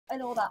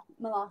and all that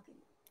malarkey.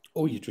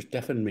 Oh, you just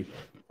deafened me.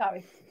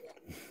 Sorry.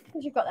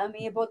 Because you've got them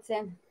earbuds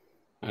in.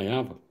 I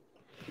have.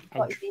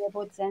 Got your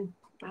earbuds in.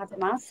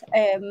 Adam has.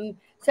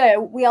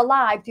 So we are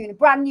live doing a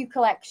brand new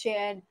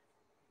collection.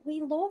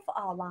 We love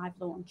our live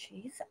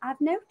launches. I've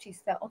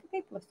noticed that other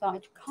people have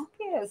started to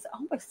copy us.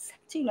 Oh, we're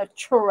setting a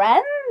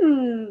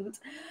trend.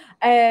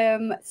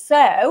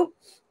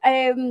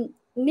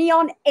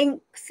 Neon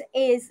Inks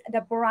is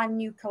the brand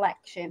new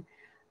collection.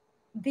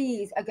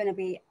 These are going to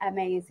be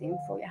amazing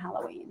for your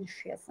Halloween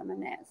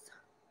shizzamanes.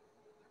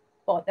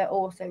 But they're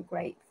also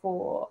great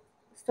for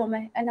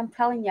summer. And I'm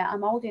telling you,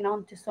 I'm holding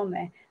on to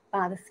summer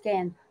by the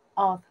skin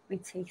of my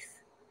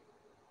teeth.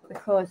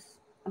 Because,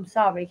 I'm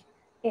sorry,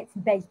 it's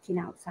baking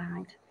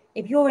outside.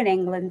 If you're in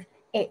England,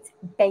 it's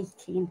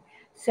baking.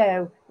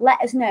 So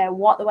let us know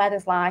what the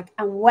weather's like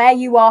and where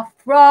you are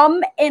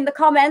from in the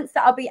comments.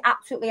 That'll be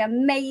absolutely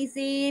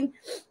amazing.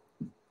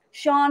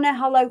 Shauna,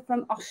 hello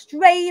from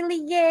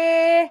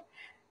Australia.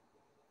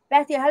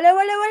 Betty, hello.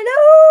 Lovely.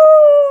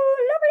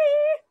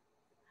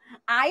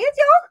 Hiya,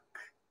 Duck.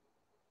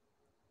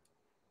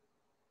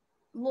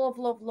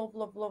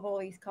 Love all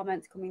these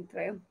comments coming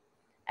through.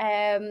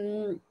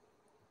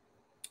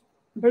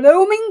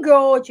 Blooming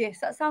gorgeous.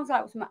 That sounds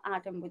like what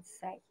Adam would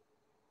say.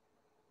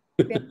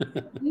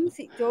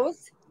 It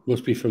does.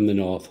 Must be from the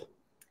north.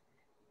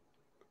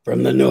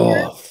 From the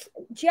north.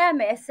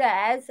 Gemma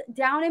says,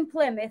 down in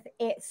Plymouth,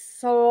 it's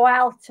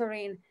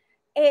sweltering.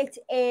 It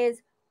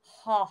is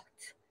hot.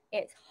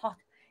 It's hot.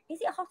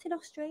 Is it hot in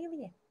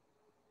Australia?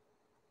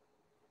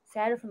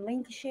 Sarah from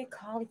Lincolnshire,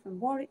 Carly from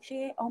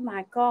Warwickshire. Oh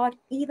my God.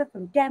 Eva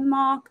from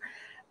Denmark.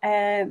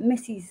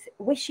 Mrs.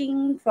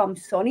 Wishing from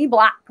sunny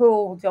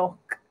Blackpool,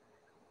 Duck.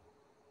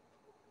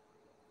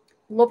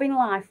 Loving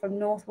life from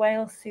North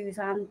Wales,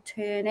 Suzanne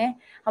Turner.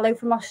 Hello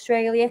from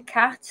Australia,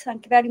 Kat.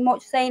 Thank you very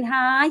much saying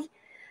hi.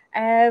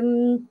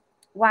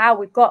 Wow,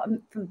 we've got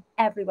them from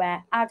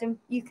everywhere. Adam,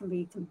 you can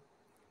read them,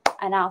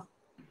 and I'll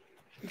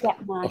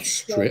get my.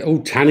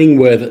 Tanning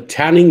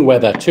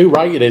weather. Too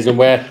right it is, and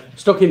we're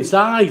stuck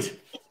inside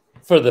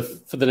for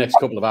the next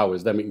couple of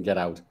hours. Then we can get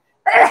out.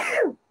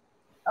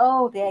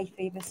 Oh, the hay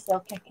fever's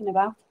still kicking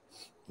about.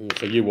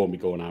 So you won't be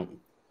going out.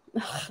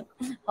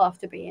 I'll have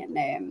to be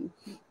in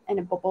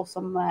a bubble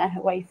somewhere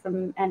away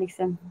from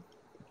anything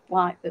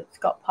like that's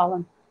got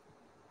pollen.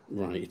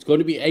 Right, it's going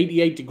to be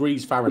 88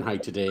 degrees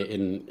Fahrenheit today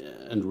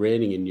and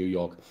raining in New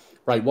York.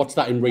 Right, what's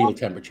that in real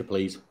temperature,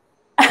 please?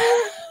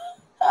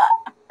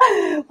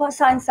 What's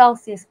that in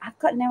Celsius? I've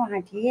got no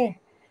idea.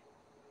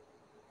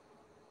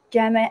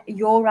 Gemma,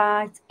 you're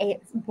right.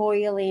 It's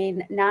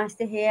boiling. Nice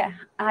to hear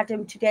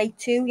Adam today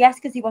too. Yes,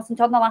 because he wasn't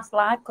on the last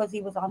live because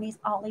he was on his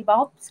Ollie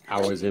Bobs. I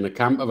was in a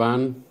camper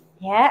van.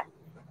 Yeah.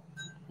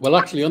 Well,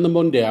 actually, on the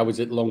Monday, I was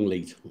at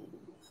Longleat.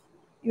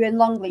 You're in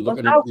Longleat.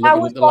 Looking at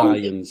the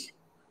lions.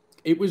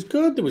 It was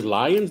good. There was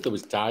lions. There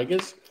was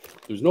tigers.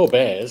 There was no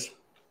bears.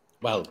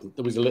 Well,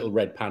 there was a little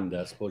red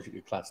panda, I suppose you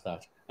could class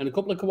that. And a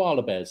couple of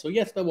koala bears. So,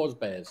 yes, there was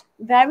bears.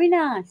 Very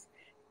nice.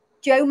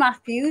 Joe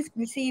Matthews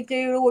received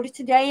her order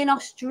today in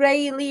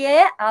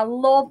Australia. I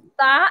love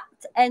that.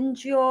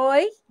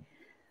 Enjoy.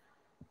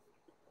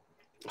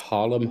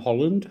 Harlem,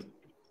 Holland.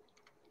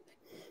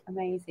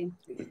 Amazing.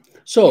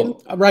 So,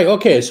 right,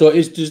 okay. So,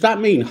 does that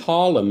mean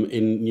Harlem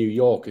in New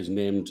York is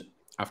named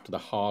after the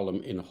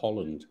Harlem in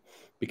Holland?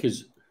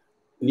 Because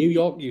New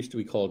York used to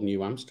be called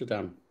New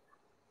Amsterdam.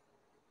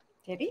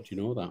 Did it? Did you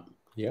know that?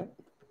 Yeah.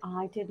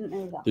 I didn't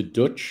know that. The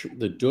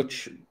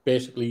Dutch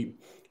basically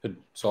had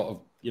sort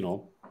of,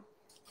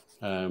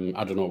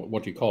 I don't know,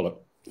 what do you call it?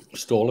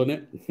 Stolen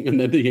it. And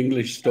then the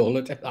English stole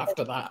it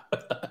after that.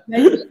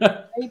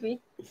 Maybe.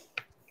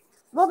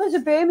 Well, there's a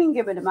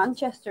Birmingham and a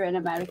Manchester in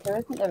America,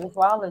 isn't there, as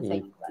well as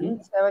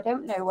England? So I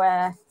don't know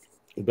where.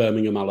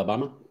 Birmingham,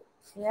 Alabama.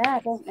 Yeah, I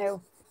don't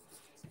know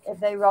if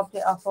they robbed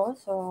it off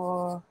us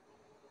or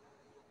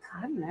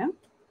I don't know.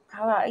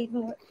 How that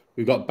even works.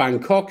 We've got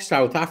Bangkok,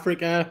 South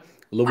Africa,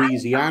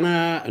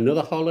 Louisiana,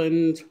 another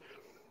Holland,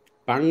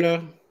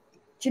 Bangor,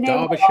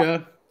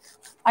 Derbyshire.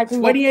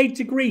 28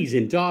 degrees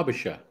in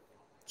Derbyshire.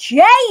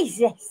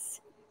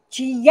 Jesus!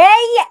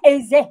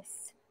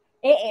 Jesus!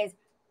 It is.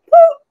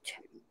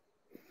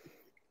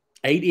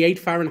 88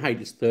 Fahrenheit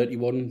is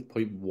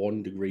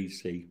 31.1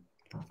 degrees C.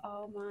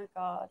 Oh my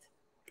God.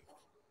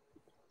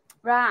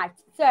 Right.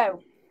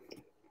 So,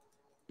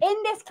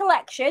 in this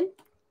collection,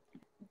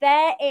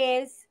 there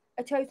is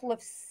a total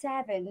of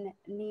 7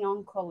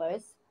 neon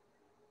colours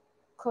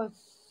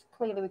because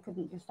clearly we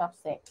couldn't just have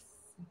 6.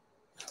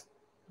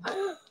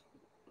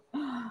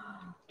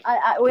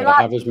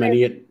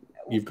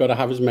 You've got to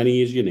have as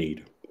many as you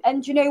need.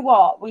 And do you know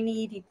what? We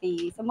needed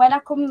these. And when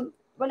I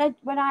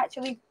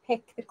actually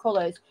pick the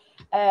colours,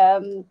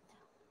 I'd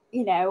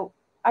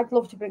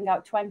love to bring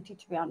out 20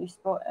 to be honest,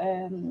 but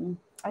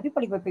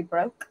everybody would be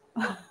broke.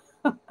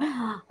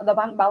 The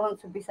bank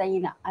balance would be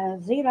saying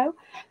 0.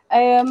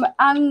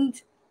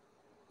 And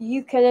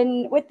you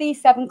can, with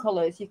these 7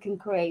 colours, you can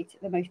create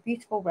the most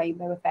beautiful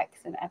rainbow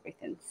effects and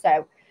everything.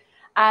 So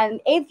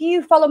And if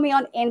you follow me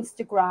on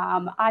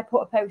Instagram, I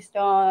put a post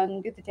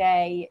on the other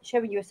day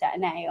showing you a set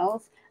of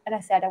nails. And I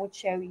said I would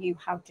show you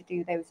how to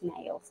do those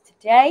nails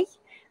today.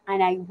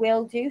 And I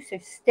will do, so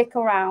stick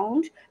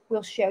around.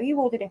 We'll show you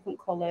all the different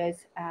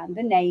colours and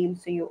the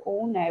names so you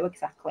all know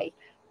exactly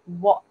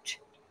what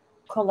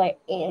colour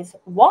is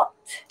what.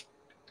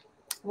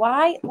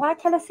 Why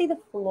can I see the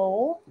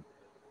floor?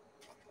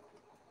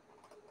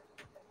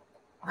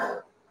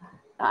 That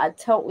had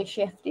totally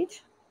shifted.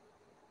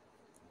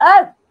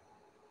 Oh,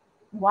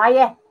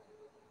 wire.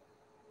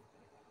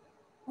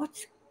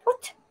 What?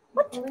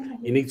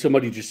 You need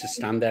somebody just to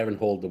stand there and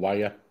hold the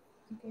wire.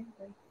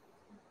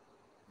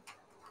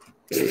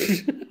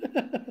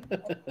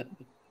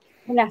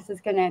 Vanessa's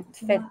gonna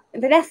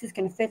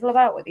fiddle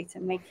about with it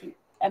and make it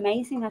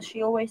amazing as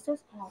she always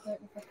does.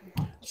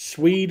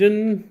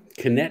 Sweden,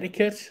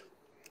 Connecticut,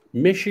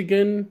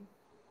 Michigan,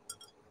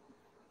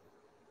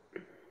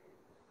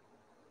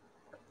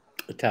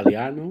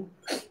 Italiano.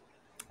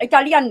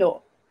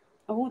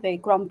 Oh, the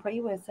Grand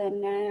Prix was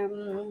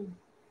in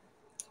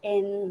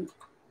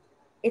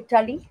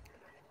Italy.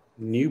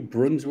 New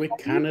Brunswick,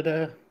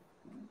 Canada.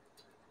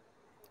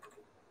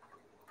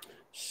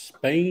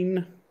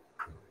 Spain.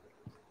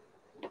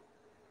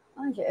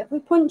 If we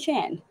punch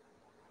in.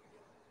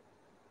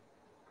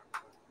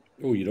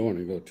 Oh, you don't want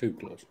to go too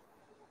close.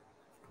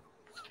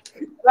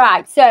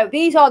 Right, so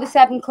these are the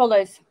 7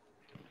 colours.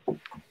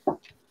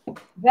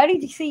 Very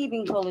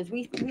deceiving colours.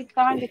 We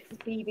find it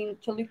deceiving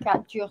to look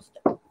at just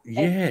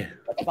yeah.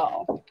 At the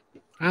bottom.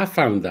 I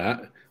found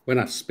that when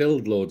I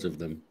spilled loads of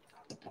them.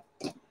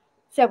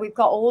 So we've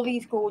got all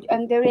these gorgeous,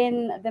 and they're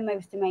in the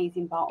most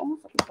amazing bottles,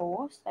 of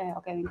course. They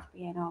are going to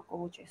be in our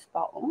gorgeous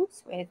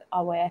bottles with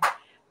our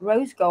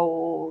rose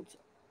gold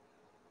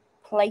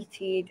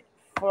plated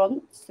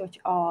fronts, which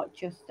are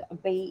just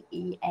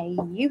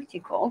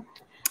beautiful.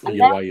 And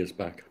your wire's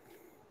back.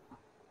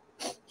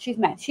 She's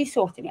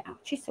sorting it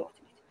out.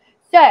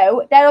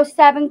 So there are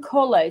 7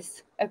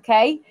 colours,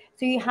 okay?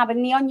 So you have a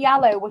neon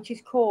yellow, which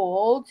is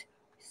called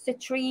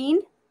citrine.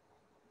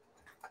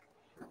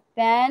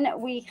 Then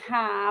we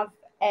have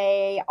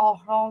a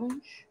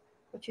orange,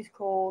 which is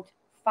called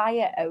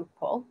fire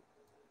opal.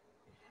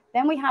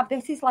 Then we have,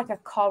 this is like a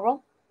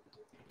coral,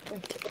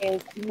 which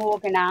is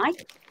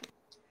morganite.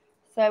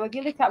 So if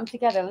you look at them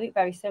together, they look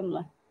very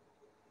similar,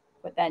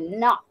 but they're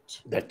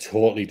not. They're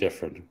totally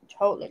different.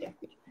 Totally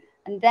different.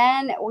 And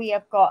then we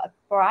have got a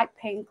bright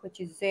pink, which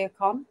is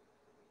zircon.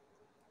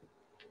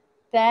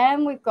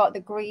 Then we've got the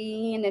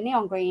green, the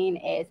neon green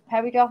is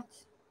peridot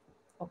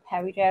or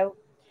peridot.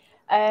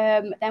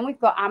 Then we've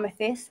got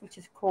amethyst, which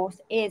of course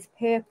is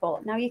purple.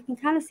 Now you can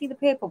kind of see the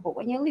purple, but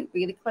when you look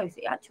really close,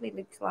 it actually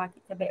looks like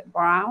it's a bit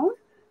brown.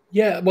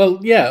 Yeah, well,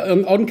 yeah,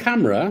 on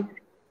camera.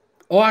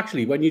 Oh,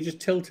 actually, when you just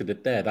tilted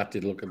it there, that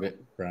did look a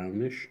bit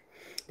brownish.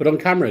 But on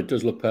camera, it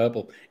does look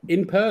purple.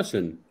 In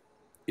person,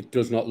 it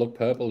does not look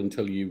purple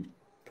until you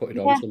put it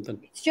on something.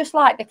 It's just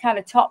like the kind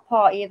of top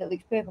part here that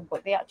looks purple,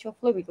 but the actual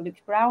fluid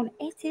looks brown.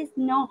 It is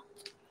not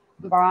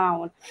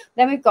brown.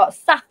 Then we've got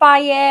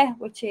sapphire,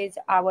 which is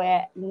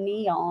our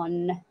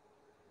neon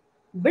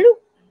blue.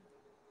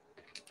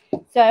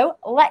 So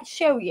let's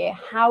show you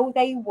how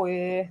they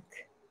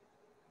work.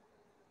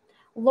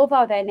 Love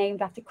how they're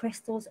named after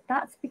crystals.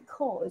 That's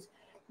because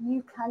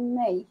you can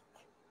make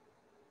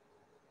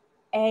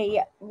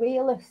a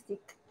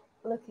realistic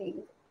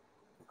looking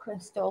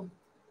crystal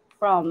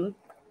from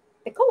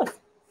the colours.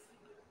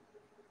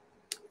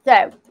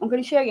 So I'm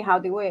going to show you how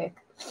they work,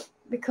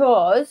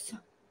 because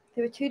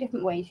there are 2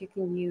 different ways you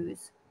can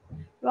use.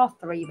 There are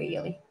 3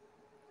 really.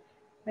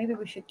 Maybe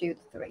we should do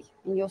the 3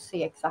 and you'll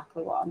see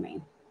exactly what I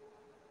mean.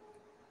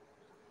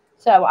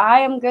 So I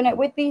am going to,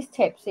 with these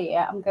tips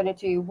here, I'm going to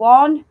do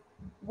one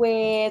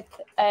with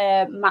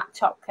matte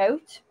top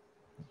coat.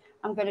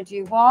 I'm going to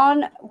do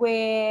one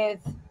with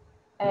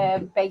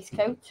base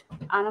coat,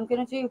 and I'm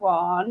going to do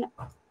one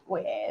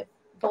with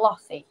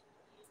glossy,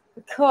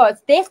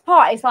 because this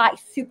part is like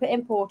super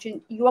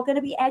important. You are going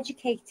to be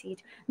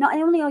educated. Not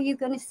only are you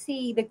going to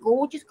see the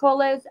gorgeous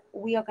colors,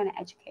 we are going to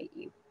educate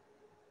you.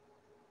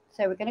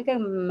 So we're going to go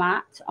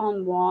matte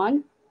on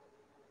one,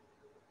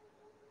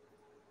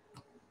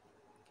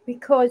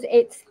 because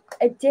it's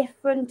a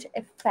different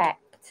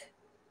effect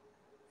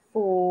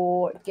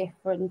for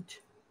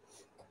different.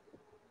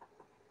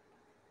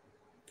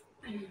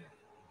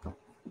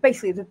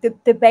 Basically,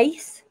 the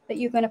base that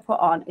you're going to put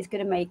on is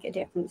going to make a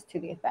difference to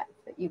the effect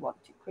that you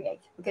want to create.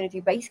 We're going to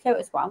do base coat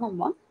as well on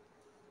one.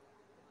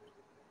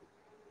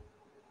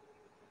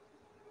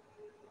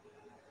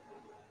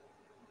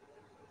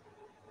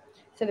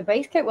 So the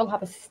base coat will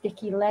have a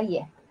sticky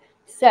layer.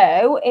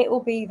 So it will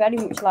be very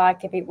much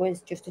like if it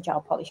was just a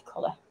gel polish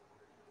colour.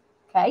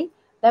 Okay,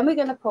 then we're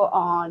going to put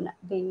on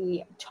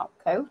the top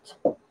coat.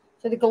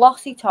 So the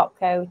glossy top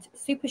coat,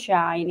 super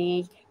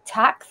shiny,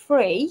 tack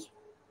free.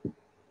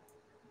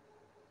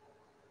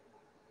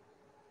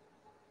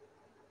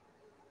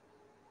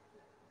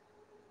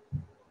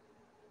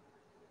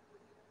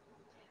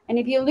 And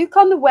if you look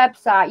on the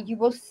website, you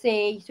will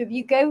see, so if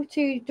you go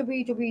to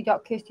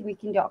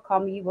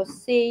www.kirstyweekend.com, you will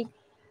see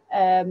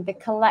the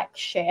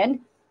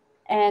collection,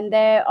 and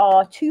there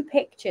are 2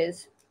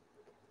 pictures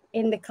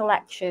in the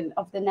collection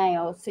of the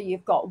nails. So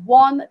you've got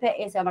one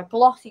that is on a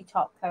glossy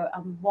top coat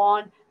and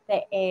one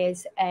that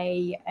is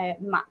a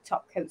matte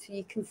top coat. So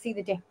you can see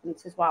the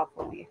difference as well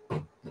for you.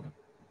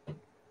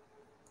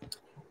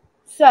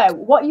 So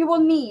what you will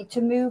need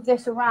to move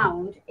this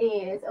around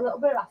is a little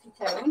bit of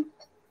acetone.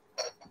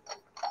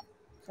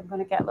 So I'm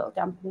going to get a little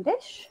dampening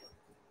dish.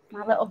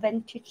 My little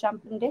vintage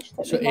dampening dish.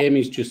 So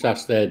Amy's just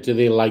asked there, do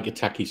they like a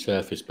tacky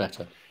surface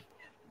better?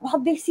 Well,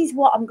 this is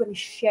what I'm going to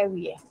show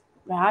you,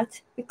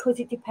 right? Because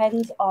it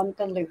depends on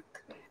the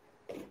look.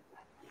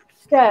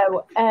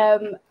 So,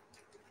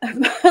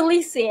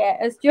 Alicia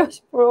has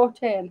just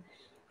brought in.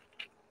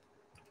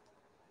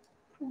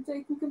 So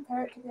you can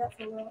compare it to the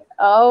actual look.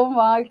 Oh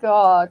my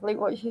God, look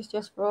what she's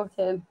just brought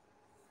in.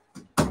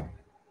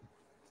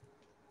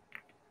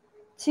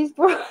 She's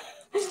brought.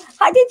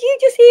 How did you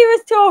just hear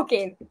us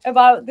talking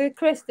about the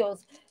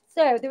crystals?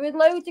 So there were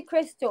loads of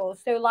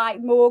crystals. So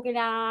like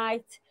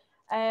morganite,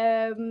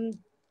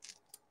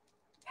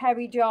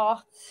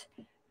 peridot.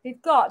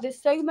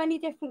 There's so many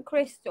different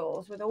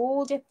crystals with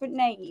all different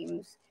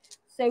names.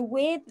 So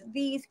with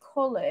these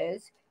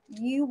colours,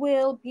 you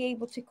will be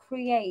able to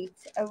create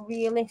a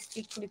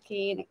realistic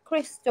looking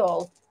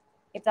crystal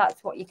if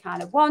that's what you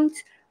kind of want.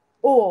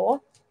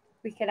 Or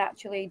we can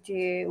actually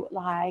do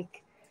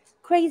like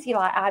crazy,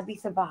 like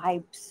Ibiza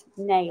vibes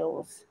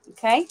nails.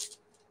 Okay.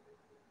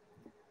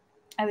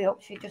 Oh, we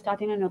hope she's just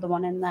adding another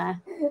one in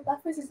there.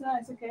 That face is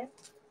nice, okay.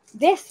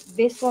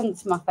 This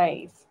one's my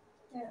fave.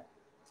 Yeah.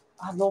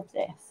 I love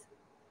this.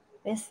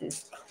 This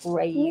is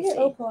crazy. Can you get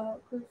opalite?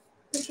 Because I'm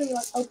pretty sure you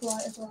like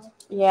opalite as well.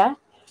 Yeah.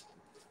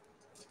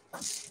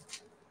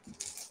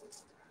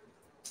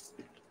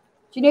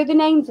 Do you know the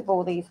names of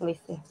all these,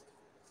 Alicia?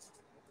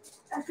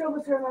 I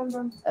struggle to remember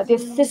them.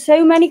 There's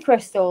so many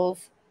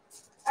crystals.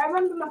 I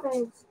remember my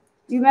faves.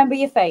 You remember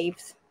your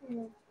faves?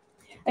 Yeah.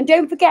 And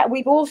don't forget,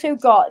 we've also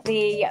got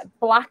the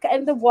black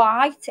and the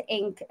white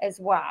ink as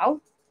well.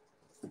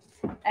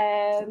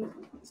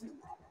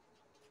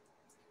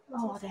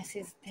 Oh, this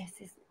is.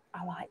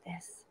 I like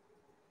this.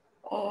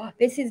 Oh,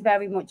 this is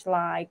very much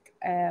like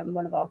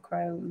one of our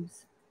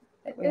chromes.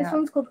 This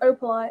one's called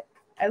opalite.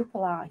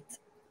 Opalite.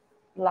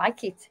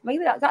 Like it.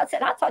 Maybe that's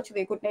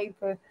actually a good name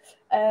for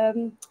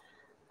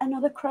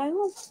another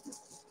chrome.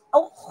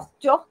 Oh,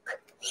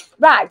 duck.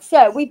 Right,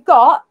 so we've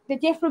got the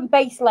different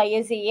base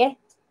layers here.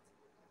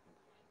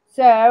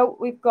 So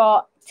we've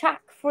got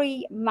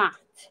tack-free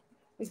matte.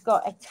 We've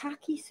got a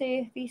tacky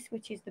surface,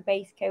 which is the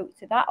base coat.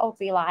 So that'll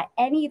be like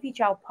any of your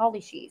gel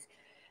polishes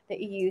that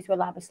you use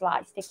will have a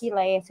slight sticky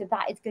layer. So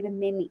that is going to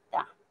mimic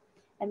that.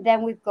 And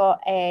then we've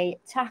got a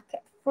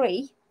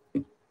tack-free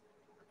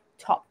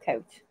top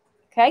coat.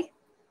 Okay.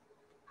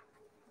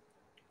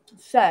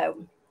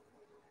 So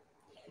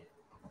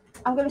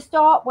I'm going to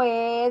start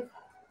with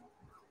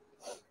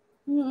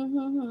I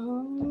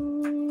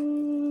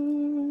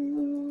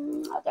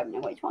don't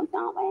know which one to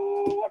start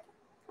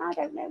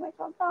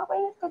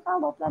with. Because I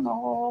love them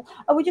all.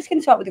 Oh, we're just going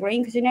to start with the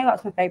green because you know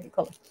that's my favourite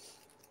colour.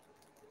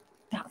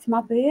 That's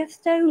my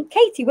birthstone.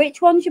 Katie,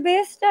 which one's your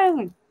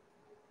birthstone?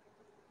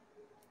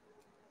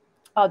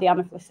 Oh, the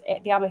amethyst.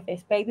 The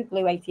amethyst. Baby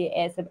blue 88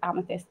 years. The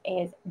amethyst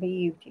is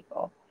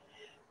beautiful.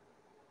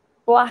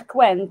 Black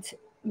went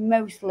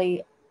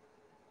mostly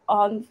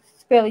on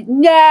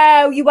spilling.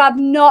 No, you have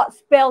not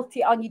spilt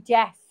it on your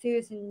desk,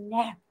 Susan.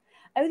 No.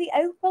 Oh, the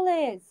opal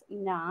is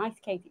nice,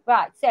 Katie.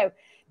 Right, so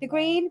the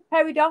green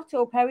peridot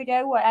or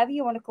peridot, whatever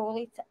you want to call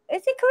it.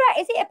 Is it correct?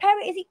 Is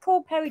it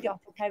called peridot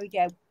or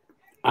peridot?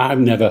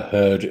 I've never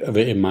heard of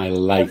it in my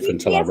life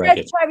until I read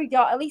it.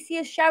 Peridot.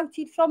 Alicia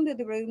shouted from the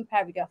other room,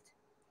 peridot.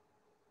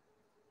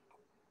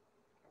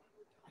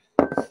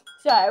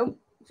 So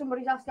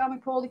somebody's asked how my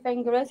poorly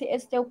finger is. It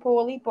is still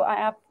poorly, but I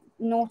have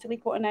naughtily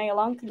put a nail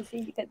on. Can you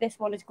see that this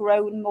one has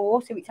grown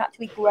more? So it's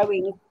actually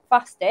growing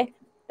faster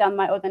than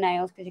my other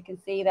nails because you can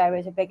see there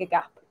is a bigger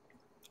gap.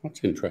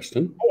 That's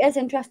interesting. It is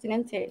interesting,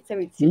 isn't it? So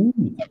it's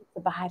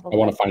the Bible. I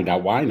want to find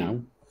out why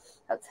now.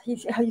 How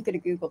are you going to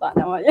Google that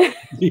now, aren't you?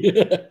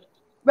 Yeah.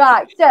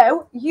 Right,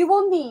 so you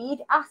will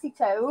need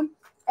acetone.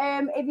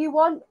 If you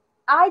want,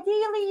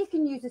 ideally you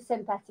can use a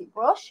synthetic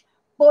brush,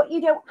 but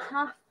you don't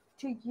have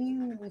to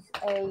use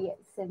a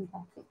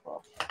synthetic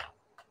brush.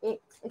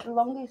 It's as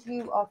long as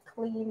you are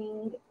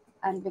cleaning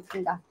and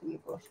looking after your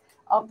brush.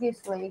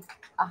 Obviously,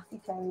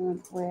 acetone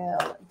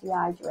will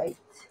dehydrate.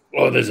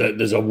 Oh,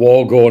 there's a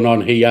war going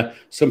on here.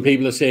 Some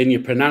people are saying you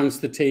pronounce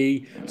the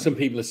T. Some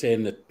people are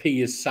saying the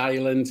P is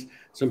silent.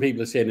 Some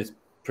people are saying it's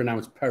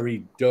pronounced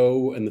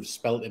peridot and they've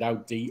spelt it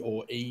out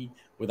D-O-E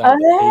without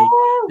the P.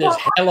 There's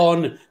hell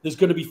on. There's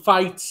going to be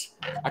fights.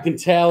 I can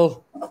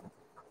tell.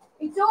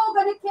 It's all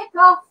going to kick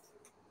off.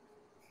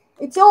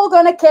 It's all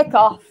going to kick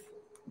off.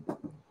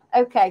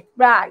 Okay,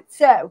 right.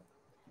 So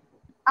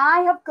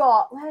I have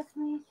got,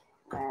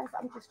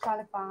 I'm just trying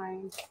to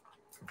find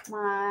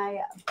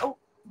my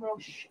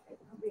brush. It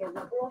could be in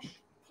the brush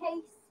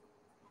case.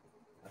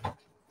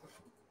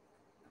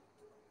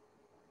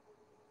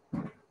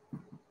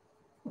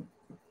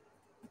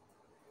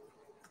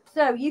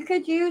 So you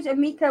could use a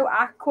Miko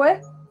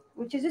Aqua,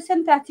 which is a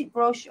synthetic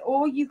brush,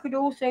 or you could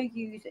also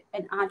use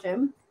an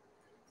Adam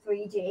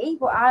 3D,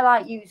 but I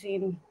like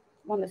using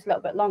one that's a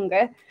little bit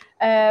longer.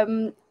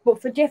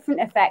 But for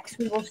different effects,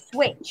 we will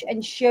switch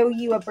and show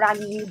you a brand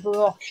new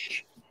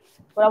brush.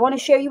 But I want to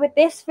show you with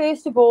this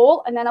first of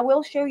all, and then I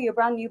will show you a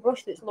brand new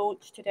brush that's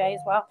launched today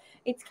as well.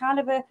 It's kind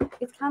of a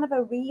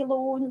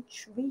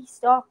relaunch,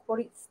 restock, but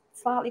it's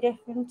slightly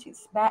different.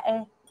 It's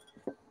better.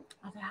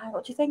 I don't know.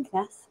 What do you think,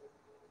 Ness?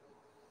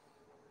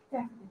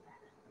 Definitely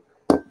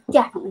better.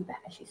 Definitely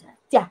better, she said.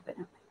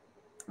 Definitely.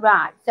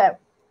 Right. So,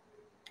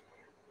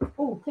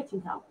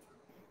 kitchen towel.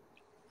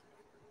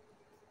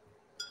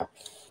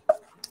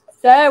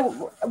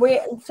 So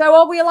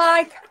are we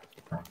like?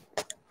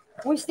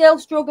 We're still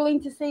struggling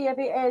to see if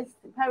it is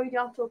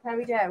peridot or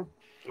peridot.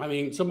 I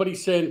mean,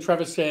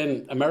 Trevor's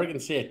saying,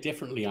 Americans say it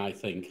differently, I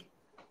think.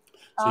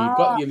 So you've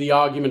got the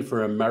argument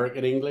for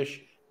American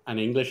English and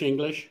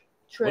English.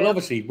 True. Well,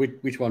 obviously,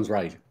 which one's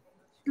right?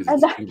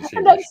 And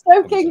then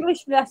Stoke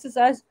English, Vanessa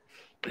says.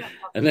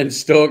 And then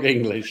Stoke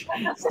English.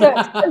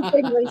 Stoke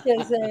English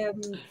is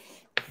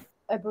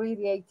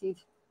abbreviated.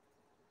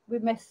 We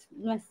miss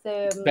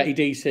Betty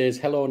D says,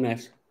 hello,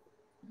 Ness.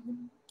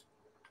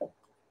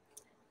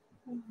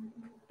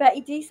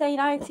 Betty D saying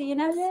hi to you,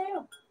 Ness.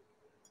 Yeah.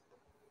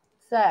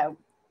 So.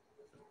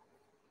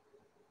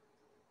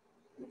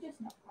 We're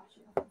just not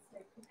passionate about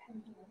Stoke.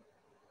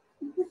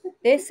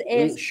 This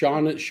is...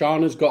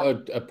 Shauna's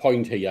got a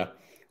point here.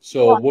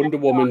 So Wonder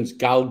Woman's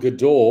Gal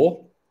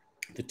Gadot,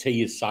 the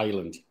T is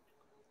silent.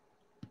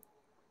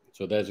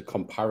 So there's a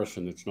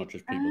comparison. It's not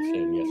just people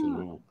saying yes and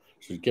no.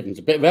 So he's given us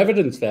a bit of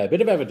evidence there.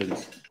 Bit of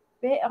evidence.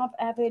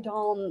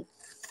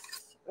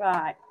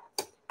 Right.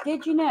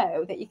 Did you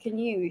know that you can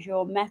use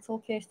your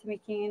metal Kirsty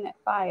McKean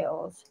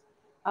files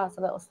as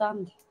a little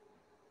stand?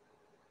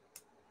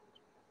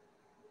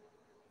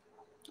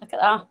 Look at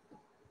that.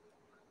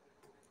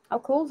 How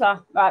cool is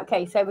that? Right,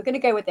 okay, so we're going to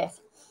go with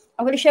this.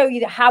 I'm going to show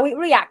you how it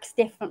reacts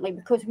differently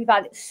because we've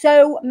had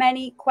so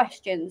many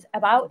questions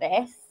about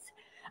this.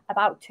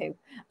 About two.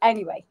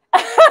 Anyway.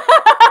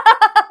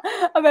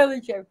 I'm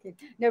only joking.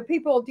 No,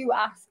 people do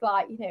ask,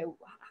 like, you know,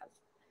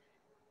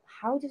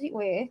 how does it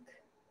work?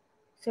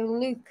 So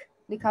look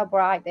how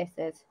bright this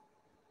is.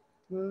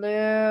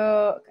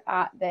 Look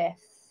at this.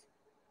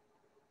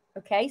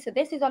 Okay, so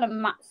this is on a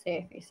matte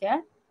surface, yeah?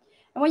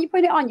 And when you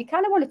put it on, you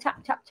kind of want to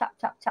tap, tap, tap,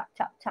 tap, tap,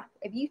 tap, tap.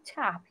 If you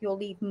tap, you'll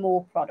leave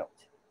more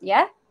product,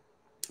 yeah?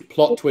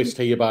 Plot twist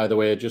here, by the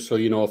way, just so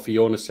you know,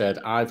 Fiona said,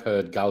 I've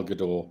heard Gal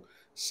Gadot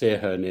say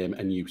her name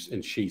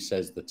and she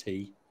says the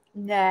T.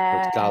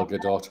 No. It's Gal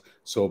Gadot.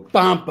 So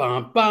bam,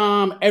 bam,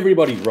 bam.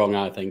 Everybody's wrong,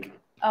 I think.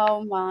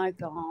 Oh my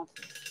God.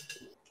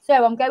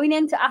 So I'm going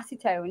into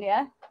acetone,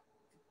 yeah?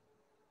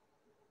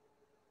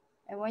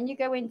 And when you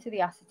go into the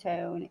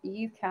acetone,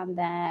 you can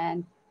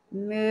then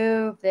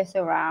move this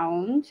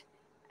around.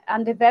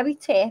 And the very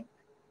tip,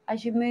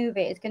 as you move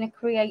it, is going to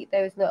create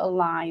those little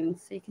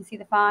lines. So you can see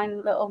the fine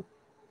little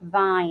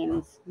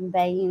vines,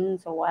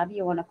 veins, or whatever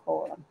you want to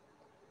call them.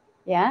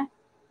 Yeah?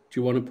 Do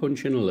you want to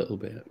punch in a little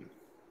bit?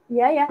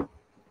 Yeah.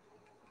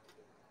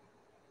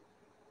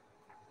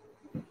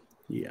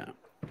 Yeah.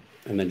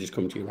 And then just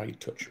come to your right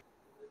touch.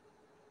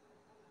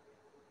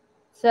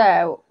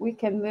 So we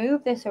can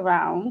move this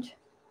around.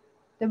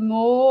 The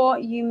more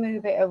you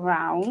move it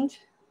around,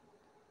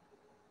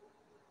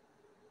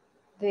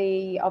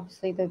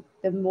 obviously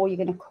the more you're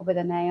going to cover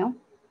the nail.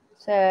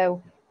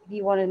 So if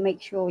you want to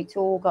make sure it's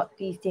all got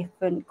these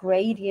different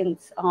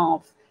gradients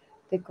of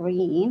the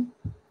green,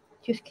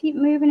 just keep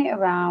moving it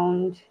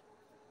around,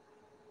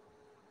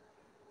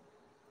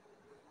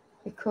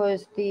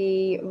 because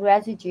the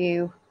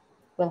residue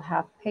will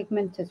have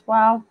pigment as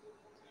well.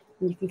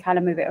 And you can kind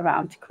of move it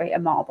around to create a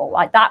marble.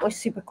 Like that was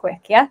super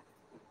quick, yeah?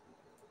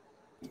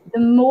 The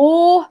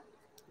more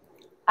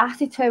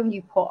acetone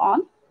you put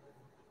on,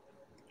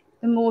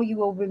 the more you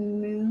will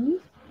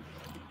remove.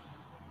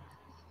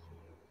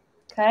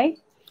 Okay?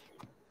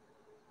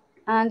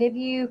 And if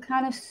you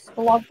kind of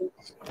splodge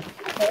it.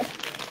 Okay.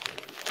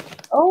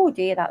 Oh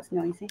dear, that's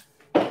noisy.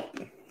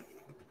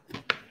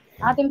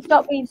 Adam,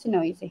 stop being so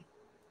noisy.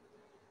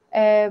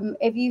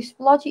 If you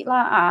splodge it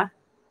like that,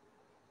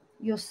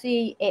 you'll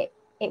see it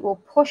will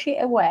push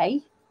it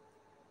away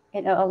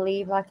and it'll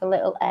leave like a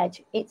little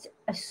edge. It's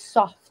a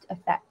soft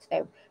effect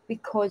though,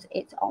 because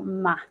it's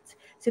on matte.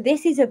 So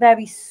this is a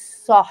very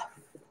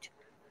soft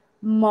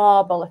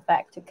marble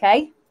effect,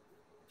 okay?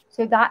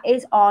 So that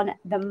is on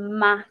the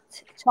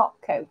matte top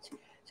coat.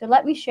 So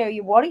let me show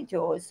you what it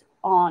does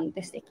on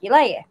the sticky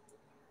layer.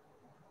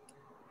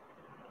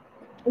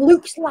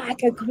 Looks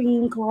like a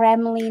green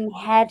gremlin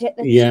head at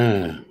the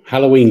top.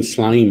 Halloween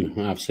slime.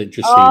 I've just seen in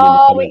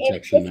the comment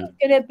section. This is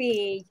going to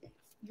be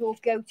your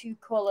go-to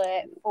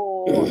colour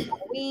for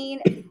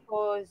Halloween,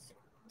 because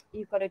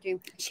you've got to do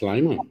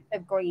Slimer.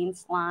 Of green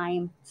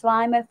slime.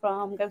 Slimer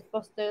from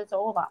Ghostbusters,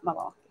 all that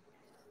malarkey.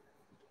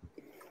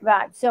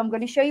 Right, so I'm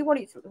going to show you what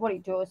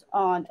it does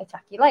on a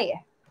tacky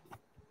layer.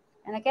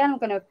 And again, I'm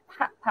going to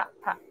pat, pat,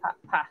 pat, pat,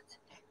 pat.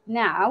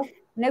 Now,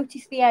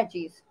 notice the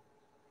edges.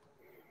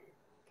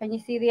 Can you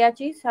see the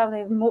edges? How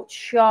they're much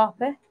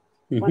sharper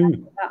when I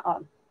put that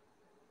on.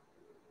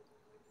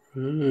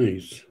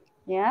 Nice.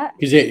 Yeah.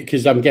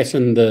 Because I'm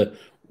guessing the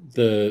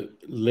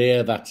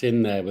layer that's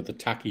in there with the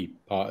tacky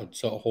part, it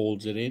sort of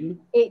holds it in.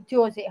 It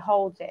does. It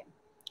holds it.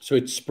 So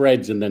it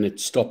spreads and then it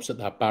stops at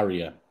that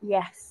barrier.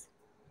 Yes.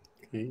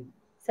 Okay.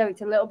 So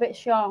it's a little bit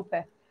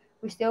sharper.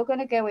 We're still going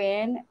to go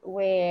in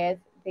with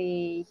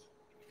the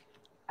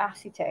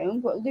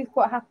acetone, but look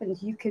what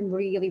happens. You can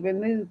really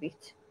remove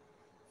it.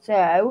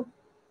 So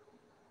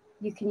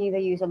you can either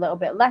use a little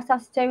bit less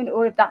acetone,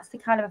 or if that's the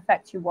kind of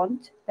effect you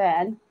want,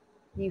 then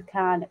you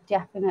can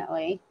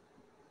definitely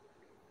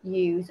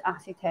use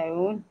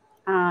acetone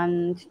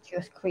and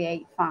just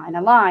create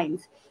finer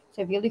lines.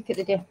 So if you look at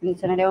the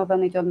difference, and I know I've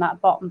only done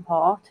that bottom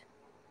part,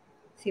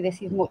 see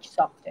this is much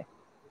softer.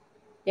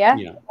 Yeah?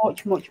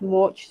 Much, much,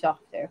 much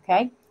softer,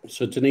 okay?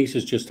 So Denise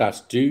has just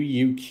asked, do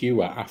you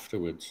cure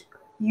afterwards?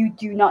 You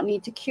do not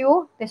need to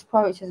cure. This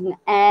product is an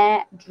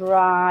air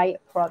dry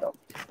product,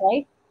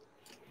 okay?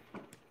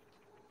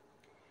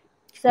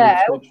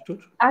 So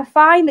I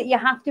find that you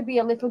have to be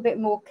a little bit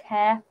more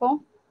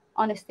careful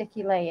on a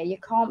sticky layer. You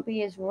can't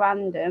be as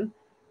random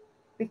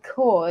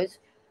because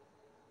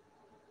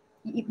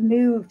it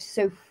moves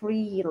so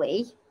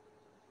freely.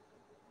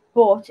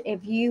 But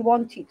if you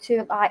wanted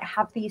to like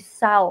have these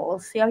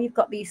cells, see how you've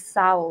got these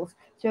cells.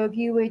 So if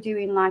you were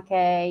doing like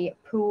a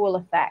pool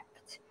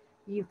effect,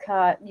 you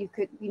could,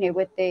 you know,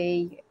 with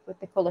the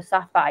color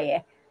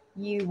sapphire,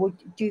 you would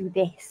do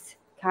this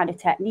kind of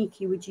technique.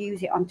 You would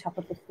use it on top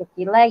of the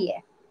sticky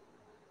layer.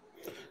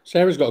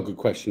 Sarah's got a good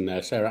question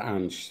there. Sarah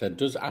Ann, she said,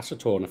 does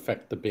acetone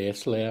affect the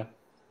base layer?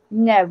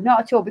 No,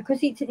 not at all,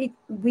 because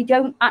we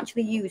don't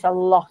actually use a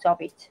lot of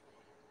it.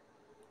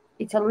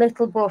 It's a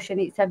little brush and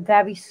it's a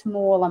very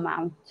small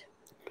amount.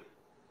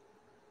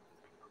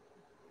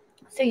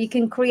 So you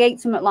can create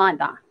something like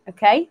that,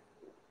 okay?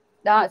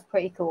 That's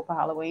pretty cool for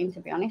Halloween, to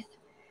be honest.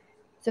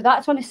 So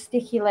that's on a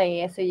sticky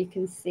layer, so you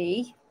can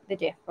see the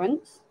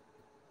difference.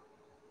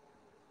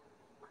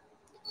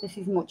 This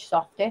is much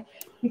softer.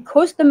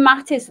 Because the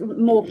mat is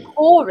more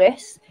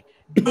porous,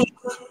 the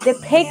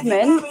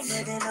pigment...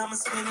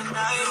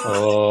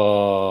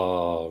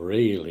 Oh,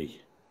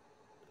 really?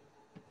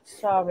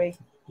 Sorry.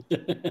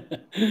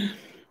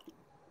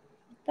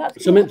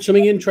 That's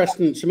something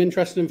interesting. Some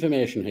interesting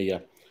information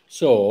here.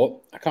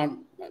 So I can't.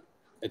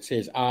 It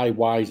says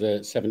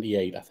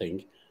Wiser78, I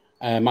think.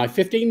 My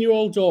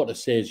 15-year-old daughter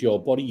says your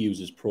body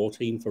uses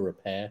protein for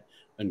repair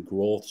and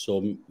growth,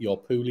 so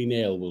your pooly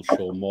nail will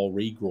show more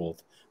regrowth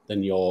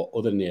than your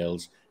other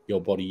nails. Your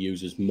body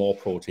uses more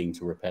protein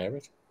to repair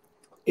it.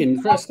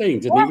 Interesting.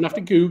 Didn't even have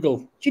to Google.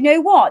 Do you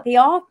know what? They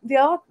are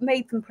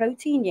made from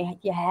protein. Your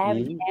hair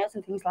and your nails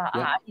and things like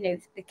that. You know,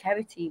 the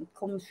keratin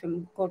comes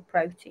from good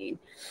protein.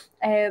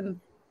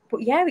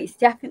 But yeah, it's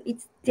definitely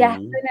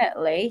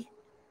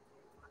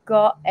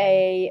got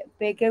a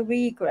bigger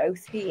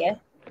regrowth here.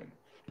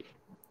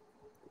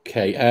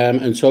 Okay.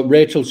 And so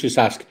Rachel's just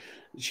asked.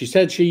 She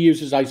said she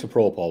uses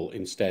isopropyl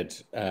instead.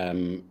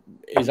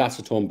 Is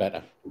acetone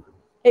better?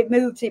 It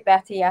moves it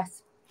better.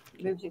 Yes,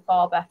 it moves it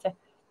far better.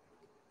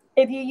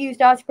 If you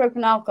used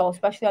isopropyl alcohol,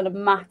 especially on a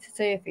matte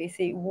surface,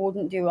 it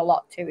wouldn't do a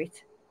lot to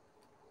it.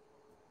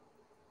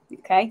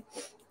 Okay,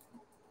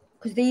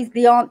 because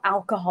they aren't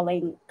alcohol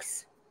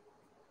inks.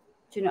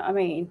 Do you know what I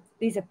mean?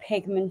 These are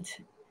pigment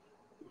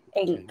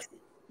inks. Okay.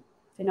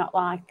 They're not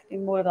like, they're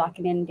more of like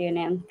an Indian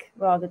ink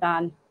rather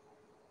than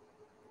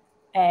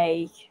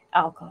a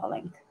alcohol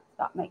ink.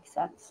 That makes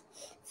sense.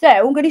 So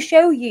I'm going to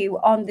show you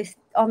on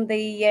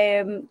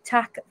the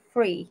tack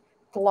free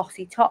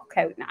glossy top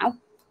coat now.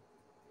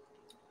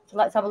 So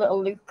let's have a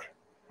little look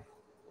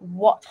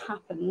what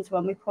happens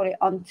when we put it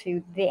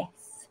onto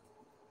this.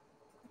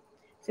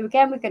 So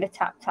again, we're going to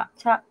tap, tap,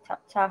 tap,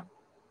 tap, tap.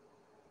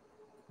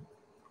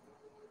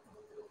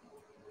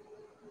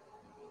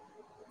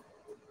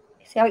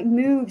 See how it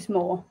moves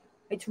more?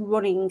 It's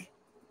running.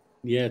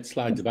 Yeah, it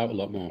slides about a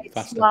lot more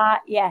faster.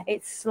 Yeah,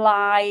 it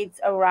slides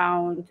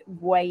around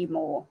way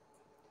more.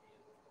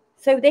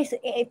 So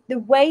the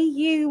way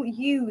you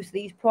use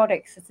these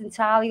products, it's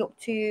entirely up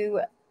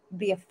to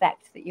the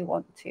effect that you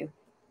want to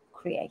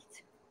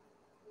create.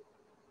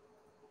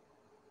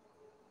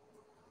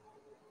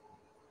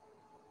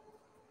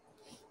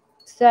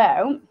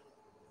 So,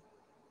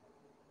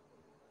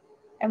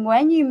 and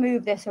when you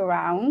move this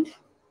around,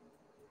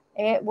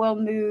 it will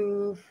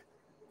move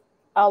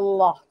a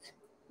lot.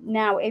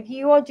 Now, if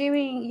you are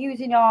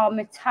using our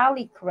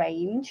metallic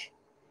range,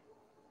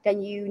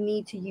 then you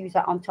need to use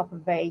that on top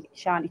of a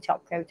shiny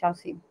top coat,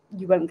 else you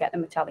won't get the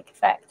metallic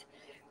effect.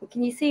 But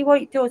can you see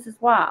what it does as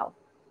well?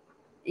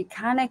 It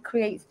kind of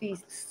creates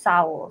these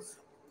cells.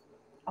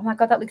 Oh my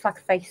God, that looks like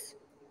a face.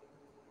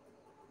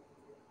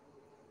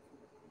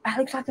 That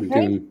looks like a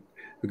face.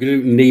 We're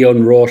going to do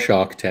neon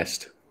Rorschach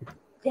test.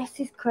 This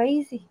is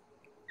crazy.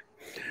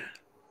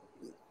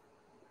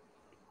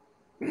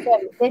 So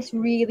this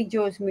really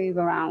does move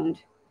around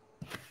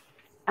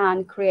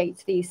and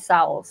creates these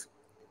cells.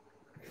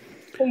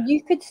 So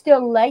you could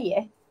still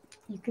layer.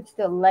 You could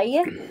still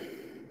layer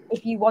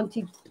if you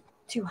wanted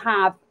to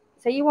have,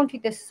 say you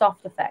wanted this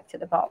soft effect at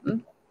the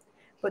bottom,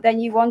 but then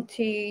you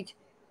wanted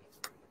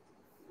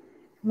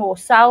more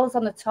cells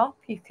on the top,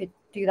 you could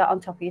do that on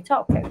top of your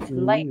top coat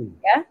and layer,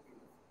 yeah?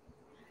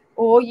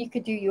 Or you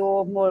could do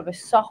your more of a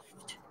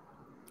soft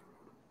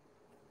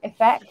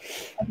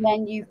effect, and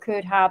then you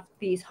could have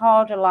these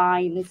harder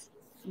lines.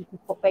 You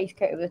could put base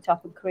coat over the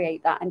top and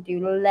create that and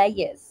do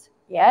layers,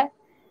 yeah?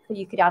 So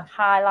you could add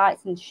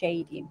highlights and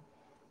shading.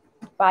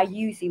 By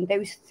using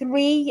those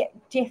 3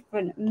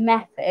 different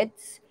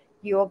methods,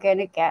 you're going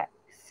to get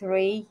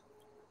 3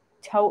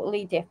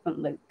 totally different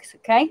looks,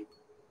 okay?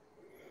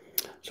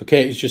 So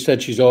Katie's just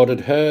said she's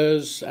ordered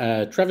hers.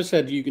 Trevor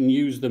said you can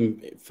use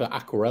them for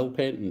aquarelle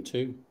painting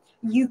too.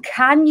 You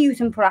can use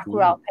them for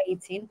aquarelle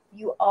painting.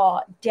 You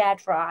are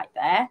dead right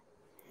there.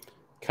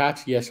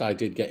 Kat, yes, I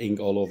did get ink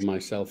all over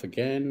myself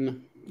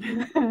again.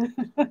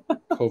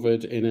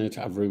 Covered in it.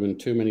 I've ruined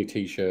too many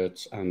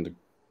t-shirts and a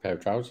pair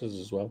of trousers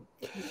as well.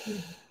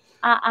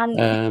 And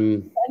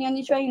any on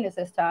your trainers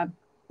this time?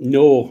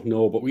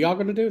 No, but we are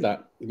going to do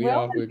that.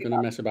 We're going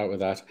to mess about with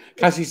that.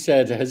 Cassie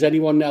said, has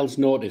anyone else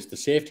noticed the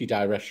safety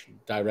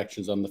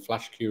directions on the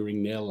flash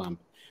curing nail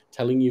lamp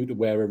telling you to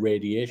wear a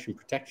radiation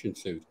protection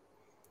suit?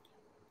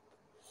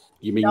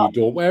 You mean you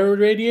don't wear a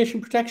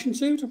radiation protection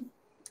suit?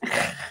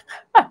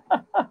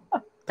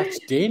 That's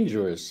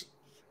dangerous.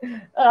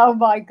 Oh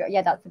my God.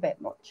 Yeah, that's a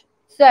bit much.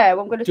 So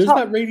I'm going to Does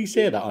that really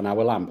say that on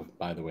our lamp,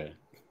 by the way?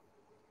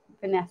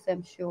 Vanessa,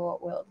 I'm sure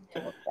will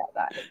double check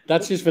that.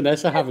 That's just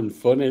Vanessa having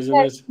fun, isn't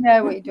it?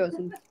 No, it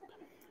doesn't.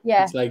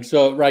 Yeah. It's like,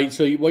 so, right,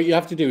 so what you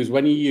have to do is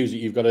when you use it,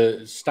 you've got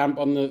to stamp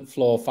on the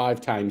floor 5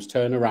 times,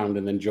 turn around,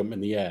 and then jump in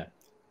the air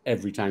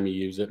every time you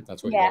use it.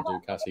 That's what you got to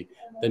do, Cassie.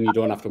 Then you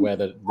don't have to wear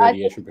the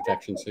radiation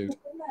protection suit.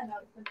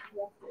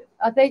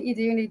 I think you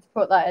do need to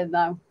put that in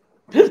now.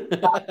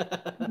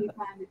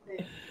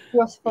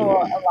 Just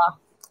for a laugh.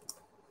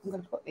 I'm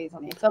going to put these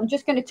on here. So I'm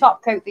just going to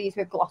top coat these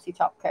with glossy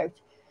top coat.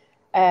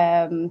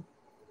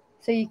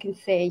 So you can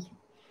see.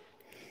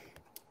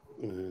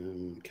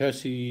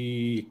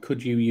 Kirsty,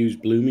 could you use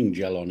blooming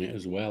gel on it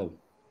as well?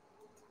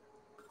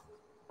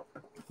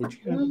 Would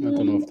you? I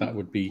don't know if that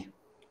would be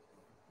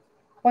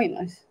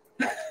pointless.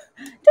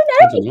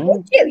 don't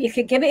know. You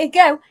could give it a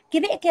go.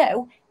 Give it a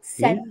go.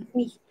 Send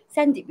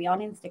it me on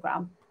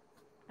Instagram,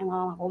 and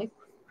I'll have a look.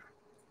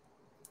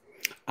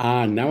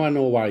 Now I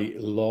know why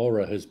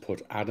Laura has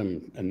put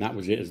Adam, and that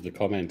was it as the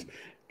comment,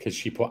 because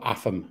she put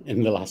Afam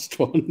in the last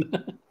one.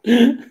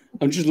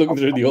 I'm just looking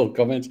through the old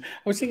comments.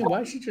 I was thinking,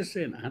 why is she just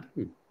saying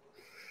Adam?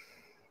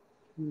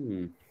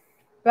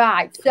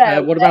 Right.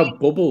 So what about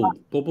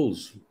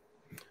Bubbles?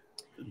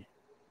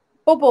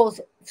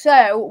 Bubbles.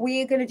 So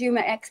we're going to do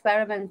an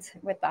experiment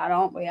with that,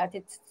 aren't we? I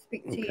did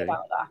speak to you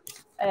about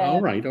that.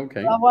 All right.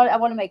 Okay. I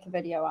want to make a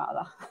video out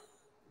of that.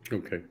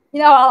 Okay.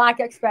 You know, I like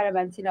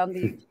experimenting on the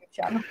YouTube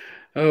channel.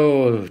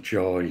 Oh,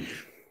 joy.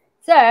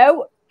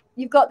 So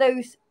you've got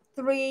those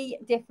 3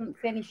 different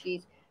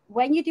finishes.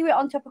 When you do it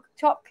on top of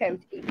top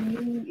coat,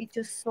 it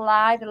just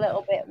slide a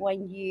little bit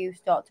when you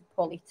start to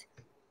pull it,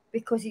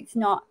 because it's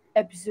not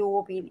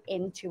absorbing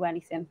into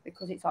anything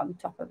because it's on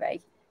top of a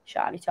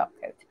shiny top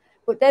coat.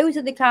 But those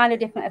are the kind of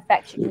different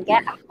effects you can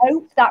get. I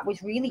hope that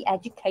was really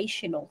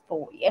educational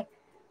for you.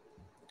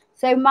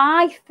 So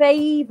my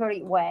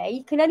favourite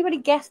way, can anybody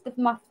guess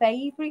my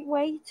favourite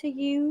way to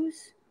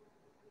use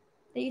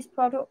these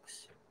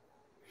products?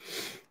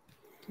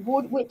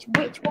 Which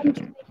one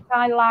do you think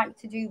I like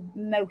to do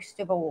most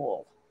of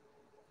all?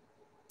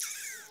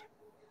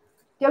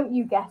 Don't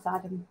you guess,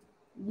 Adam?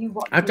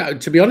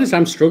 To be honest,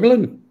 I'm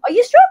struggling. Are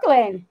you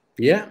struggling?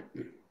 Yeah.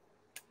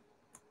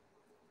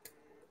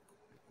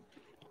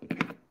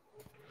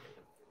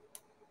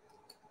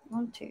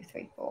 One, 2,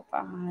 3, 4,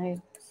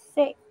 5,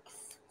 6.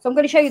 So I'm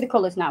going to show you the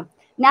colours now.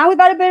 Now we've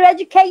had a bit of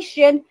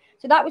education.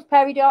 So that was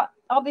Peridot.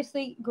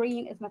 Obviously,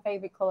 green is my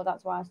favourite colour.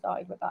 That's why I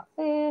started with that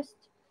first.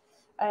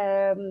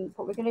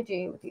 But we're going to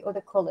do the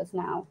other colours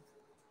now.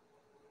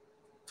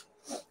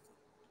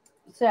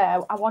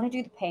 So I want to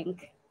do the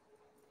pink,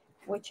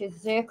 which is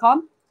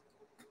Zircon.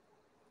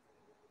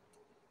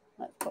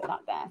 Let's put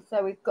that there.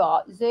 So we've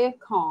got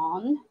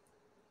Zircon,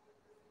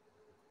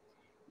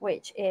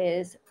 which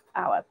is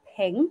our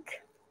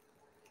pink.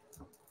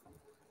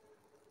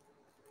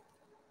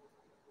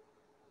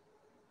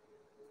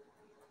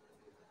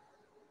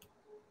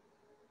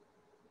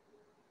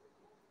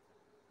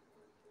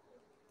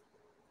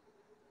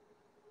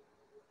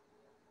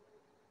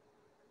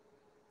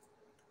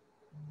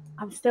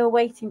 I'm still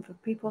waiting for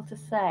people to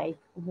say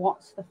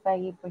what's the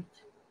favourite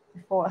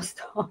before I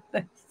start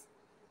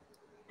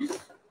this.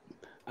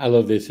 I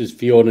love this. Is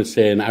Fiona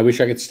saying, I wish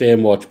I could stay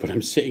and watch, but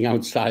I'm sitting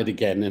outside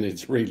again and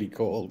it's really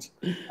cold.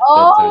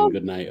 Oh,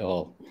 good night,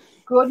 all.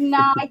 Good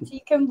night.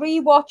 You can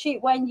rewatch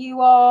it when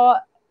you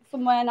are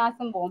somewhere nice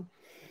and warm.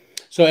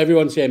 So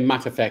everyone's saying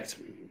matte effect,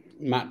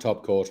 matte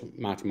top coat,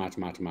 matte.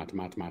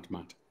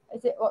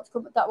 Is it what's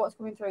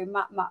coming through?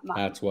 Matte.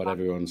 That's what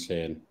everyone's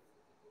saying.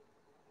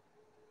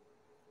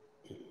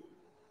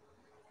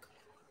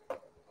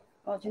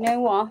 Well, do you know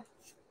what?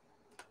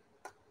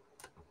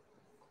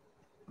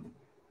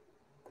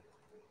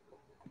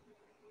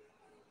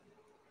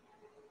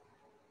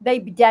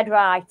 They'd be dead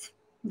right.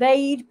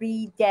 They'd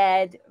be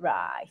dead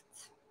right.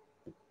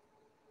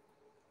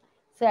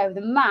 So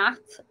the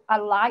matte, I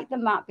like the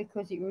matte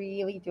because it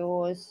really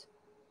does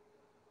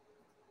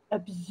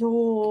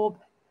absorb,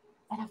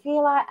 and I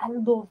feel like I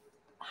love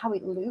how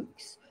it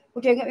looks.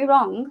 But don't get me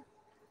wrong,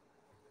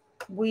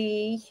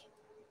 we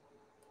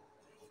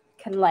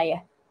can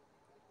layer.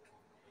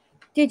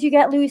 Did you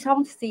get Lewis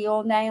Hamilton to see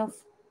your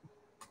nails?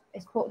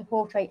 It's called the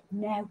portrait.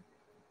 No,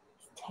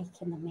 he's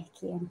taking the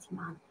mickey, empty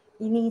man.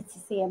 You need to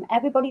see him.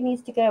 Everybody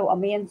needs to go on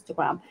my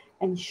Instagram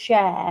and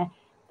share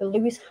the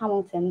Lewis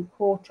Hamilton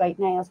portrait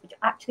nails, which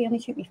actually only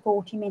took me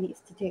 40 minutes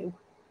to do,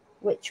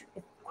 which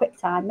is quick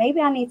time. Maybe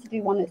I need to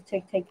do one that's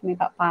taking me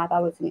about 5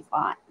 hours, and it's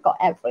like got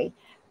every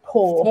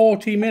pore.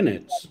 40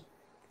 minutes?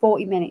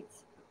 40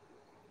 minutes.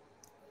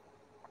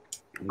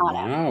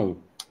 Wow.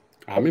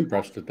 I'm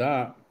impressed at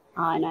that.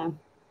 I know.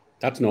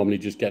 That's normally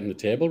just getting the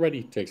table ready.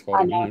 It takes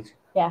 40 minutes.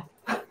 Yeah.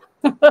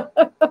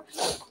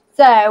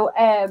 So,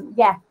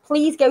 yeah,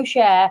 please go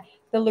share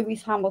the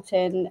Lewis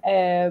Hamilton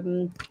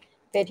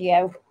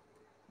video.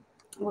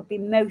 I would be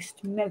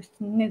most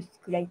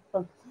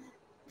grateful.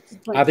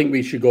 I think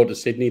we should go to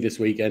Sydney this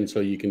weekend so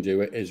you can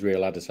do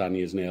Israel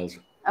Adesanya's nails.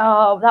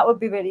 Oh, that would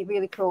be really,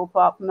 really cool.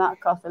 Apart from that,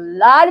 costs a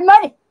lot of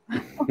money.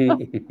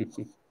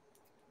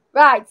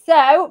 Right,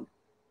 so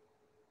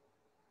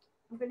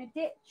I'm going to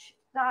ditch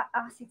that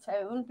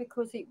acetone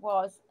because it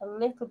was a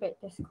little bit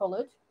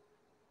discoloured,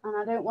 and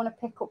I don't want to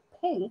pick up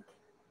pink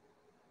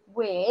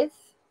with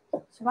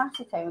some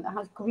acetone that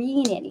has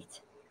green in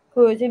it.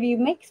 Because if you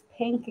mix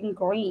pink and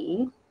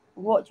green,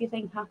 what do you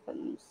think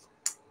happens?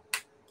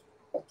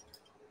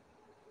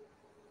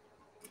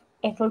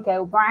 It'll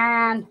go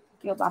brown.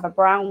 You'll have a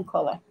brown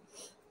colour,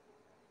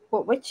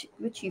 but which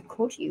you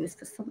could use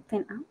for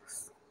something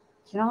else.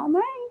 Do you know what I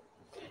mean?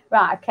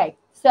 Right, okay.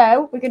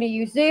 So we're going to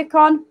use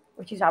zircon,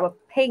 which is our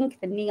pink,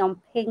 the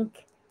neon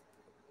pink.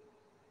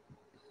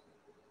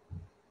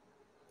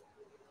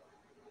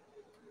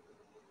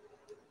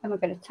 And we're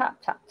going to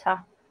tap, tap,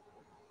 tap.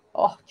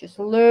 Oh, just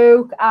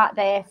look at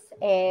this.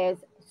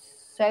 It's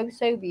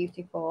so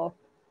beautiful.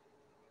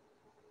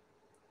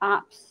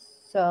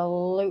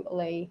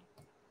 Absolutely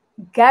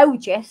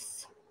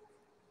gorgeous.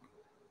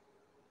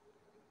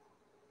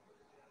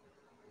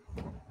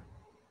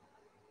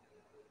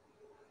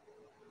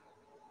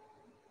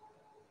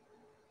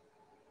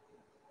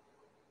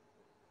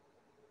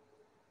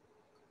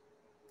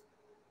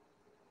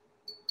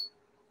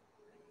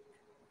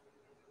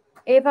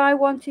 If I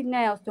wanted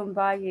nails done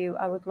by you,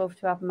 I would love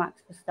to have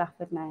Max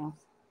Verstappen nails.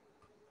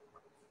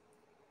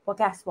 Well,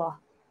 guess what?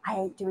 I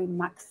ain't doing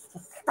Max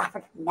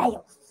Verstappen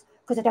nails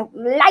because I don't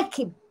like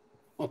him.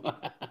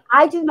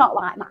 I do not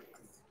like Max.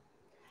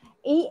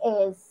 He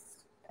is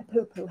a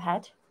poo-poo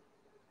head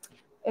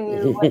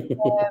who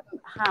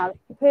has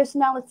the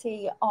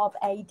personality of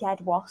a dead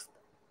wasp.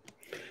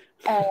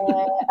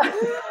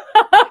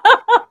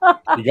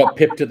 He got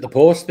pipped at the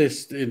post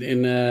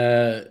in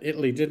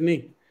Italy, didn't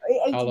he?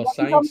 Carlos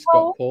Sainz,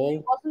 Scott Paul.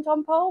 It wasn't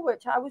on pole,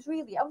 which I was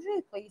really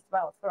pleased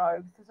about for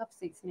him because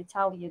obviously it's an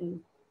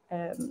Italian.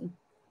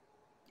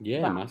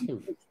 Yeah,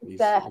 massive.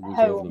 He's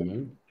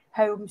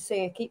home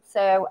circuit,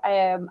 so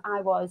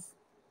I was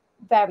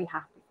very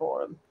happy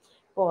for him.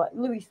 But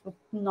Lewis was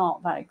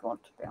not very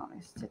good, to be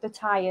honest. The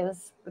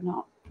tyres were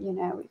not,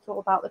 it's all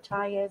about the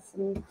tyres.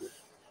 And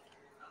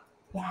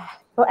yeah.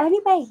 But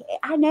anyway,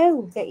 I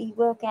know that he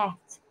will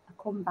get a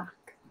comeback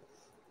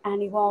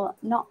and he will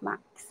knock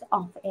Max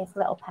off his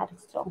little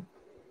pedestal.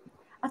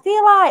 I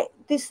feel like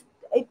there's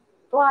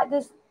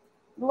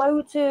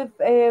loads of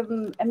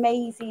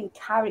amazing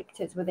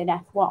characters within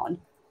F1.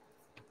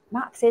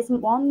 Max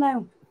isn't one,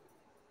 though.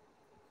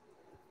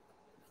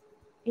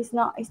 He's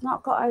not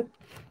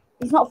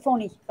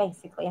funny,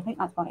 basically. I think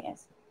that's what it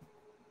is.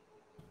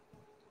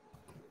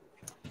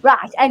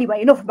 Right,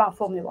 anyway, enough about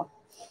Formula 1.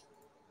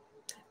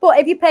 But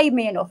if you paid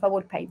me enough, I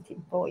would paint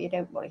him for you,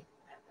 don't worry.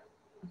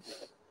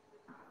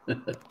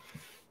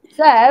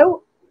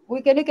 So,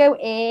 we're going to go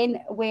in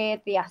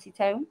with the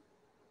acetone.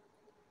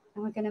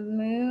 And we're going to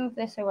move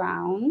this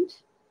around.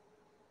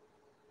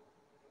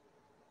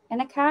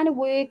 And I kind of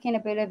work in a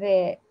bit of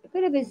a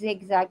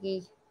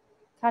zigzaggy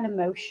kind of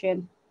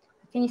motion.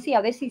 Can you see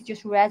how this is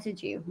just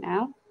residue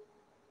now?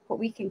 But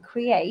we can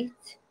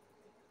create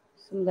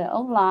some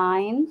little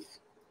lines.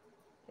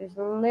 There's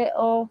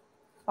little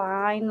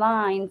fine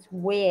lines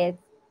with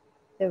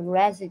the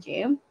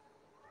residue,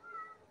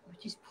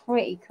 which is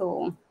pretty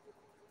cool.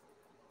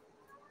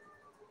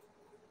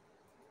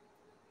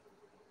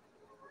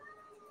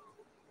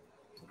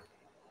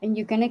 And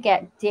you're going to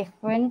get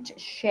different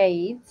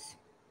shades.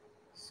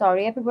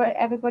 Sorry,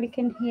 everybody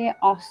can hear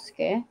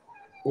Oscar.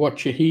 What,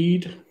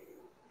 Shahid?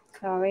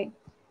 Sorry.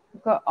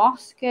 We've got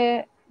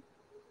Oscar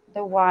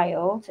the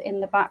Wild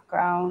in the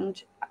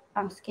background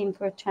asking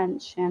for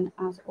attention,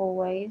 as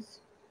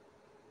always.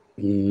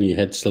 Your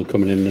head's still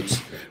coming in.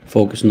 It's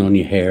focusing on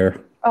your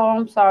hair. Oh,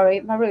 I'm sorry.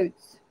 My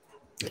roots.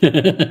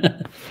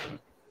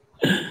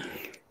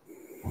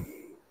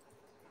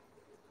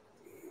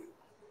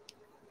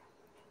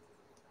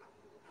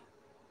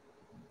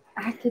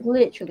 I could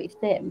literally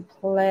sit and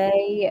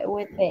play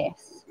with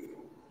this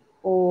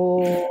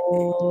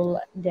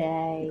all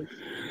day.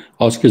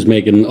 Oscar's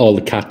making all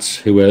the cats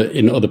who are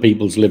in other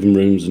people's living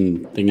rooms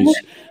and thingies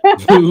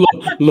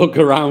look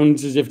around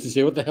as if to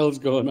see what the hell's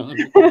going on.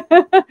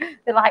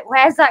 They're like,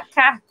 where's that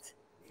cat?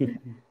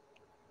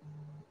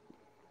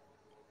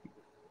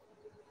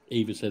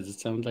 Eva says it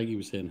sounds like he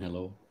was saying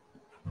hello.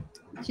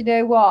 Do you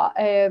know what?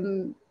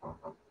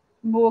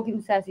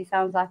 Morgan says he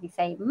sounds like he's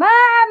saying,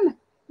 Mum!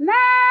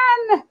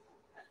 Mum!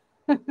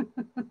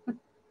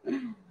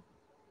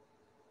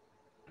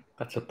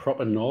 That's a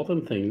proper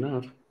northern thing,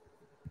 that.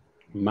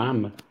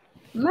 Mam.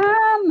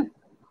 Mum!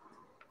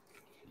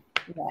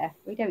 Yeah,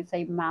 we don't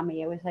say mum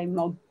here, we say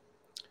mum.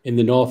 In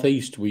the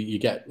northeast, you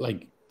get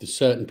like the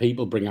certain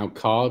people bring out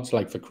cards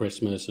like for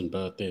Christmas and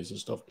birthdays and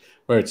stuff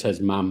where it says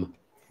mam.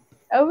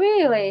 Oh,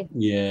 really?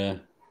 Yeah,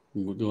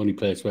 the only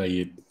place where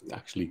you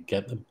actually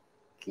get them.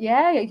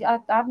 Yeah,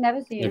 I've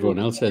never seen Everyone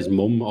else says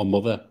mum or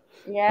mother.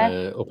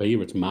 Yeah. Up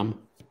here, it's mam.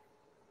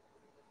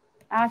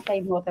 I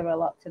say mother a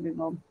lot to my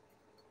mum.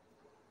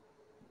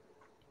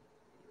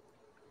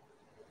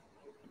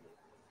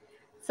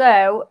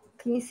 So,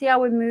 can you see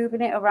how we're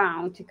moving it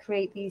around to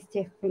create these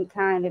different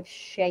kind of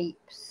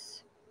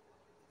shapes?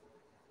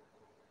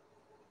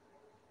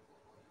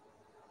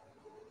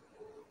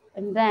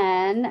 And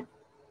then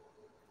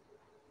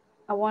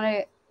I want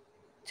to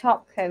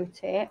top coat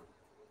it.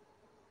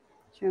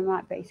 So I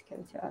might base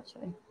coat it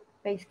actually.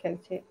 Base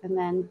coat it and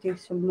then do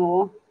some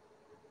more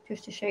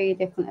just to show you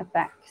different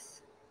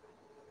effects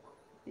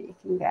that you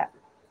can get.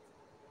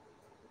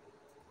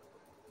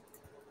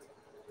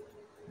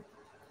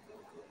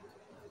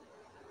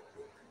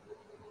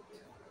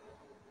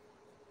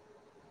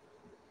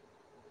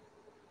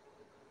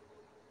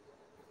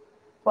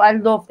 But I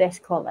love this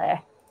colour.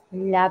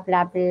 Love,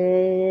 love,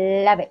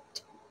 love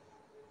it.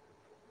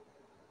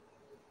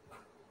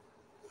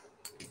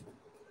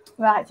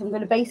 Right, so I'm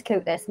going to base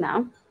coat this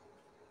now.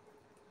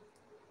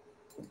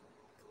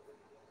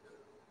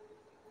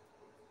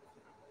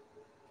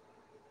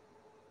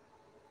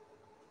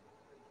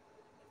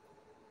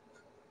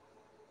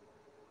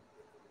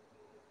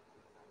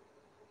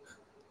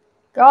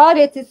 God,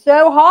 it is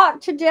so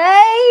hot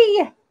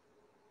today.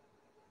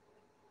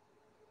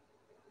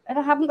 And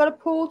I haven't got a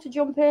pool to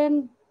jump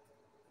in.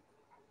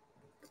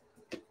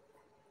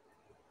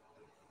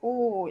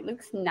 Oh, it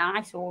looks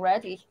nice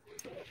already.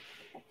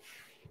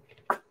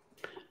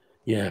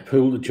 Yeah, a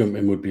pool to jump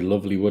in would be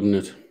lovely, wouldn't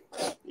it?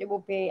 It will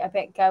be a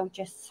bit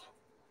gorgeous.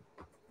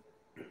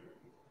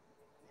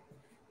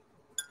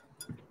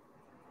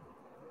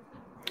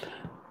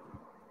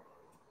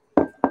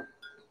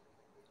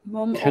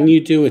 Mum, can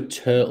you do a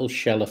turtle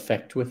shell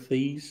effect with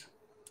these?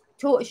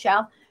 Tortoise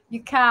shell,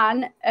 you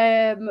can,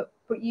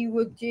 but you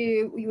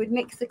would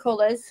mix the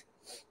colours.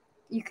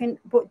 You can,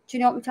 but do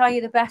you know what I'm telling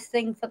you? The best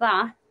thing for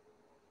that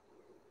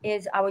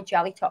is our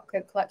jelly top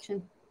coat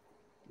collection.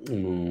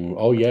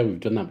 Oh yeah, we've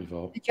done that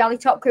before. The jelly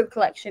top coat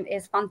collection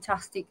is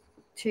fantastic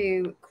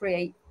to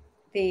create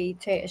the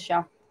tortoise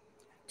shell.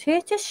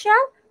 Tortoise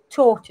shell?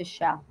 Tortoise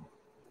shell.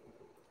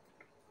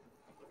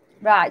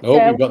 Right. Oh,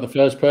 so, we've got the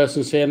first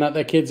person saying that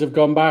their kids have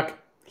gone back.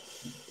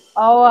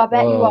 Oh, I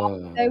bet you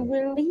are so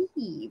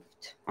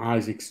relieved.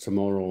 Isaac's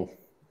tomorrow.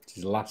 It's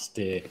his last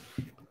day.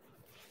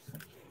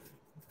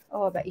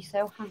 Oh, I bet you're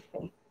so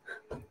happy.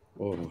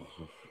 Oh,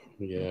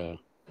 yeah.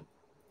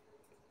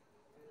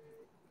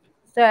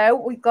 So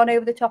we've gone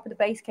over the top of the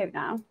base coat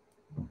now.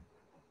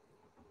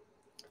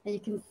 And you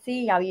can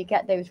see how you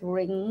get those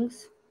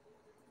rings.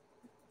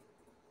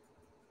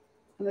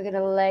 And we're going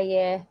to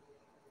layer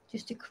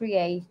just to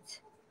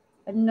create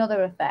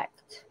another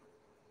effect.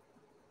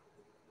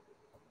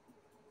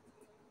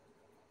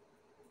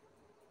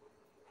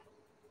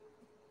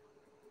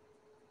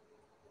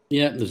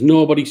 Yeah, there's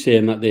nobody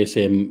saying that they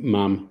say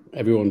mum.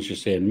 Everyone's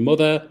just saying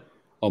mother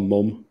or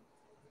mum.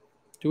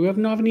 Do we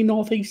not have any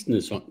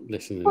northeasterners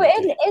listening? But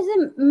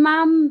isn't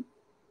mum,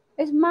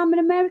 is mum an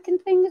American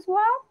thing as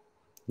well?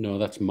 No,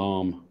 that's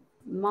mom.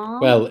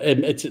 Mom? Well,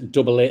 it's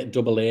double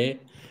A.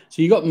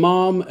 So you got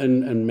mom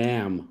and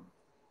ma'am.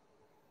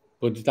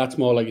 But that's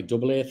more like a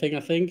double A thing,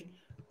 I think.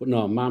 But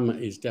no, mam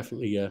is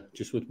definitely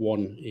just with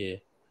one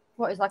A.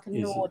 What is like a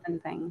northern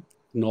thing?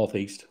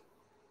 Northeast.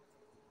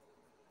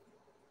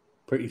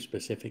 Pretty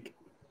specific.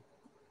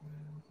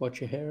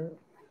 Watch your hair.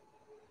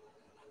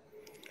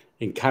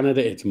 In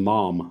Canada, it's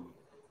mom.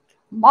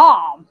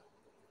 Mom.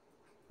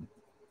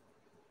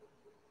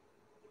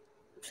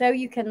 So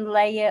you can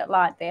lay it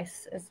like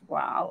this as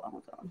well.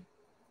 Hold on.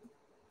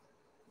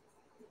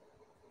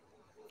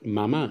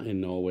 Mama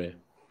in Norway.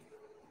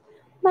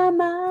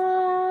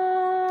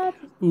 Mama.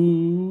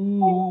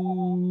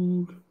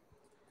 Ooh.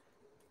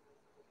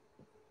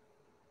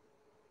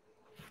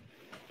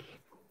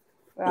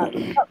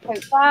 Right, top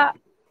coat that.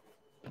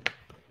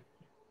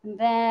 And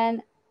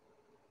then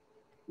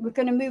we're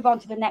going to move on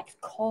to the next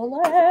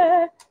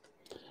colour.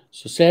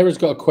 So Sarah's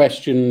got a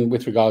question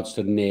with regards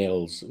to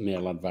nail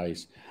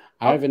advice.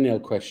 I have a nail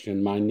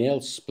question. My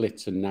nail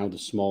splits and now the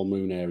small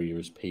moon area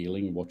is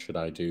peeling. What should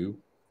I do?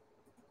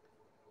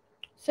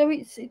 So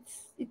it's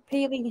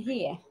peeling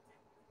here.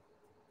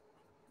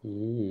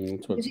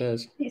 That's what it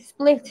says. It's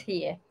split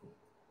here.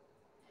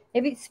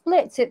 If it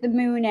splits at the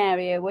moon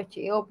area, which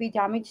it'll be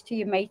damage to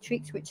your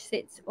matrix, which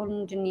sits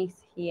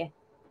underneath here.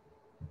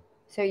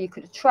 So you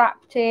could have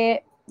trapped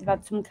it. You've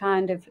had some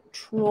kind of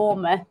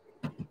trauma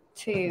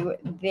to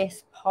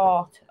this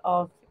part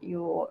of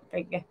your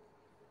finger.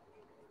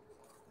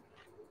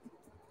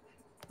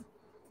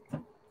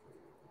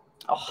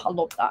 Oh, I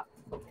love that.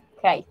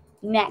 Okay,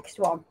 next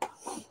one.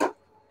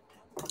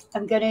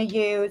 I'm going to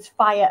use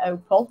fire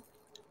opal.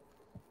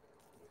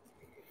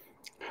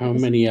 How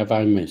many have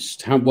I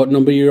missed? What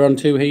number you're on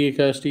to here,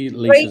 Kirsty?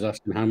 Lisa's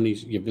asking how many.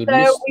 You've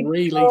missed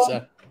 3,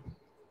 Lisa.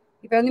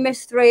 You've only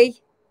missed 3.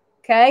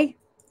 Okay,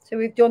 so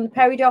we've done the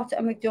peridot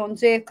and we've done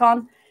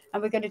zircon,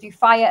 and we're going to do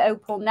fire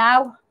opal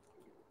now.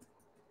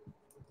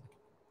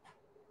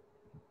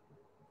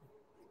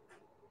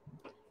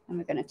 And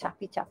we're going to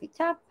tappy, tappy,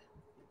 tap.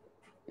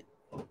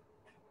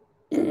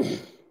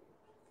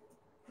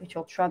 Which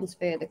will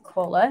transfer the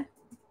colour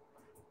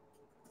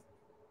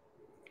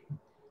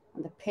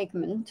and the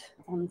pigment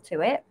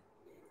onto it.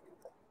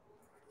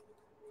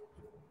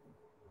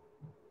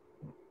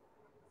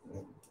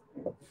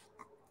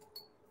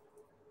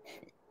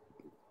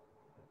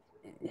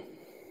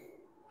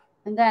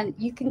 And then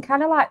you can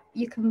kind of like,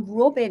 you can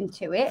rub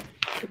into it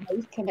to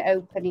make an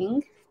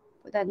opening,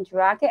 but then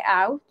drag it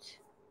out,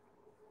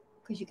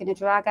 because you're going to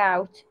drag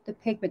out the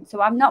pigment.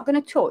 So I'm not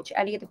going to touch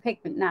any of the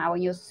pigment now,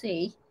 and you'll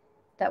see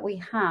that we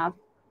have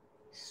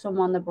some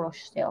on the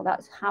brush still.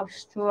 That's how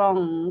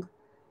strong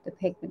the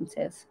pigment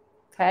is.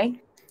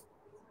 Okay.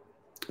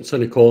 So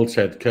Nicole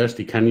said,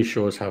 Kirsty, can you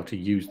show us how to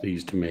use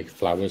these to make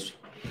flowers?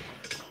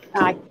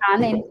 I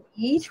can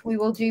indeed. We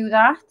will do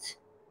that.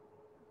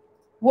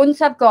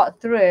 Once I've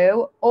got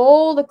through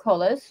all the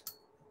colours,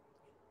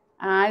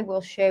 I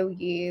will show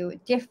you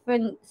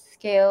different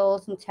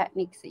skills and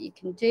techniques that you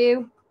can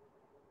do.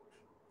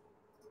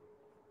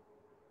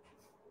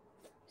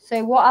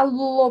 So what I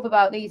love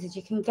about these is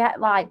you can get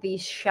like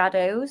these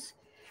shadows.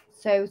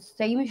 So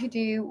same as you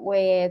do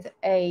with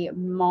a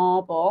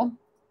marble,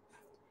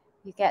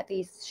 you get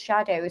these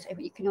shadows,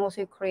 but you can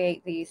also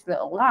create these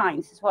little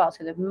lines as well.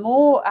 So the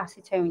more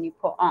acetone you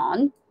put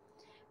on,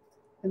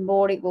 the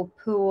more it will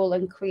pool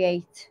and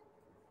create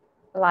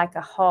like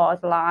a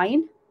hard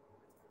line.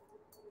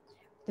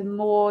 The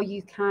more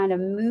you kind of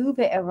move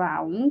it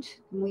around,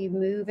 the more you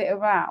move it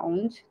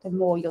around, the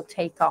more you'll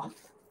take off.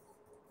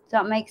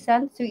 Does that make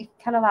sense? So it's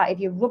kind of like if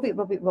you rub it,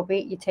 rub it, rub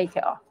it, you take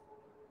it off.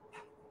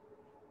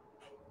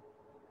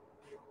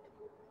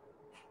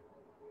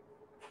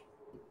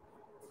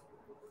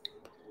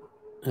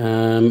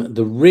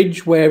 The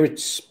ridge where it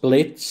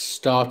splits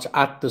starts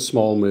at the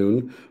small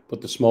moon,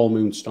 but the small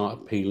moon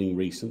started peeling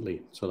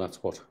recently. So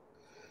that's what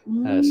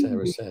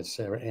Sarah says,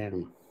 Sarah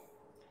M.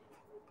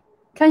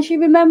 Can she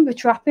remember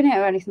trapping it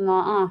or anything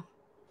like that?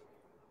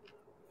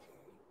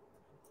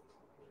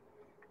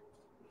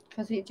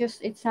 Because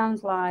it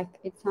sounds like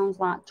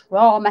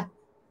trauma.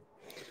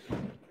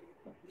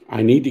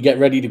 I need to get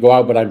ready to go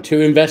out, but I'm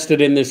too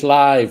invested in this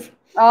live.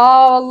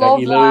 Oh, I love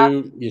Becky that.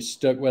 Lou, you're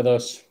stuck with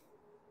us.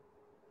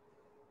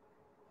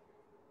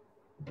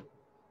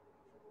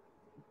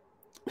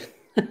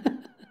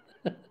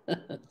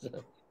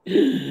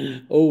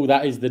 Oh,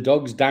 that is the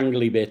dog's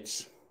dangly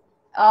bits.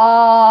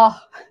 Oh,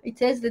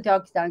 it is the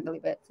dog's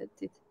dangly bits.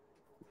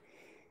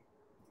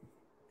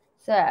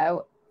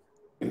 So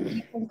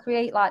you can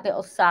create like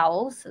little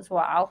cells as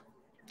well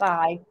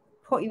by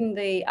putting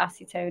the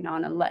acetone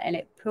on and letting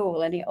it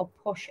pool, and it'll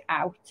push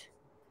out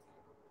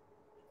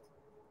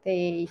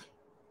the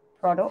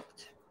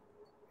product.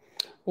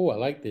 Oh, I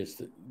like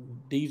this.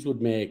 These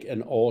would make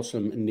an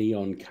awesome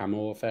neon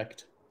camo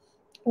effect.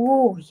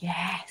 Oh,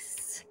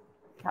 yes.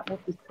 That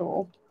would be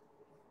cool.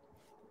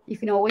 You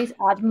can always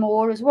add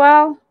more as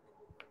well.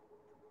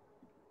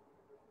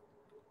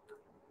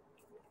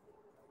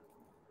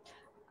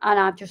 And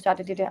I've just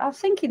added it. I was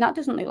thinking that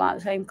doesn't look like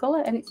the same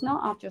colour, and it's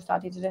not. I've just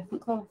added a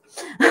different colour.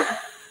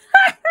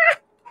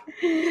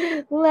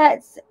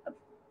 Let's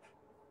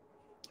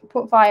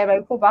put fire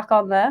opal back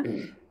on there.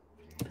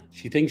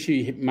 She thinks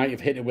she might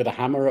have hit it with a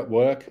hammer at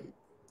work.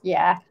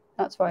 Yeah,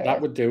 that's right. That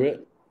would do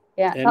it.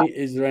 Yeah.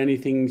 Is there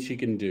anything she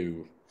can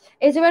do?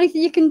 Is there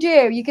anything you can do?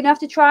 You're going to have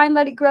to try and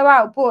let it grow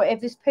out. But if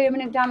there's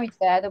permanent damage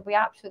there, there'll be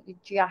absolutely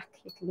jack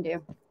you can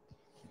do.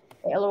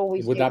 It'll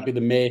always Would that be the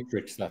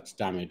matrix that's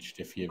damaged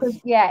if you?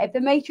 Yeah, if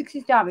the matrix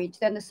is damaged,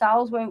 then the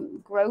cells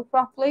won't grow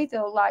properly.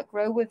 They'll like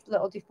grow with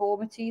little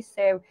deformities.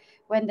 So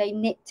when they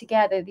knit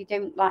together, they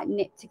don't like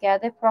knit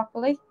together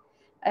properly.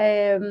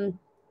 But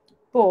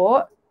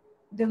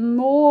the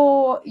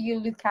more you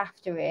look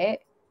after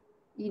it,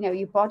 you know,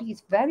 your body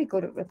is very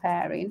good at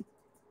repairing.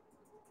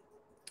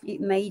 It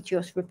may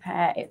just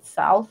repair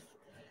itself.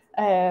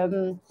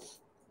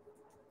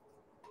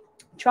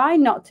 Try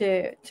not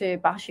to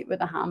bash it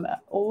with a hammer.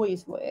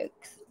 Always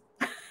works.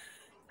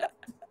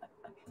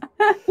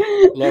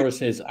 Laura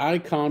says, I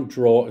can't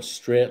draw a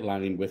straight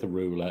line with a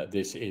ruler.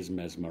 This is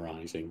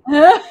mesmerizing.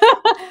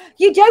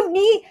 You don't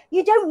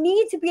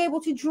need to be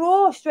able to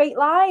draw a straight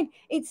line.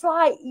 It's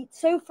like it's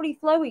so free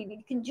flowing.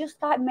 You can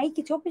just like make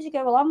it up as you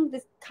go along.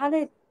 There's kind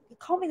of you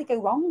can't really go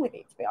wrong with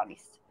it, to be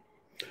honest.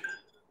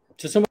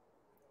 So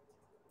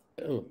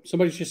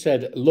somebody just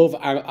said love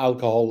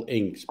alcohol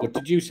inks, but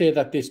did you say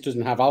that this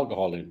doesn't have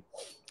alcohol in?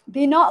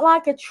 They're not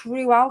like a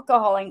true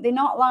alcohol ink. They're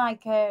not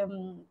like they're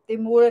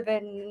more of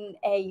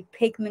a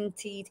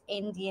pigmented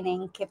Indian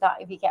ink,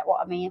 if you get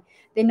what I mean.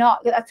 They're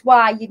not. That's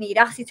why you need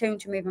acetone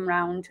to move them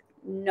around.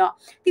 Not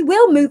they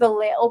will move a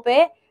little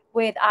bit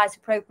with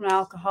isopropyl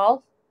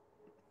alcohol.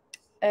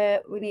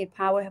 We need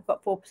power. I've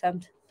got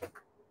 4%.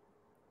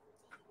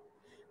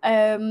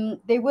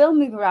 They will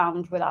move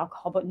around with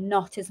alcohol, but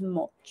not as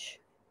much.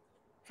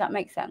 Does that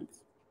make sense?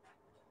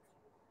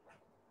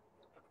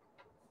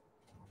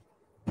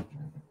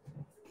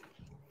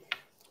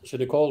 So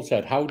Nicole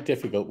said, how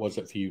difficult was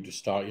it for you to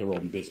start your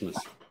own business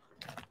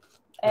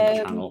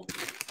and channel?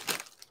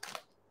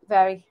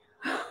 Very.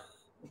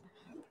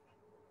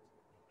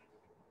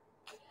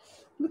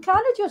 We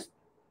kind of just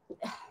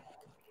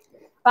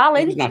fell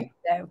into it,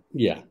 though.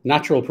 Yeah,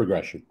 natural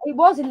progression. It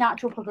was a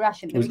natural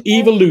progression. It was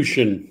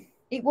evolution.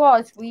 It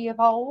was. We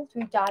evolved.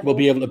 We died. We'll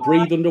be able to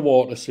breathe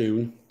underwater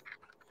soon.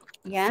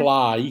 Yeah.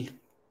 Fly.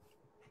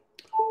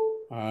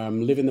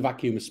 Live in the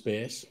vacuum of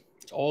space.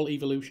 It's all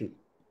evolution.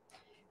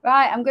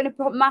 Right, I'm going to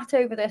put matte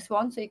over this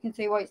one so you can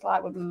see what it's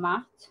like with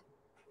matte.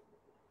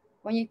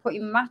 When you put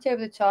your matte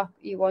over the top,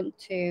 you want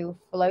to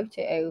float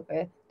it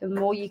over. The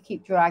more you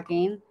keep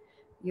dragging,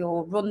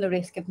 you'll run the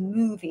risk of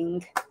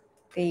moving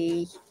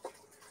the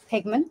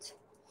pigment.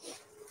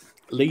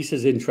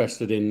 Lisa's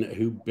interested in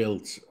who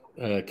built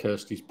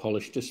Kirsty's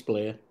polished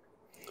display.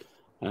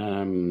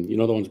 You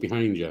know the ones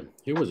behind you.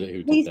 Who was it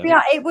who did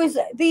that? It was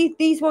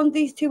these ones,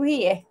 these two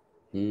here.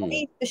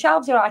 The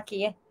shelves are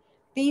IKEA.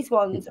 These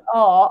ones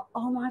are,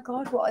 oh my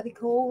God, what are they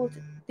called?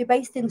 They're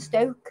based in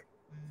Stoke.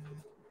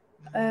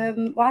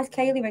 Why is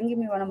Kaylee ringing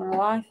me when I'm on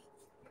live?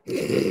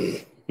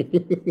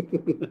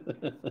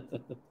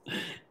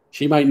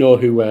 She might know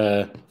who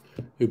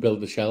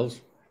built the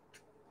shelves.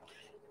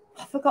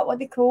 I forgot what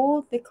they're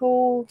called. They're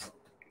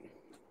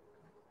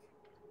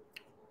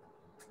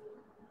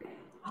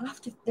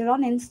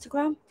on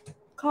Instagram.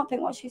 Can't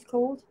think what she's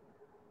called.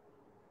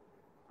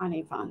 I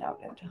need to find out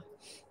later.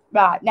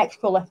 Right,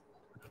 next colour.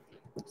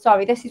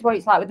 Sorry, this is what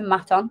it's like with the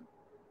matte on.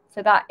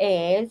 So that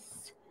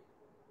is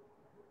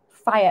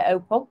Fire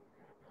Opal.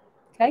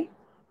 Okay.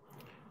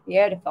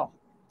 Beautiful.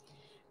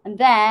 And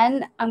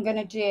then I'm going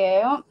to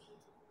do...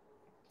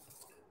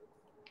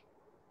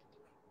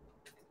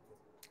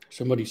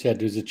 Somebody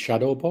said, is it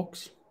shadow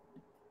box?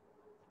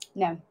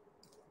 No.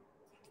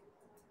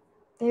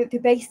 They're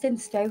based in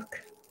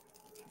Stoke.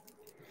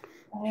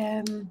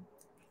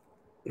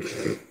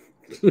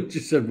 She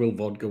said, will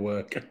vodka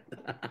work?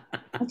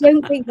 I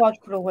don't think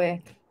vodka will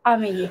work. I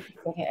mean, you can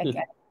put it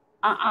again.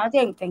 I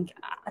don't think...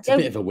 It's a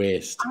bit of a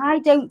waste. I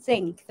don't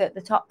think that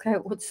the top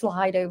coat would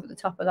slide over the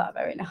top of that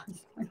very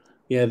nicely.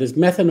 Yeah, there's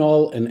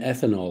methanol and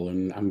ethanol,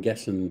 and I'm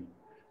guessing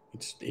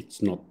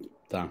it's not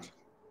that.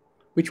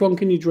 Which one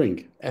can you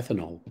drink?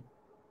 Ethanol.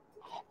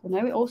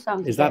 Well, no, it all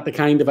sounds... Is that the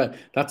kind of...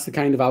 That's the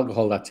kind of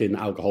alcohol that's in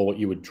alcohol what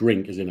you would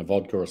drink is in a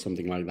vodka or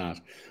something like that.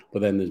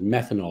 But then there's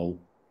methanol,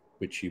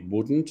 which you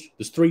wouldn't.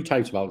 There's 3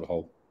 types of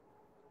alcohol.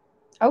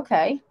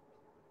 Okay.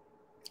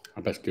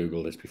 I best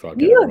Google this before I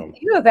get it wrong.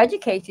 You have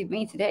educated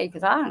me today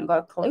because I haven't got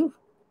a clue.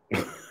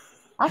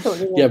 I thought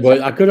you yeah,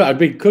 but I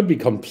could be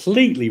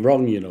completely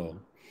wrong, you know.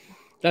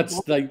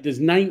 That's like there's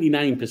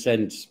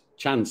 99%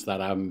 chance that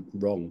I'm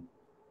wrong.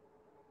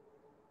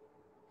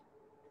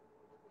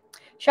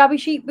 Shabby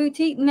Chic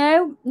Boutique?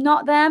 No,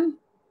 not them.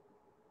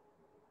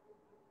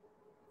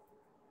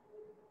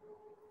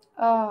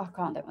 Oh, I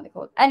can't think what they're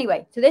called.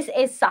 Anyway, so this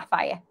is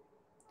Sapphire.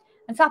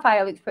 And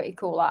Sapphire looks pretty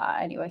cool like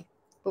that anyway.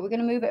 But we're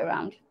going to move it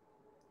around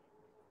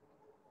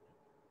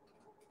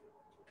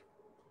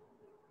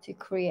to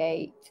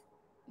create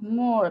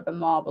more of a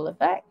marble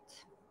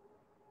effect.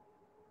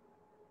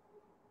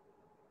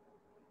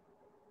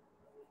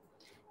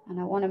 And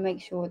I want to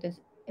make sure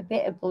there's a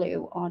bit of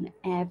blue on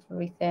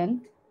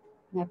everything,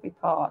 on every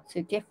part.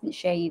 So different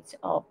shades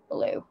of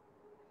blue.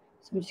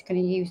 So I'm just going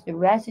to use the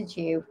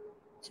residue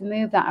to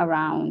move that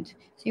around.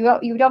 So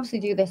you would obviously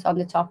do this on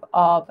the top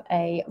of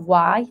a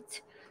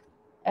white.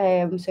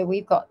 So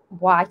we've got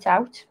white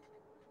out.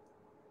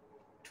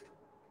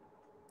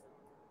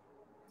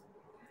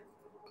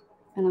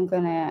 And I'm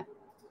going to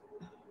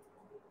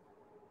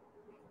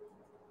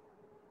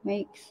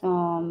make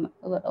some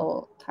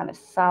little kind of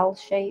cell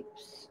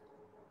shapes.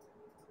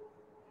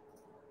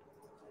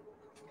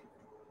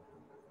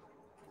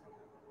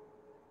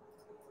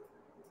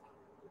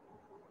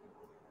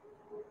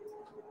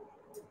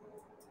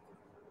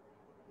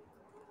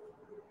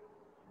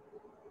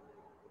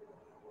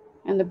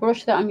 And the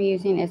brush that I'm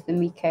using is the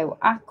Miko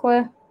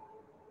Aqua.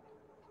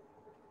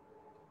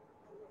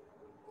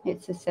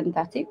 It's a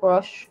synthetic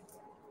brush.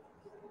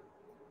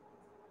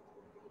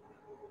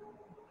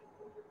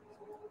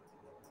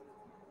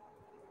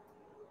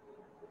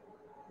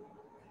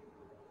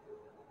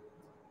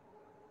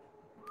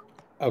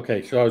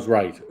 Okay, so I was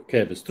right.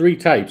 Okay, there's 3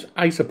 types.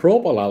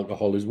 Isopropyl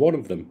alcohol is one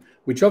of them,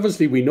 which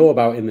obviously we know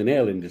about in the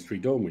nail industry,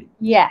 don't we?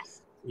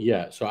 Yes.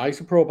 Yeah, so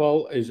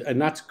isopropyl is,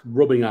 and that's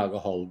rubbing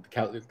alcohol.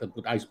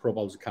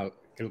 Isopropyl is a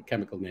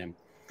chemical name.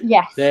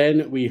 Yes.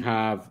 Then we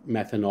have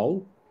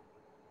methanol.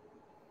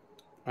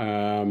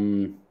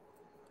 Methanol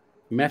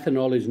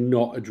is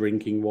not a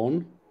drinking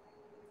one.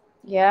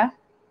 Yeah.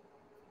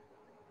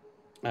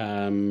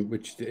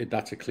 Which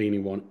that's a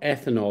cleaning one.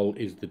 Ethanol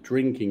is the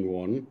drinking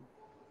one,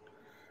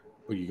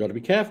 but you got to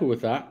be careful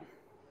with that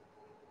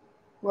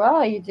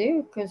Well, you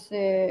do because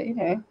you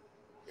know.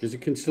 because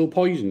it can still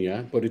poison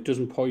you, but it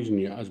doesn't poison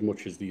you as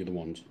much as the other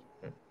ones.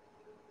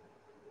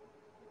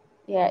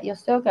 Yeah, you'll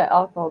still get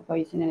alcohol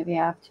poisoning if you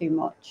have too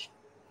much.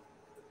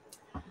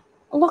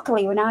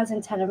 Luckily, when I was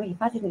in Tenerife,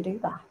 I didn't do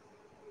that,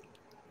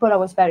 but I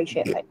was very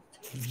shit-faced.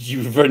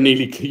 You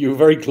were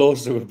very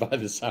close to it by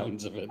the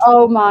sounds of it.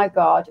 Oh my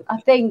God. I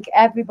think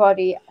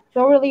everybody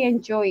thoroughly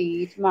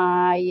enjoyed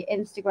my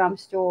Instagram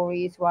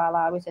stories while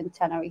I was in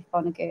Tenerife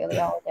on a girly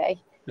holiday.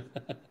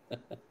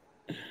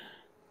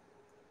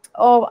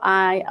 Oh,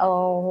 I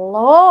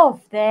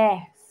love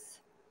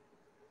this.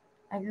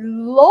 I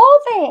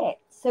love it.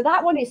 So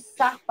that one is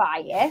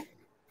sapphire.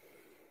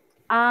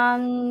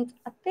 And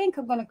I think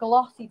I'm going to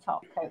glossy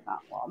top coat that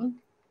one.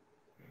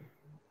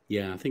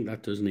 Yeah, I think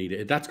that does need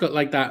it. That's got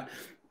like that.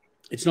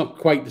 It's not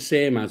quite the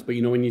same as, but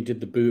you know when you did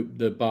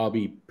the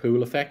Barbie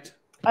pool effect.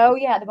 Oh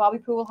yeah, the Barbie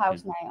pool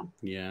house nail.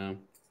 Yeah,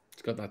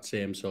 it's got that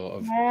same sort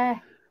of. Yeah.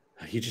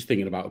 You're just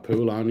thinking about a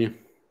pool, aren't you?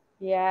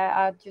 Yeah,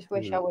 I just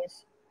wish I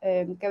was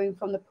going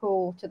from the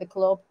pool to the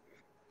club.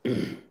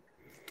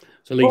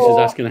 So Lisa's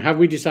asking, have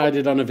we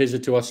decided on a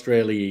visit to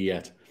Australia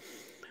yet?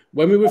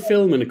 When we were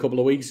filming a couple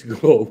of weeks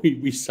ago,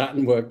 we sat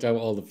and worked out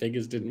all the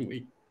figures, didn't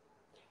we?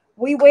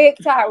 We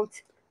worked out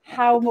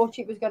how much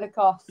it was going to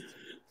cost.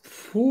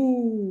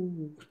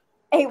 Ooh.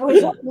 It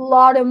was a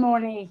lot of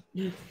money.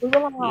 We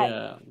were like,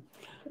 yeah.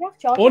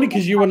 Only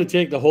because you want to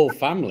take the whole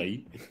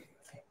family.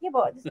 Yeah,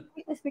 but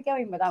let's be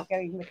going without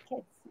going with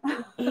kids.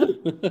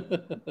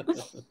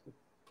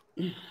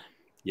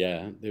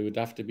 Yeah, there would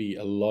have to be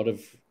a lot of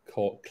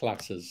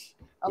classes.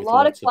 A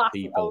lot of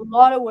classes, a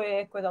lot of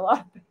work with a lot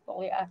of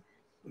people, yeah.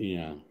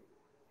 Yeah.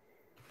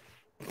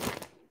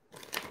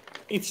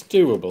 It's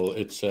doable.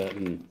 It's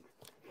certain.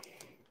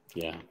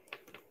 Yeah.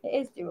 It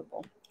is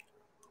doable.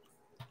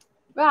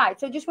 Right,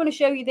 so I just want to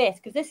show you this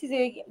because this is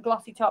a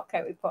glossy top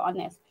coat we put on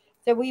this.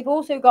 So we've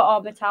also got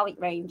our metallic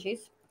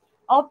ranges.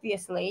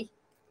 Obviously,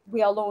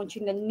 we are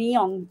launching the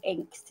neon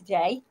inks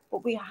today,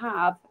 but we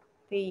have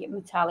the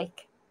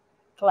metallic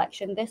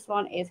collection. This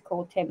one is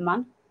called Tin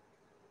Man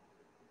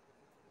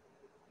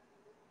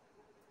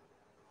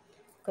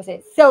because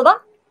it's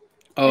silver.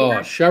 Oh,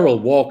 Cheryl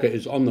Walker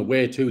is on the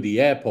way to the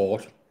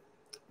airport.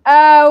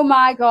 Oh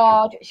my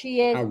God,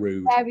 she is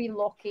very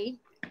lucky.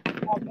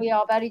 We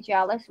are very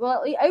jealous.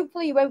 Well,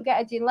 hopefully you won't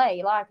get a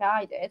delay like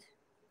I did.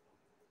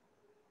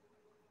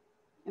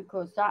 Of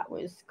course, that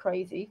was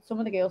crazy. Some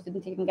of the girls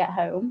didn't even get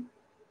home.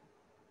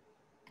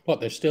 What,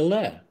 they're still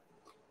there?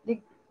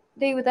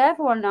 They were there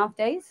for 1.5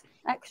 days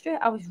extra.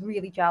 I was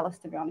really jealous,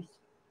 to be honest.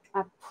 I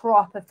had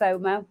proper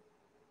FOMO.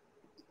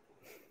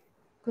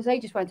 Because they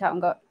just went out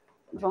and got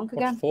drunk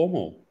again. What's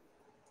FOMO?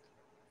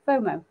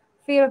 FOMO.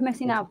 Fear of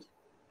missing out.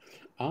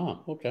 Ah,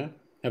 okay.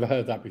 Never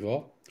heard that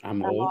before.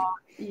 I'm old.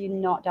 You're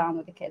not down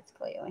with the kids,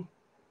 clearly.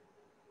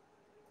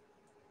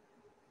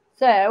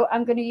 So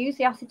I'm going to use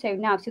the acetone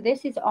now. So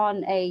this is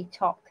on a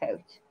top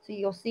coat. So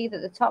you'll see that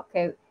the top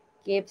coat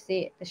gives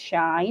it the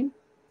shine.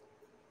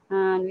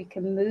 And we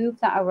can move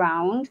that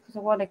around because I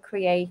want to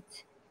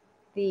create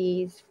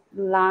these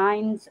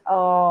lines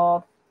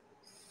of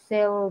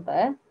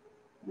silver.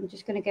 I'm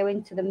just going to go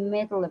into the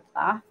middle of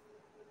that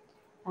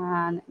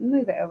and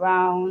move it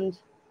around.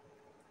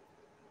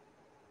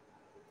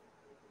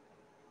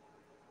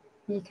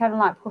 You're kind of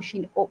like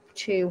pushing up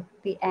to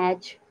the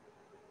edge.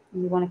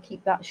 And you want to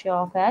keep that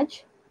sharp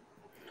edge.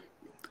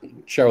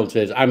 Cheryl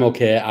says, I'm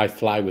okay. I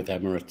fly with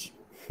Emirates.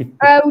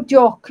 Oh,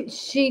 duck.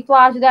 She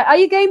flies with that. Are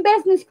you going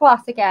business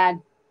class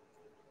again?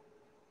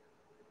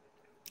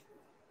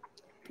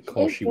 Of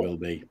course she will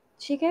be.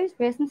 She goes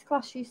business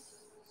class. She's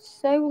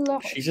so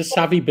lucky. She's a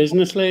savvy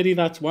business lady,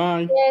 that's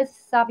why. She is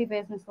a savvy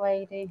business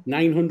lady.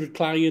 900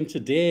 clients a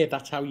day.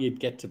 That's how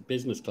you'd get to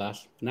business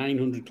class.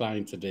 900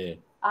 clients a day.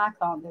 I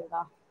can't do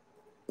that.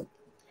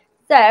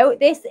 So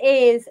this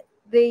is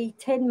the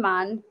Tin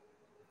Man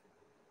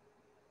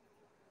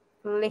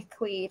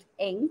liquid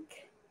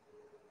ink.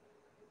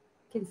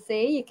 You can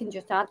see you can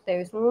just add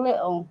those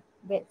little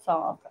bits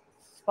of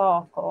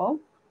sparkle,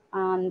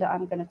 and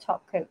I'm going to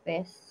top coat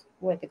this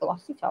with the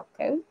glossy top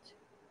coat,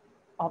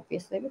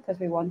 obviously because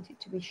we want it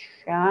to be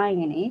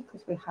shiny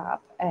because we have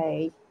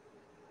a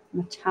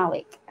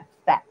metallic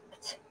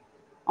effect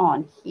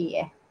on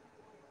here.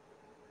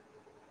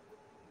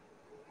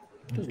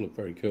 It does look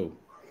very cool.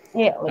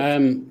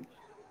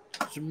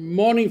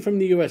 Morning from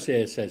the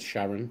USA, says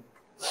Sharon.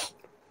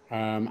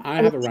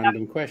 I have a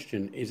random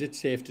question. Is it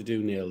safe to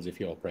do nails if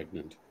you're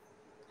pregnant?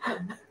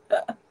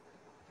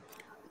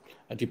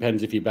 It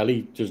depends if your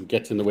belly doesn't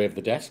get in the way of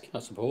the desk, I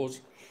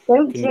suppose.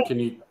 Don't Can drink you?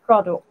 the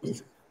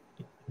products.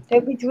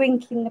 Don't be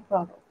drinking the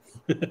products.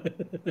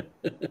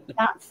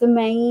 That's the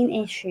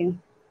main issue.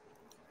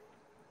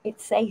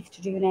 It's safe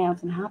to do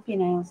nails and have your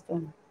nails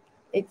done.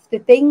 It's the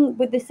thing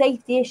with the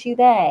safety issue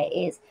there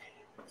is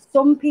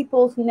some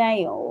people's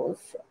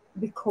nails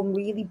become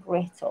really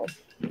brittle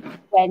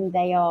when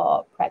they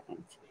are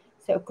pregnant.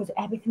 So, because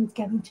everything's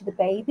going to the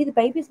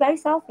baby's very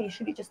selfish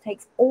and it just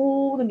takes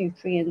all the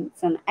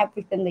nutrients and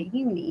everything that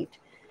you need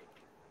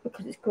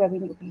because it's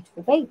growing your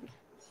beautiful baby.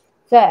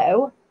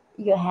 So,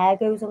 your hair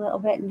goes a little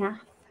bit naff,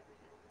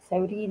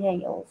 so do your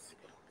nails.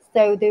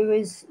 So, there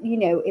is, you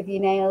know, if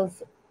your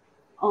nails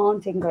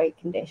aren't in great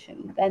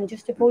condition, then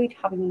just avoid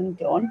having them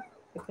done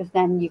because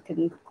then you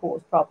can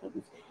cause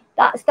problems.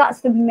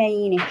 That's the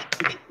main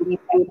issue,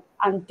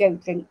 and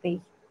don't drink the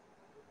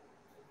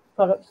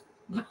products.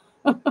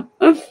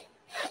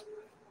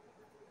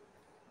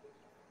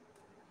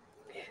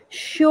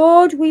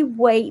 Should we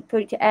wait for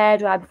it to air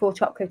dry before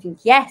top coating?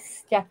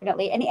 Yes,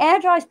 definitely. And it air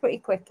dries pretty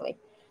quickly.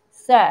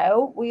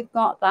 So we've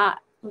got that.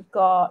 We've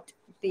got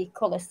the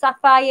colour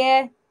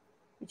Sapphire,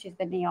 which is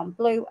the neon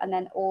blue, and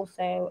then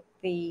also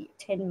the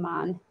Tin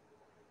Man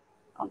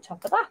on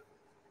top of that.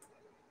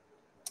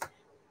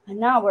 And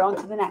now we're on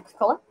to the next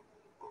colour.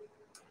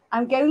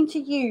 I'm going to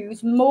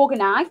use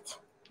Morganite.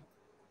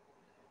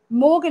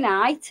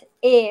 Morganite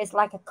is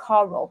like a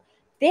coral.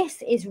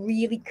 This is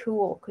really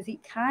cool because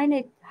it kind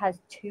of has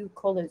two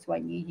colours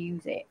when you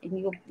use it. And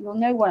you'll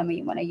know what I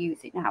mean when I use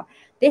it now.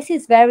 This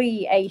is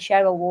very a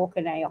Cheryl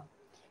Walker nail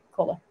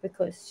colour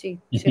because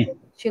she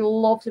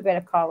loves a bit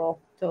of coral,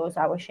 does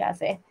our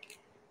Shazzy.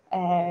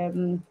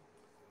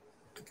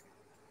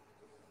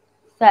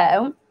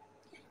 So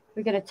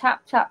we're going to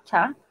tap, tap,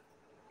 tap.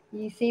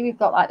 You see we've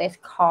got like this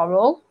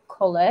coral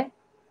colour.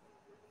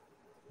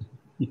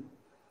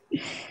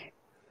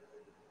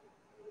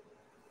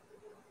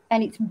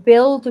 And it's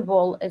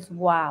buildable as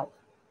well.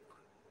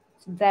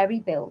 It's very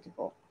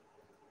buildable.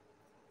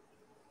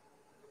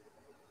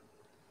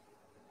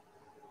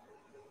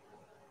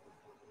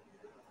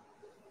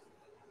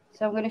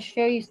 So I'm going to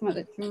show you something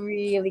that's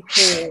really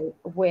cool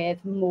with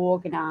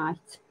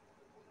Morganite.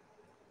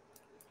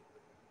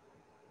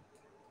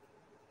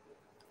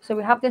 So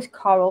we have this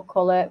coral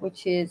colour,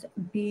 which is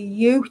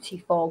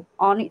beautiful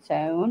on its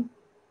own.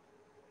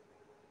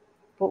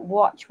 But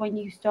watch when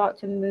you start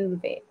to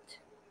move it,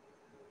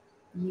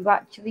 you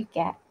actually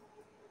get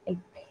a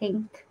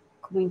pink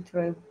coming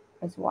through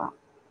as well.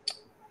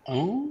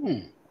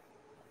 Oh.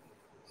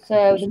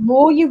 So the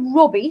more you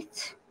rub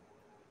it,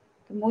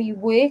 the more you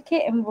work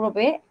it and rub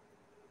it,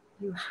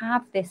 you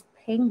have this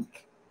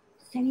pink.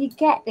 So you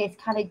get this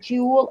kind of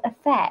dual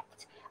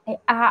effect. I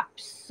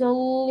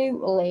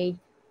absolutely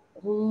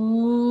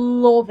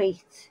love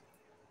it.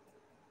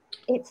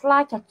 It's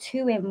like a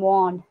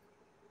 2-in-1.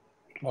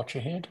 Watch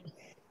your head.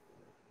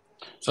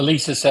 So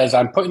Lisa says,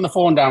 I'm putting the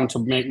phone down to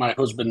make my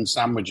husband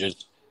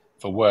sandwiches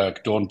for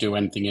work. Don't do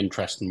anything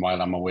interesting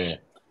while I'm away.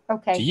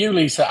 Okay. To you,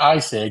 Lisa, I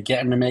say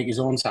get him to make his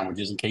own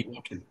sandwiches and keep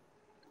watching.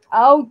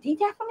 Oh, he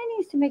definitely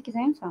needs to make his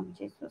own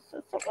sandwiches.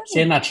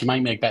 Saying that, she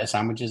might make better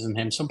sandwiches than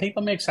him. Some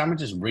people make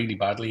sandwiches really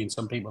badly and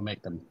some people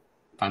make them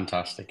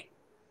fantastic.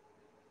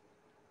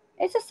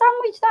 Is a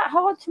sandwich that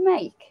hard to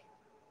make?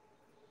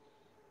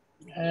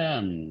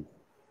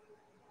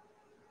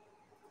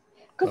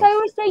 Because I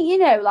always think, you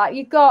know, like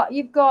you've got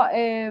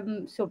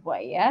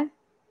Subway, yeah?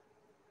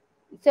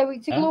 So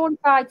it's a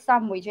glorified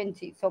sandwich,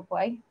 isn't it,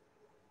 Subway?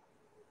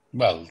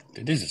 Well,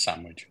 it is a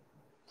sandwich.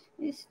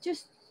 It's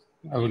just...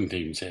 I wouldn't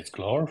even say it's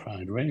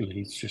glorified, really.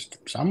 It's just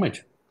a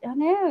sandwich. I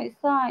know,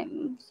 it's like,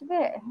 it's a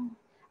bit...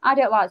 I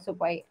don't like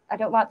Subway. I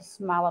don't like the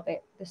smell of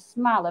it. The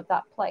smell of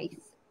that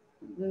place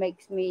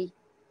makes me...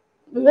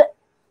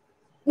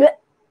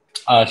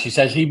 She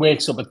says he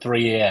wakes up at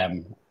 3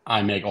 a.m.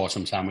 I make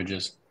awesome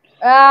sandwiches.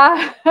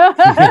 There's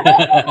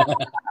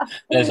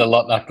a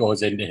lot that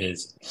goes into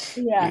his.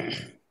 Yeah.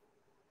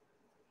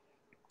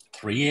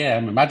 3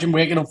 a.m. Imagine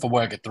waking up for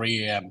work at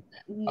 3 a.m.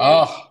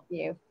 No, thank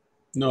you.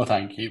 No,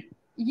 thank you.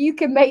 You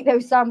can make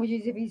those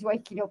sandwiches if he's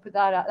waking up at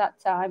that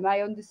time.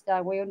 I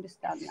understand. We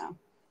understand now.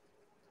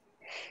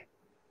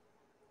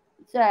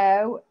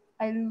 So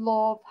I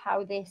love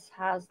how this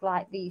has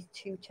like these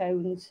two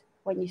tones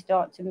when you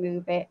start to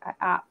move it. I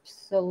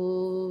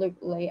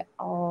absolutely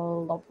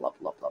love.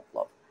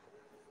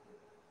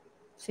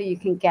 So you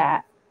can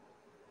get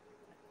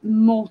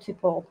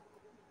multiple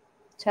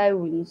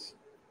tones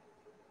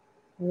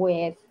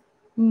with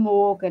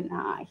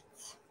Morganite.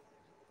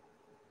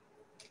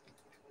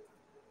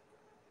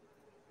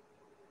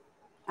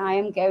 I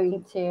am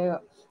going to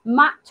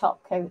matte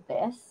top coat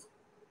this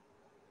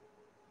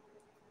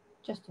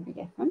just to be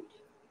different.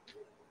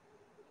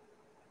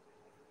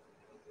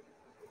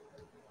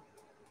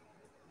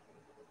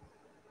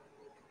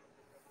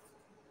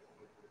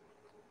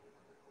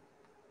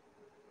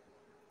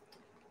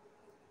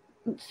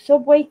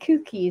 Subway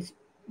cookies,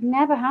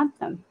 never had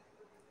them.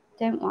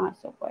 Don't like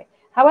Subway.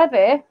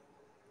 However,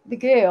 the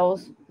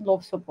girls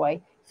love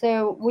Subway.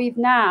 So we've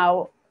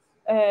now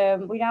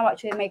We now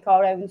actually make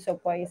our own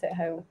Subways at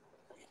home.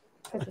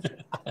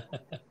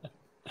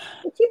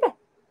 It's cheaper.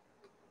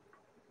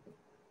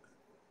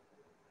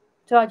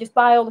 So I just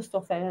buy all the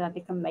stuff in and then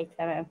they can make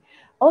their own.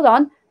 Hold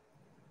on.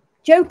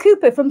 Joe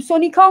Cooper from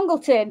Sunny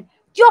Congleton.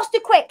 Just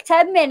a quick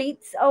 10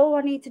 minutes. Oh,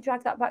 I need to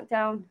drag that back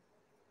down.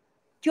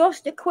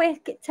 Just a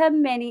quick 10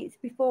 minutes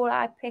before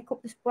I pick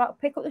up the. Have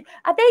they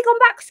gone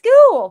back to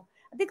school?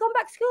 Have they gone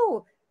back to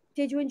school?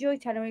 Did you enjoy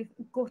Tenerife?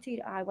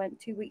 Gutted. I went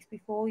 2 weeks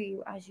before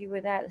you, as you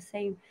were there the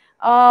same.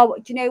 Oh,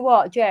 do you know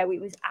what, Joe? It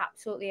was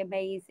absolutely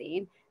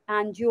amazing.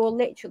 And you're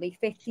literally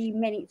 15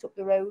 minutes up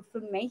the road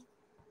from me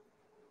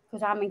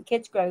because I'm in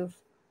Kidsgrove.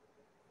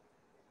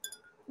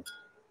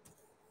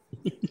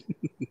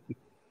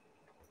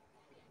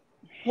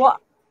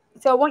 What?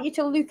 So I want you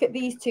to look at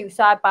these two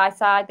side by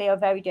side. They are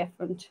very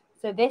different.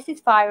 So this is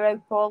fire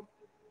opal.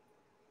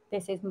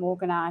 This is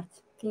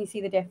morganite. Can you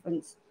see the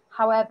difference?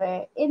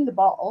 However, in the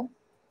bottle,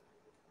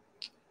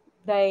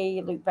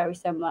 they look very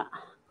similar.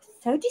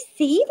 So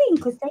deceiving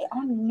because they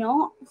are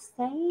not the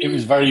same. It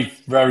was very,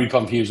 very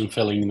confusing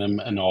filling them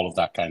and all of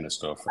that kind of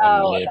stuff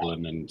and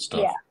labeling and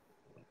stuff. Yeah.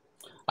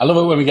 I love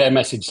it when we get a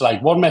message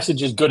like one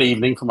message is good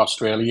evening from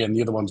Australia and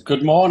the other one's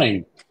good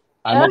morning.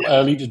 I'm up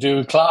early to do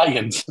a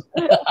client.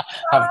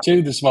 Have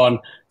two this morning.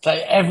 It's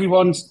like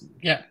everyone's,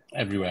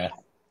 everywhere.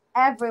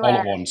 Everywhere. All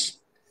at once.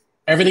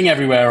 Everything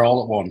everywhere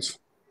all at once.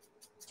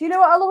 Do you know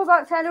what I love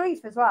about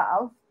Tenerife as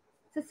well?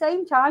 It's the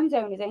same time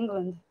zone as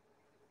England.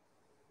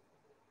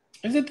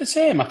 Is it the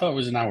same? I thought it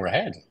was an hour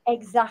ahead.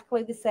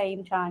 Exactly the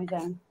same time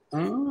zone.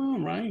 Oh,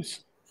 right.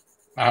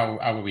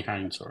 Hour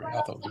behind, sorry. I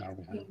thought it was an hour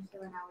behind.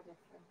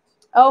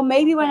 Oh,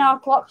 maybe when our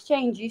clocks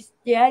change,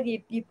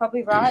 you're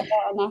probably right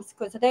there, Ness,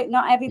 because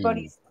not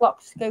everybody's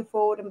clocks go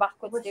forward and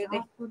backwards, do they?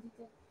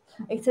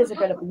 It is a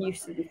bit of a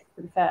nuisance,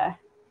 to be fair.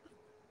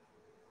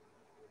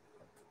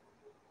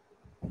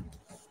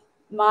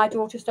 My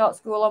daughter starts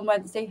school on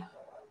Wednesday.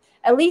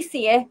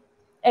 Alicia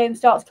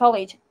starts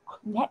college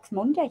next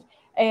Monday.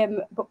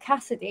 But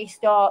Cassidy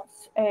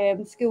starts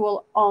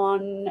school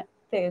on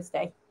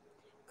Thursday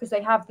because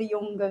they have the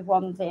younger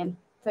ones in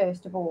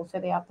first of all, so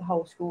they have the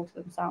whole school to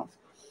themselves.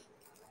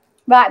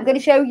 Right, I'm going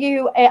to show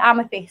you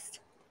amethyst.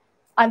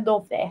 I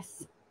love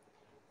this.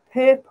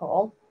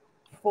 Purple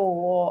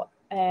for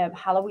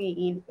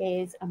Halloween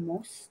is a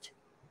must,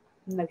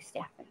 most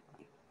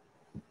definitely.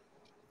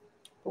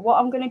 But what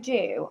I'm going to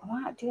do,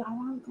 I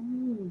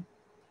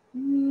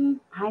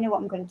know what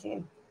I'm going to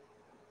do.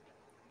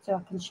 So I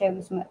can show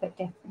you something a bit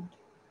different.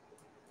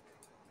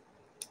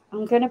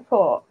 I'm going to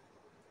put,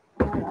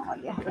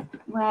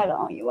 where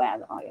are you?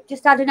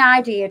 Just had an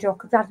idea,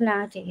 Doc. I've had an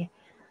idea.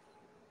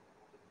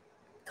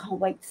 Can't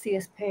wait to see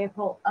this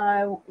purple.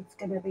 Oh, it's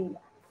going to be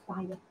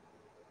fire.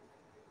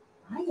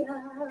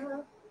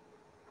 Fire.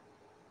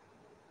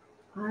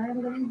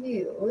 I'm going to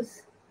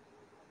use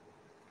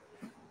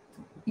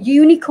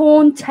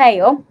unicorn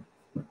tail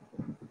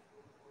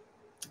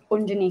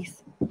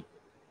underneath.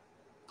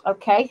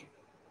 Okay.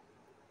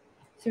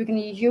 So we're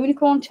going to use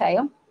unicorn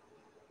tail.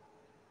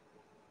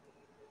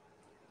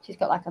 She's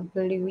got like a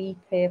bluey,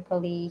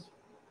 purpley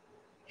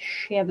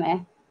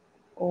shimmer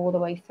all the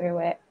way through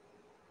it.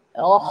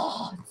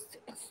 Oh,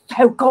 it's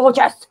so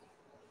gorgeous.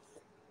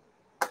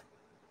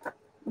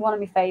 One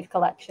of my fave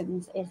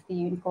collections is the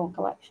unicorn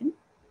collection.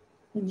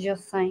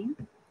 Just saying.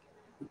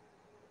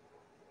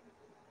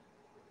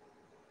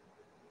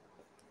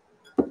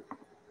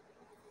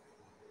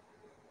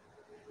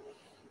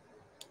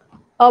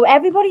 Oh,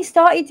 everybody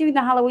started doing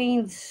the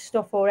Halloween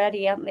stuff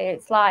already, haven't they?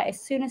 It's like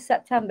as soon as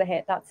September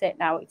hit, that's it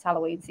now. It's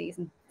Halloween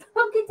season.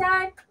 Pumpkin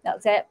time.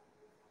 That's it.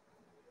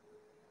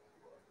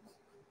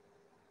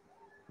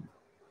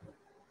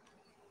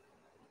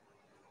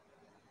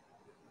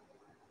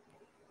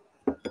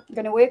 I'm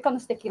going to work on the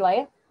sticky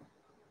layer.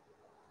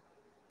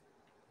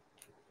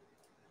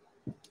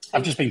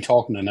 I've just been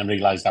talking and I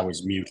realised I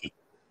was muted.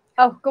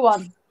 Oh, go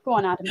on. Go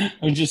on, Adam.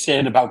 I was just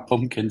saying about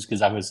pumpkins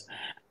because I was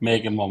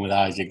making one with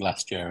Isaac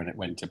last year and it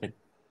went a bit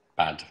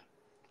bad.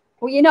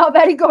 Well, you're not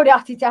very good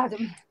at it,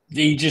 Adam.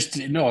 He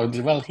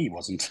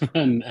wasn't.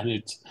 and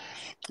it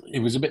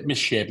was a bit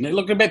misshapen. It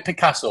looked a bit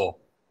Picasso.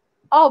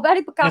 Oh,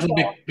 very Picasso. A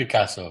little bit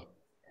Picasso.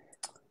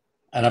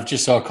 And I've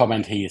just saw a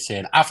comment here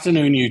saying,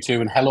 afternoon, you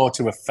two, and hello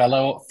to a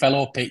fellow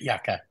pit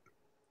yakker,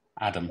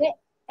 Adam.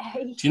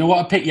 Hey. Do you know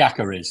what a pit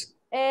yakker is?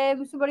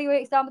 Somebody who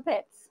works down the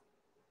pits.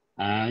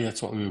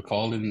 That's what we were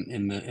called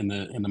in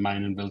the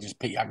mining villages,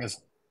 pit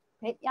yakkers.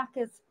 Pit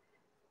yakkers.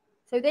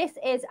 So this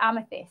is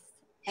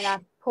amethyst, and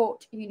I've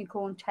put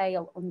unicorn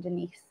tail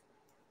underneath.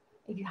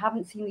 If you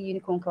haven't seen the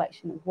unicorn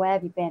collection, where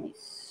have you been?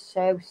 It's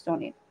so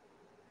stunning.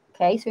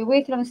 Okay, so we're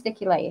working on a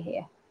sticky layer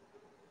here.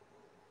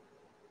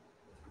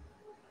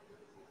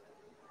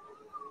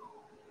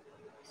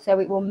 So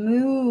it will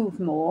move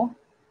more.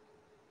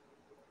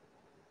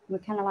 We're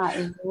kind of like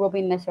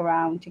rubbing this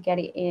around to get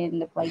it in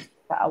the place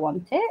that I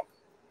want it.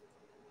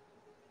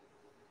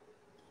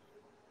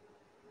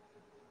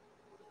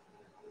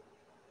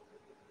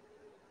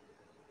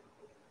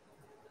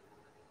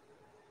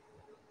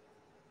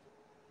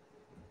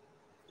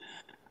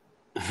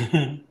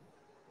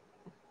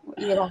 What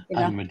are you laughing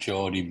at? I'm a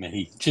Geordie,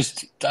 me.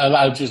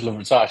 I just love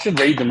it. So I should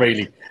read them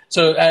really.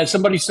 So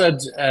somebody said,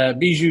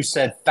 Bijou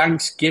said,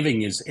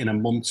 Thanksgiving is in a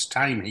month's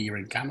time here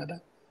in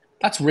Canada.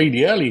 That's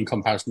really early in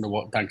comparison to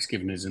what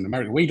Thanksgiving is in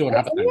America. We don't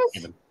have a It is.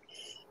 Thanksgiving.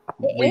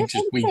 It is,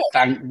 isn't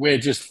it? We're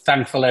just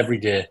thankful every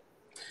day.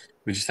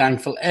 We're just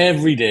thankful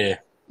every day.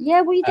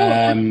 Yeah, we do.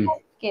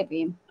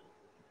 Thanksgiving.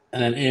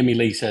 And then Amy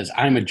Lee says,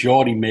 I'm a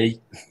Geordie, me.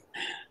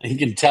 You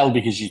can tell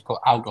because she's put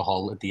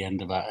alcohol at the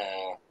end of her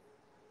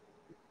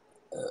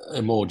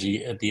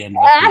emoji at the end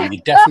of her thing.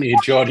 You're definitely a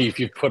Geordie if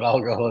you've put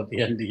alcohol at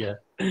the end of your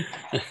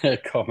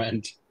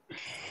comment.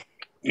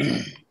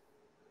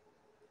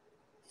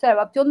 So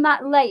I've done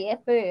that layer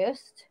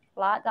first,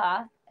 like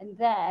that, and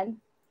then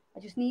I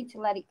just need to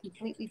let it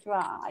completely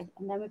dry,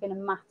 and then we're going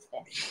to mat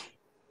this.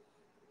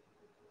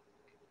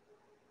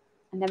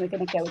 And then we're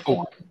going to go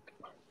again.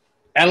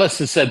 Ellis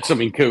has said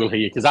something cool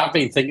here, because I've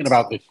been thinking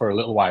about this for a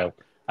little while,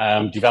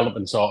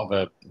 developing sort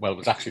of it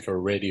was actually for a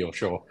radio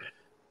show.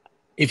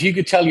 If you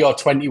could tell your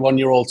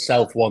 21-year-old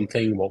self one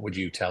thing, what would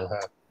you tell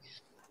her?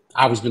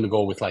 I was going to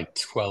go with like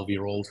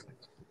 12-year-old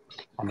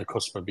on the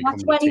cusp of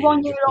becoming my a teenager.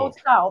 21-year-old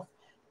self,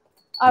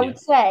 I would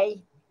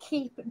say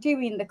keep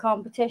doing the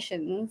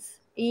competitions,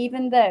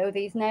 even though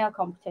these nail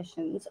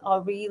competitions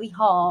are really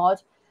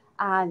hard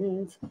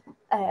and,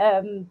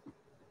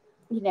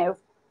 you know,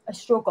 a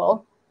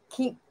struggle.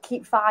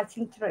 Keep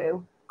fighting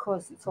through,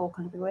 because it's all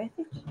going to be worth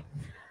it.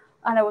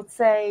 And I would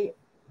say,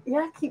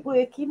 yeah, keep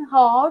working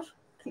hard,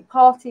 keep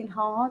partying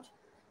hard,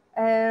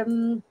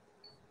 and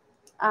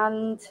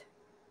because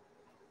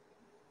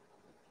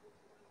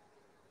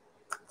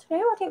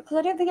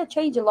I don't think I'd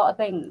change a lot of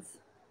things.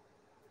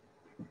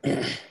 Do you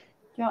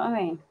know what I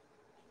mean?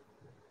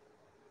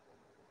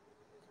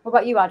 What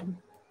about you, Adam?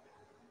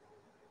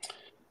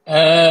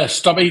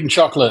 Stop eating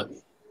chocolate.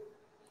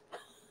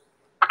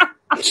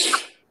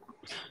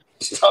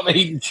 Stop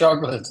eating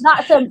chocolate.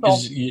 That's simple.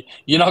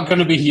 You're not going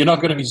to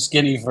be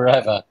skinny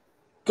forever.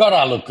 God,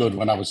 I looked good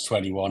when I was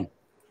 21.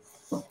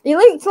 He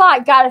looked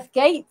like Gareth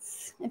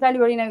Gates. If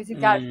anybody knows who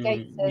Gareth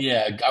Gates is.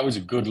 Yeah, I was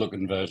a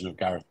good-looking version of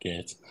Gareth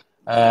Gates.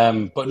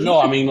 But no,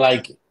 I mean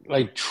like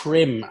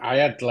trim.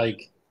 I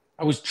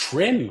was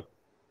trim.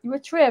 You were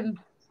trim.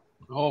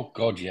 Oh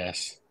God,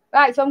 yes.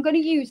 Right, so I'm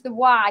going to use the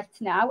white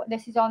now.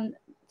 This is on.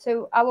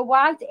 So our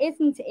white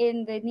isn't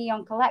in the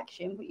Neon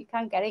collection, but you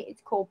can get it.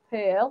 It's called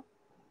Pearl.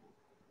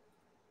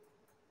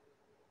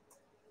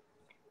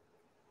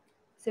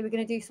 So we're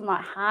going to do some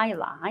like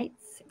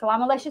highlights.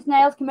 Glamalicious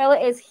Nails, Camilla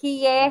is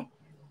here.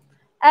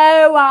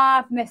 Oh,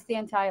 I've missed the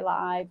entire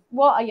live.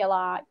 What are you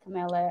like,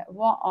 Camilla?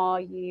 What are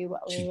you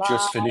She like?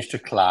 just finished a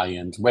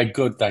client. We're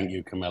good, thank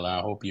you, Camilla.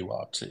 I hope you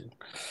are too.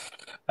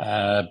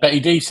 Betty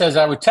D says,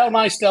 I would tell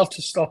myself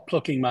to stop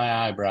plucking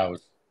my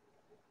eyebrows.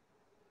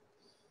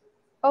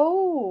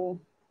 Oh.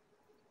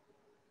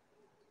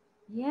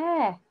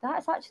 Yeah,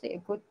 that's actually a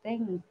good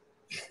thing.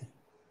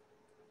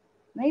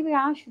 Maybe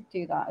I should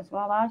do that as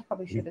well. I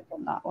probably should have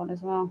done that one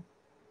as well.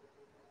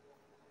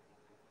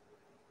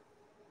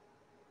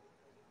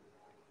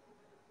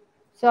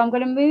 So I'm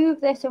going to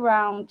move this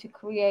around to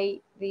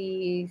create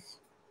these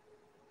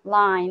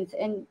lines.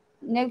 And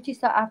notice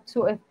that I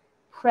sort of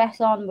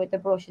press on with the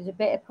brush. There's a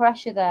bit of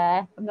pressure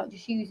there. I'm not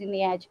just using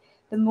the edge.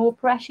 The more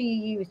pressure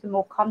you use, the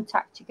more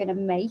contact you're going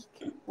to make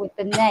with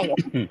the nail.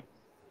 And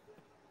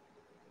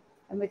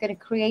we're going to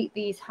create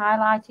these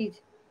highlighted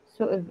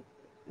sort of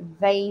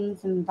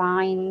veins and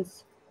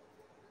vines.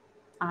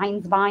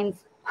 Einsvines.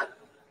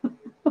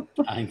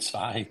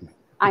 Einsvine.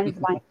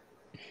 Einsvine.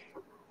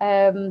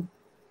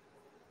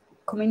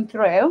 Coming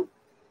through.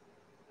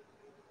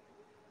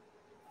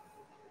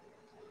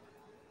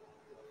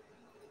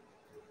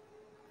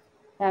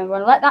 And we're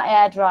going to let that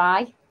air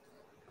dry.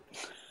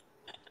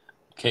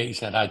 Katie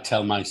said, I'd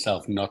tell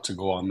myself not to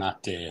go on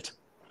that date.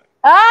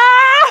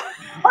 Ah!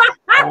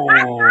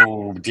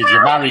 Oh, did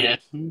you marry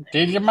it?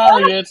 Did you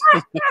marry it?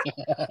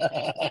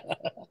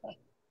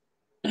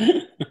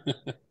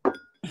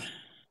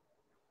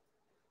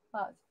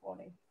 That's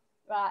funny.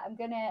 Right, I'm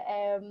going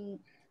to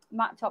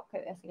matte top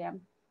coat this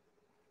again.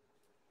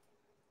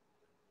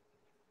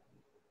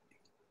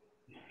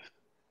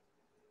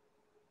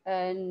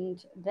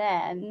 And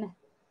then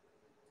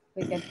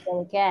we're going to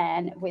go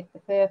again with the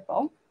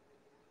purple,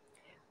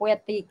 with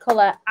the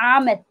colour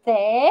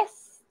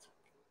Amethyst.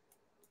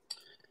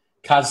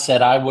 Kaz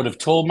said, I would have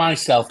told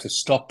myself to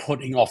stop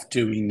putting off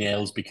doing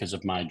nails because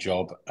of my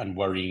job and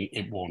worrying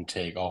it won't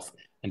take off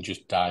and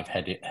just dive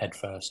head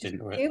first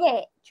into it. Do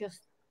it. Just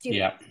do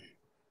it.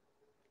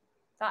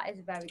 That is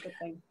a very good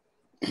thing.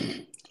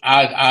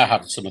 I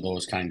have some of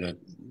those kind of,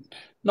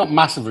 not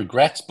massive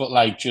regrets, but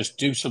like just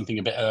do something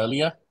a bit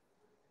earlier.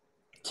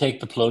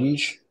 Take the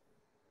plunge.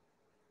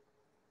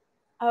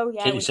 Oh,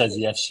 yeah. Katie says,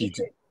 yes, she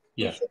did.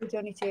 Yeah. We should have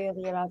done it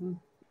earlier,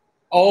 Adam.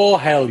 Oh,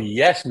 hell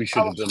yes, we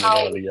should have done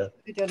it earlier.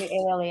 We should have done it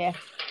earlier.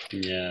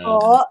 Yeah.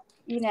 But,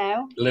 you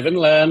know. Live and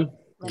learn.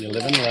 You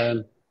live and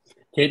learn.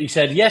 Katie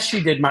said, yes,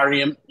 she did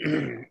marry him.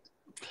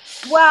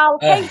 Well,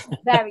 Katie's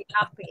very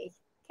happy.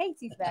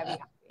 Katie's very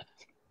happy.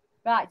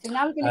 Right, so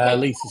now we're going to get,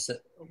 Lisa said,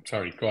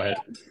 sorry, go ahead.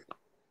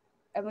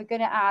 and we're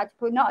going to add,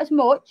 but not as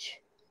much,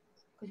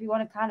 because we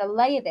want to kind of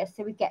layer this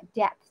so we get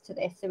depth to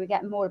this, so we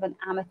get more of an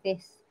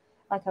amethyst,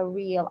 like a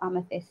real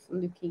amethyst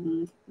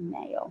looking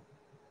nail.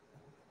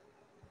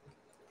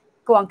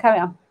 Go on, carry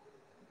on.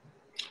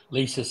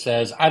 Lisa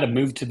says, I'd have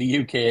moved to the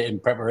UK in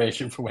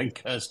preparation for when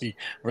Kirsty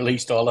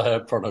released all of her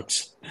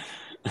products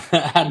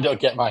and don't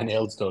get my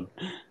nails done.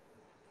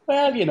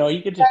 Well, you know,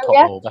 you could just pop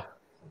yeah. over.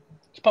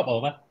 Just pop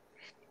over.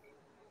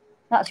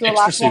 That's your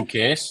Extra last one.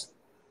 suitcase.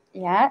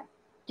 Yeah.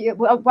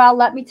 Well,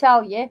 let me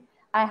tell you,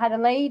 I had a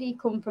lady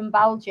come from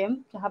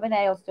Belgium to have her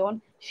nails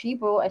done. She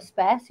brought a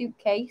spare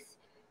suitcase.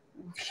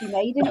 She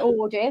made an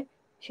order.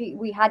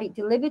 We had it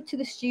delivered to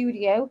the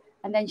studio,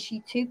 and then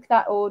she took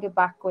that order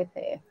back with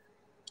her.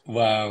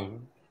 Wow.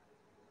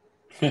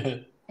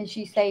 And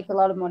she saved a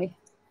lot of money.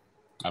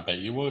 I bet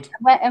you would.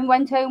 And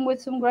went home with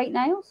some great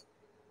nails.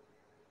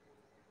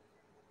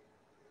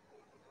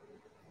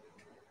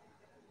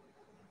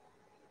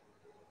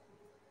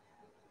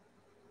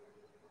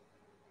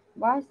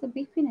 Why is the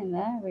beeping in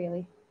there,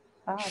 really?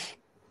 Bad.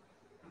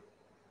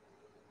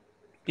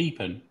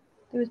 Beeping?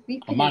 There was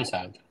beeping. On my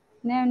side?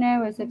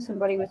 No, as if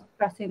somebody was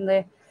pressing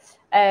the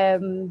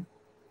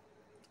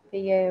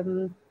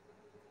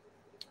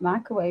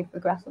microwave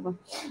aggressively.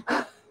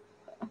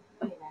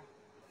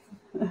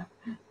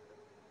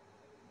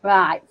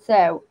 Right,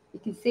 so you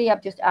can see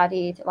I've just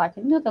added like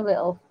another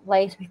little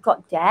layer. We've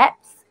got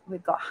depth,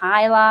 we've got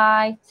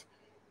highlight,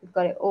 we've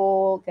got it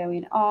all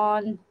going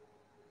on.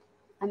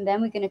 And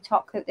then we're going to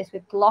top coat this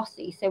with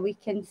glossy so we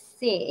can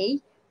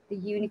see the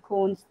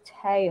unicorn's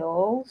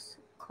tails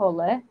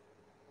colour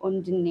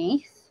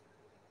underneath.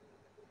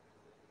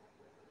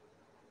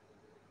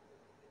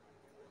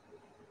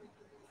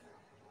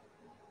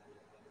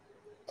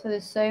 So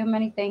there's so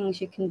many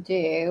things you can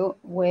do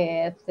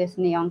with this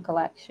neon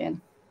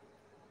collection.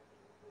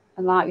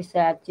 And like we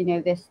said, you know,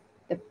 this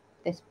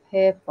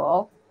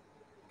purple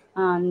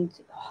and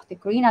the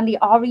green and the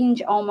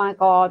orange, oh my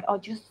God, are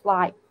just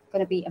like going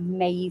to be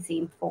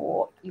amazing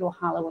for your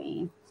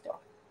Halloween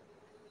stuff.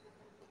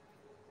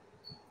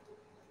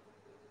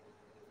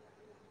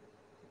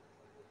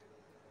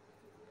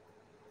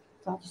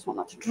 So I just want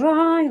that to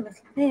dry a little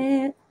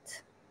bit.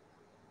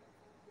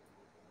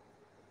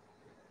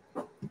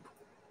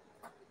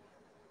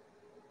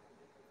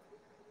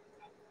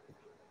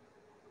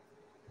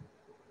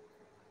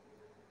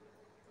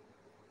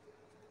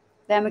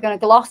 Then we're going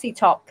to glossy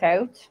top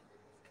coat.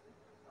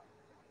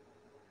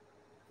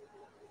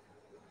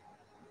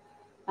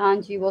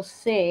 And you will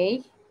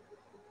see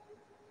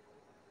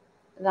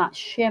that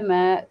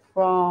shimmer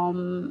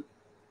from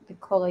the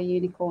colour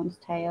unicorn's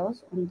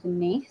tails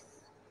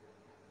underneath.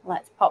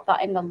 Let's pop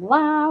that in the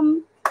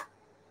lamp.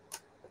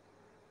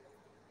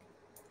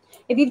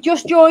 If you've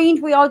just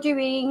joined, we are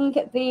doing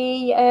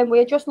the,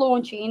 we're just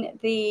launching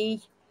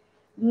the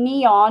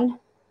neon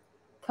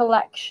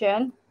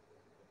collection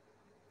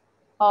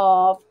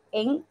of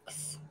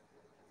inks.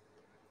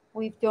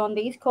 We've done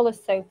these colours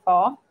so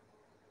far.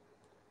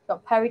 We've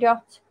got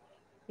Peridot,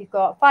 we've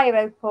got Fire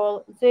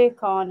Opal,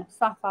 Zircon,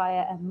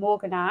 Sapphire and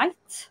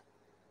Morganite.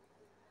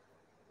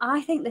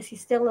 I think this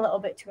is still a little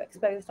bit too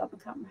exposed on the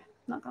camera,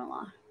 not gonna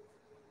lie.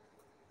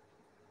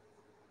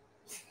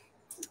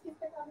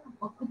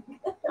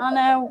 I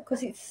know,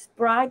 because it's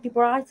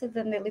brighter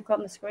than they look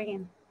on the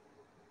screen.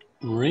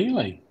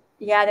 Really?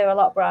 Yeah, they're a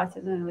lot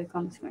brighter than they look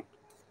on the screen.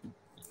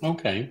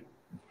 Okay.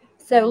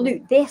 So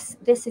look, this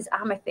is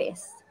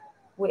amethyst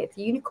with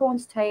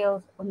unicorn's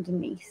tails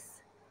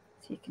underneath.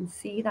 So you can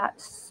see that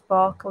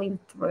sparkling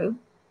through.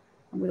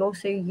 And we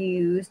also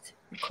used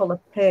the colour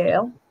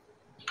pearl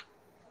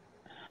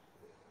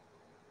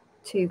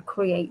to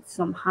create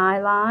some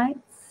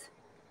highlights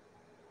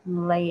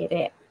and layered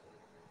it.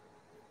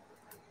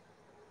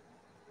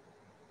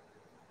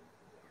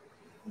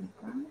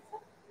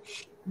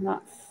 And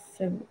that's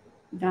so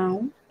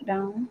down.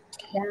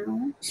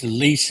 So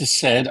Lisa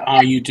said,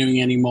 are you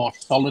doing any more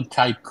solid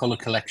type colour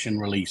collection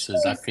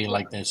releases? I feel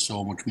like there's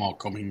so much more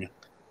coming.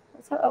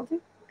 What's that up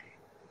to?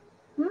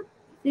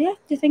 Yeah,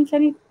 do you think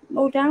any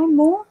more down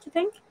more, do you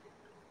think?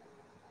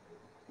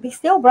 They're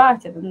still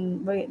brighter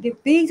than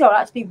these are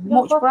actually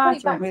much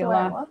brighter in real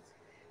life.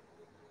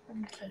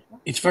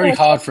 It's very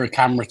hard for a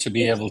camera to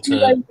be able to...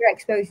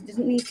 Overexposed. It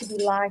doesn't need to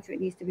be lighter, it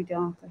needs to be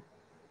darker.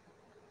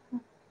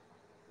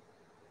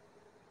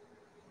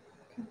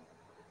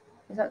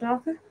 Is that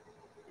darker?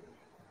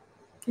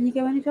 Can you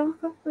go any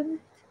darker with it?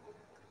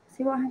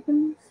 See what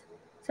happens?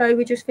 Sorry,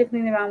 we're just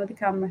fiddling around with the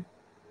camera.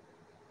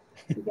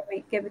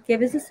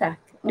 Give us a sec.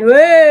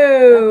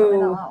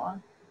 Whoa!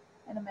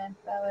 In a minute,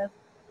 bear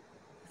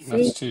with.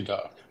 That's too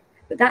dark.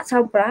 But that's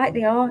how bright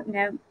they are.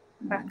 No,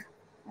 back.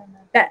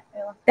 There.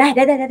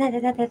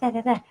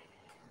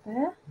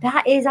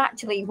 That is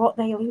actually what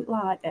they look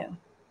like, though.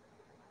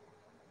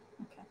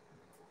 Okay.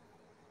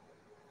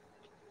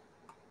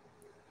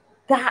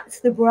 That's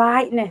the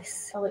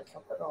brightness.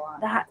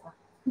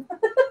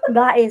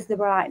 That is the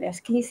brightness.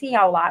 Can you see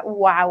how like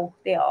wow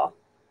they are?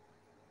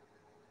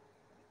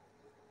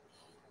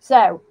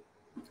 So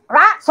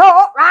Right,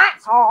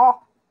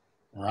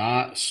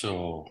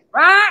 so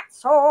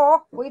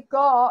we've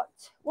got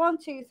 1,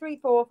 2, 3,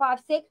 4, 5,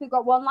 6. We've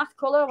got one last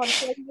colour I want to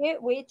show you,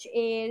 which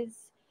is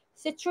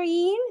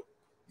citrine.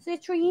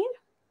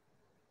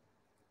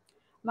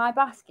 My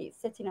basket's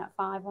sitting at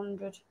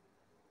 500.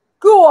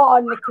 Go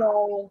on,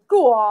 Nicole.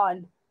 Go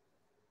on.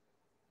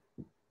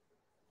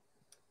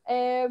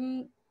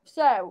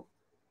 So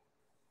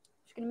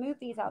just going to move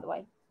these out of the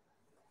way.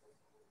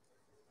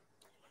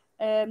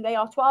 They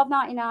are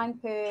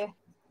 $12.99 per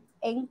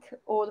ink,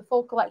 or the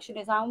full collection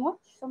is how much?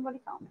 Somebody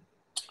tell me.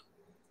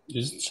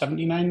 Is it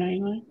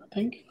 $79.99? I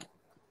think.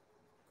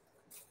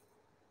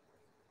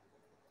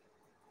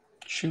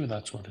 Sure,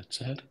 that's what it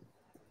said.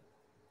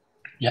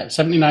 Yeah,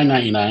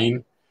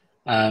 $79.99.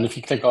 And if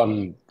you click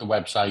on the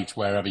website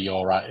wherever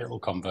you're at, it'll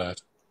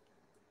convert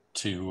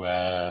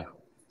to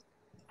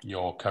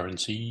your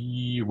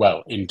currency,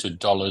 well, into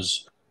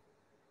dollars,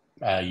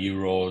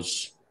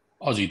 euros,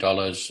 Aussie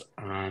dollars,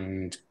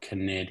 and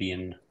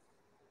Canadian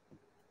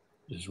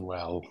as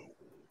well.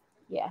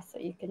 Yeah, so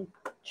you can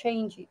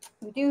change it.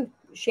 We do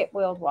ship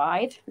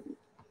worldwide.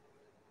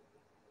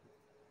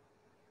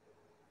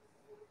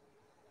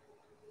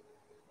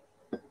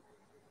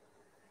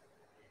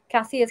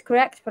 Cassie is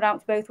correct,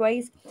 pronounced both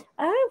ways.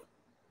 Oh,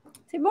 so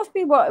it must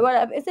be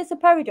what is this a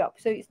peridot?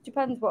 So it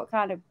depends what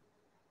kind of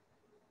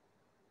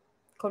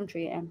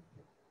country you're in.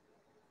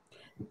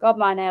 God,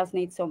 my nails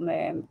need some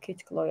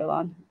cuticle oil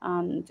on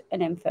and an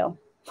infill.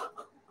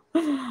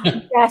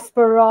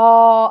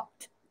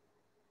 Desperate.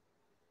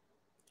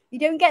 You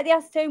don't get the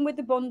acetone with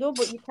the bundle,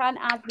 but you can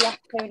add the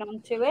acetone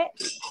onto it.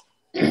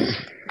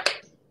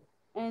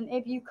 And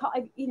if you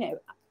can't, you know,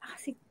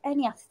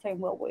 any acetone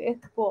will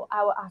work, but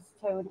our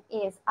acetone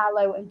is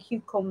aloe and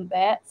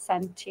cucumber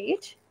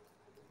scented.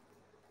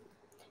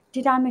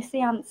 Did I miss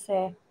the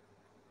answer?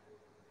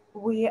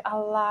 Aren't we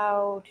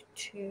allowed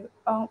to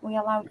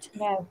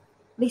know?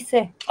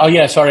 Lisa. Oh,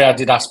 yeah, sorry, I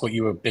did ask what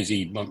you were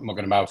busy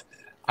mugging about.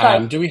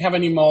 Do we have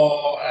any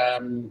more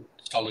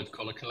solid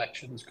colour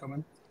collections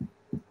coming?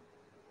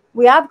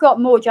 We have got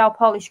more gel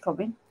polish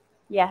coming,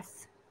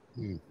 yes.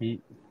 Mm-hmm.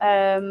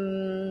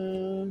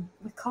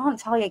 We can't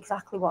tell you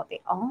exactly what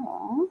they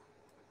are,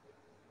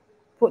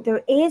 but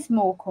there is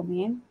more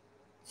coming,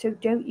 so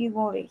don't you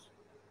worry.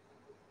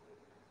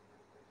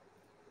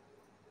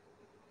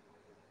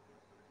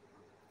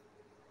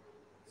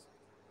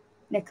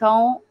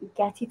 Nicole,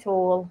 get it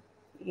all.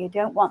 You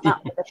don't want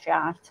that with a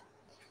shot.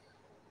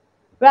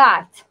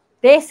 Right,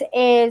 this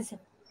is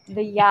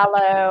the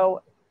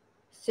yellow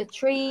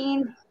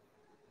citrine.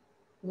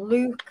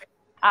 Look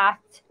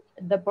at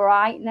the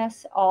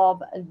brightness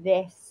of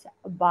this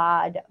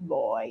bad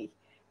boy.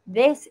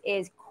 This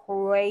is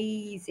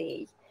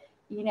crazy.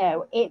 You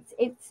know, it's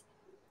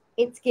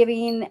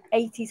giving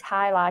 80s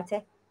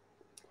highlighter.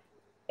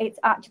 It's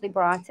actually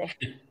brighter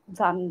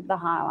than the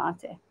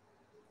highlighter.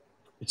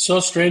 It's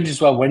so strange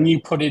as well. When you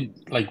put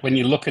it, like when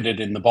you look at it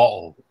in the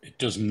bottle, it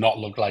does not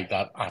look like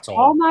that at all.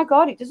 Oh my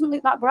God, it doesn't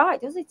look that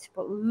bright, does it?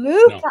 But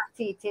look at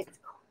it. It's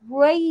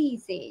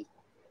crazy.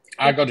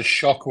 I got a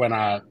shock when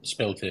I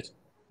spilt it,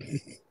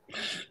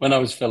 when I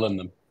was filling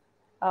them.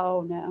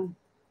 Oh no.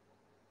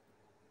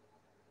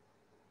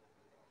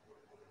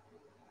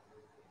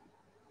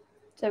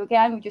 So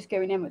again, we're just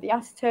going in with the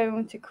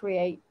acetone to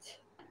create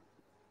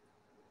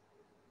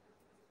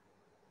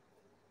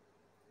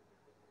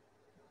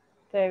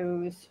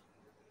those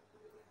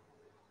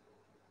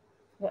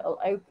little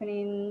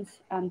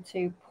openings and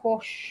to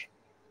push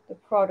the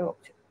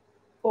product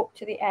up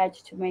to the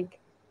edge to make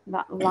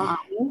that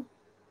line.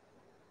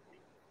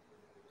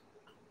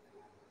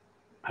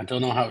 I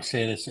don't know how to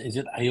say this. Is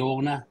it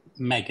Iona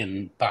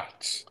Megan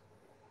Batts?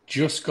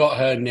 Just got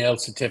her nail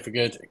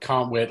certificate.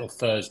 Can't wait till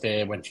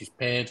Thursday when she's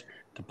paid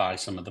to buy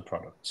some of the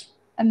products.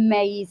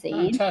 Amazing.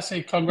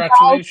 Fantastic.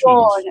 Congratulations.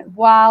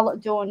 Well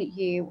done,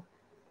 you.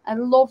 I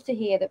love to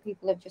hear that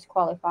people have just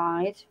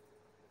qualified.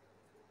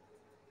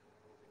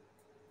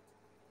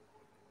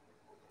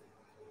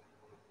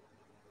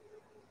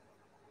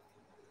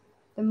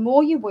 The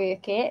more you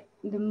work it,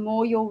 the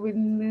more you'll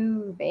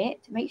remove it.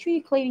 Make sure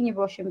you're cleaning your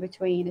brush in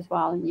between as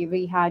well, and you're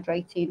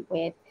rehydrating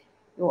with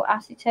your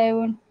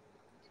acetone.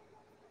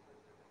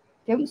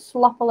 Don't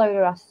slop a load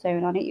of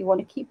acetone on it. You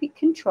want to keep it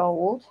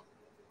controlled.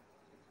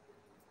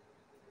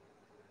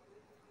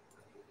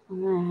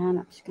 And then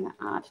I'm just going to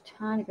add a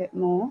tiny bit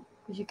more,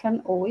 because you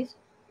can always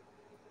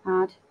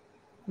add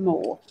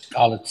more.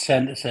 Scarlet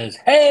Center says,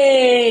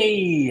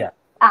 hey!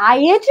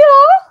 Hiya,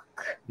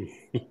 Doc!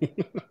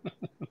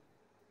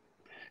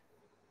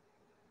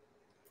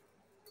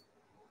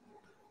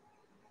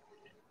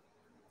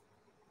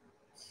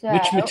 So,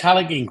 which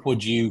metallic ink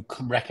would you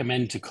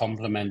recommend to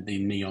complement the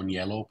neon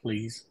yellow,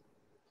 please?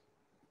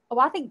 Oh,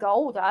 I think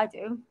gold, I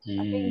do.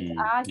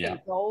 I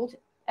think gold.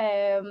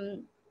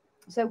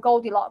 So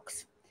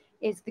Goldilocks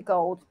is the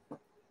gold.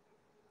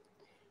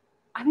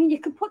 I mean,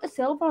 you could put the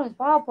silver on as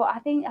well, but I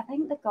think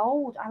the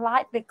gold, I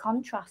like the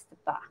contrast of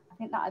that. I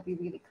think that would be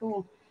really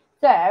cool.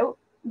 So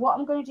what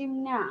I'm going to do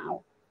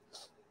now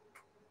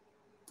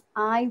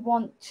I'm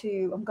going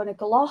to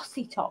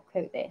glossy top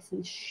coat this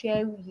and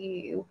show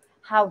you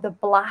how the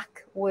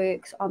black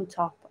works on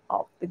top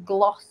of the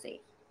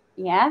glossy.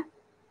 Yeah?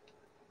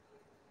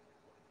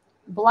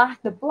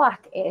 The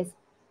black is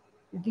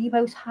the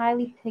most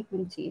highly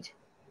pigmented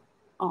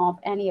of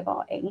any of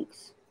our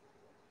inks.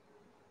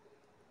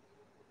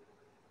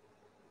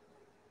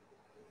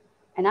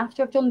 And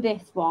after I've done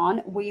this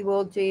one, we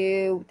will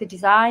do the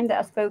design that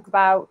I spoke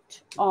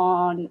about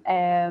on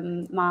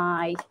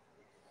my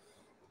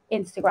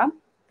Instagram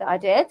that I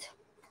did.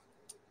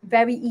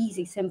 Very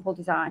easy, simple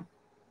design.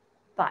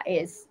 That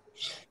is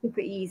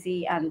super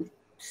easy and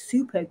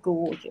super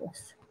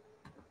gorgeous.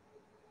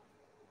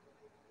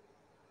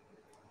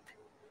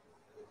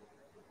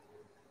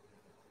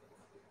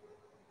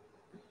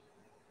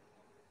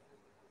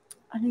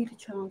 I need a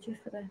charger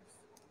for this.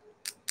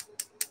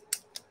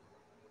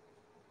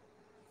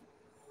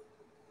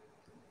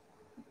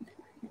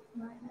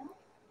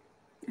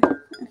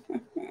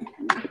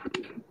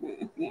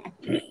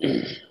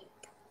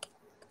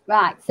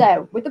 Right,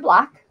 so with the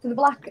black, so the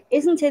black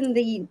isn't in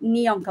the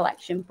neon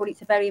collection, but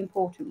it's a very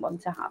important one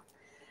to have.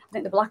 I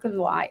think the black and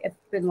white have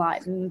been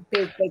like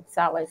big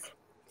sellers.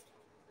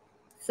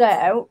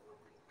 So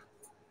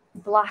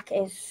black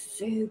is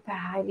super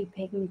highly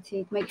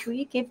pigmented. Make sure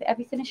you give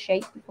everything a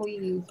shake before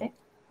you use it.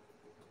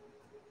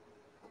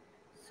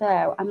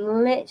 So I'm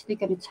literally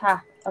going to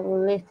tap a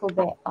little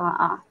bit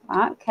like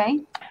that. Okay,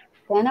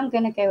 then I'm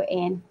going to go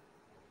in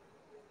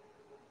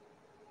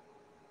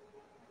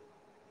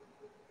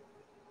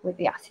with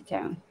the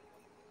acetone.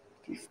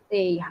 You can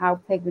see how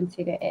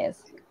pigmented it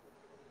is.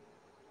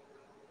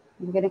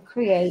 I'm going to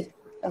create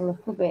a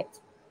little bit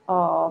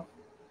of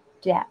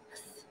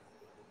depth.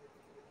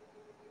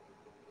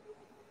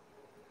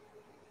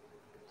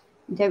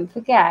 Don't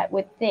forget,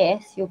 with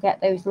this, you'll get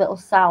those little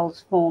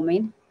cells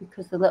forming,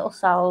 because the little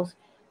cells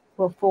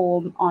will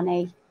form on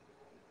a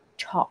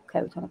top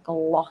coat, on a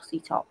glossy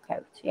top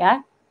coat,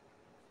 yeah?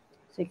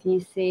 So can you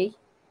see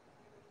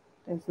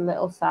those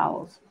little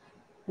cells?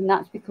 And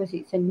that's because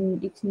it's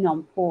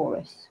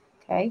non-porous,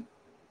 okay?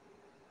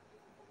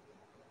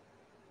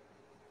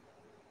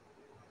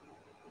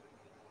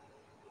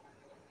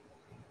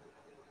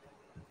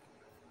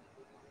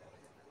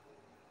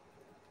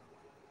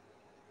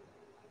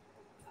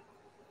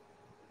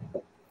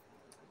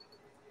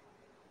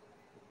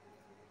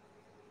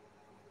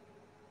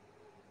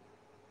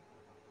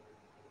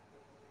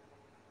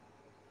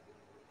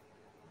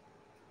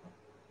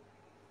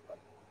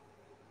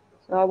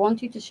 So I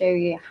wanted to show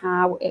you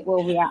how it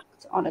will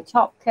react on a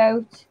top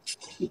coat.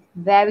 It's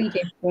very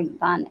different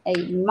than a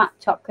matte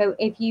top coat.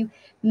 If you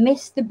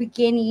missed the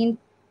beginning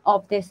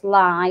of this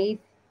live,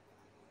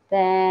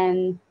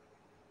 then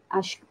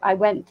I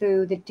went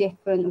through the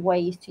different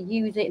ways to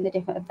use it and the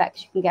different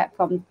effects you can get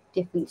from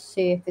different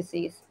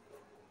surfaces.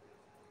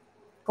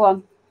 Go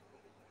on.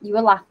 You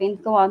were laughing.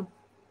 Go on.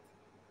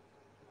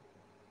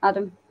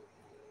 Adam.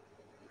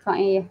 Can't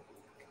hear you.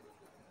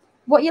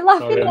 What are you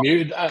laughing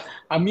Sorry, at?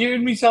 I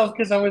muted myself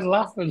because I was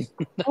laughing.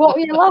 What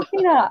were you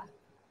laughing at?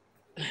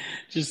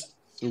 Just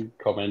some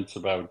comments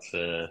about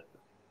that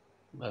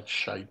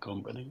shite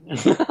company.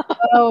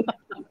 Oh,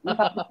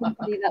 about the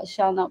company that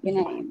shall not be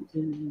named.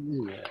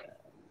 Yeah.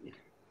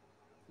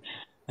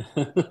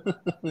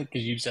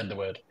 Because you said the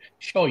word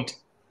shite.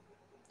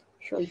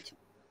 Shite.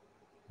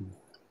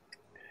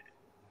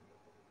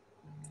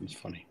 It's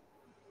funny.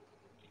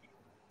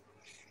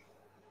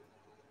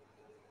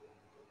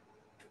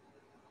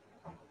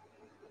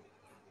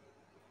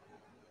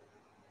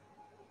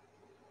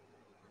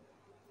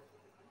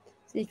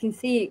 So you can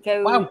see it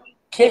go. Wow,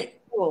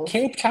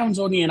 Cape Town's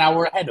only an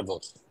hour ahead of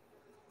us.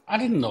 I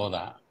didn't know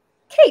that.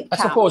 Cape Town.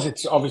 I suppose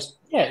it's obvious.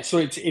 Yeah, so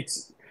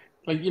it's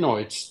like, you know,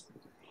 it's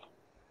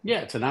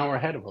an hour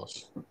ahead of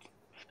us.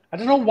 I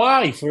don't know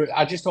why.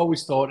 I just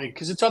always thought it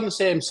because it's on the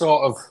same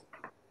sort of,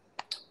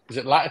 is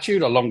it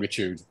latitude or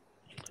longitude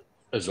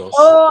as us?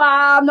 Oh,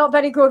 I'm not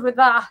very good with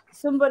that.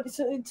 Somebody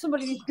needs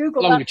to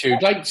Google longitude,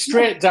 that. like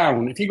straight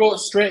down. If you go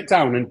straight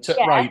down and to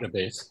right a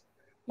bit,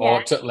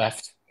 or to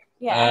left,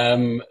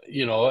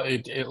 you know,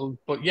 it'll.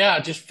 But yeah,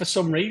 just for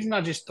some reason,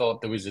 I just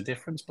thought there was a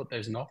difference, but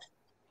there's not.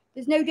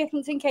 There's no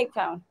difference in Cape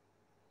Town.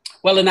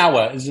 Well, an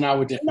hour. There's an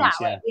hour difference.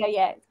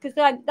 Yeah. Because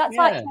that's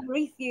like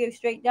Tenerife, you go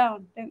straight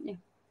down, don't you?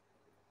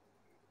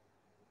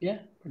 Yeah,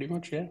 pretty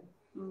much. Yeah.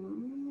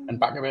 Mm. And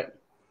back a bit.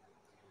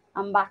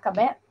 And back a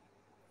bit.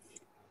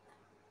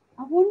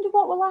 I wonder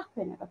what will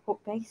happen if I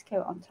put base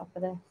coat on top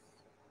of this.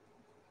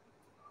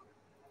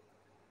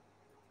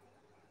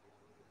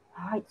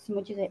 Oh, it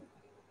smudges it.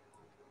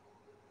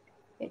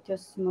 It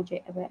does smudge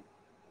it a bit.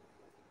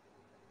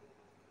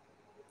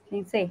 Can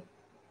you see?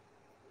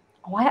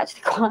 Oh, I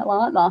actually quite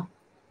like that.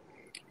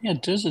 Yeah,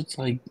 it does. It's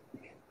like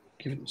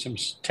giving it some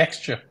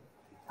texture.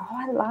 Oh,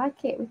 I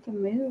like it. We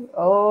can move.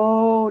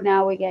 Oh,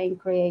 now we're getting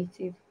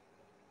creative.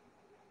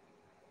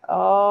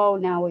 Oh,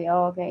 now we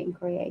are getting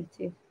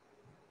creative.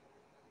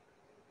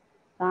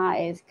 That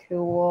is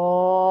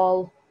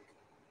cool.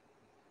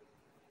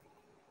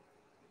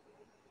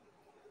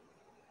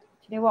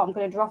 Do you know what? I'm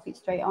going to drop it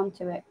straight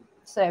onto it.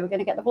 So we're going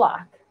to get the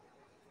black.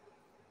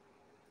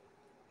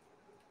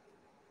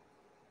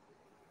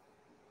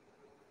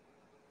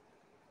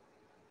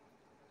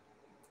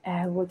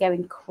 We're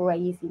going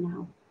crazy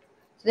now.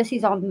 So this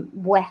is on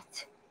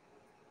wet.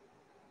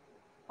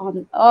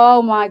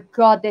 Oh my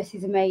God, this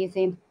is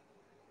amazing.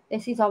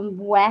 This is on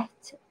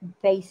wet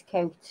base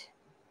coat.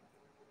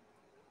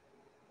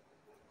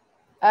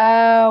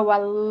 Oh, I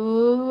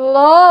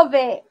love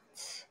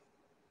it.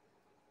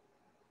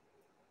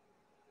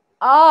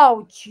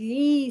 Oh,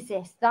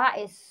 Jesus, that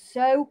is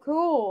so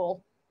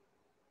cool.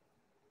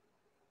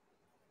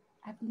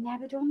 I've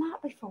never done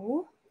that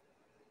before.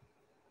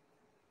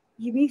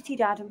 You muted,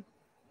 Adam.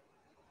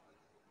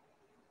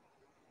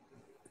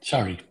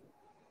 Sorry.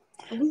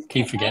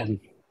 Keep forgetting.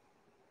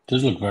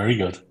 Does look very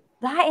good.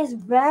 That is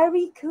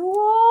very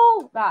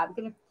cool. Right, I'm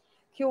going to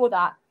cure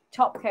that,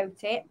 top coat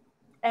it.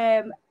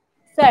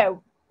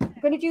 So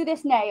I'm going to do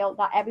this nail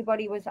that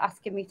everybody was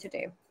asking me to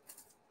do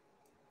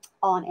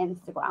on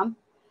Instagram.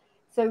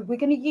 So we're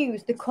going to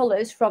use the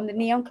colours from the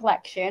Neon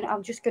collection.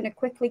 I'm just going to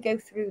quickly go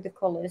through the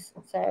colours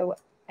so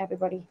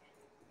everybody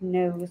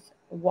knows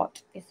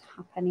what is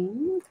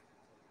happening.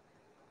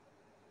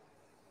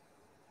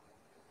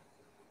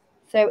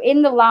 So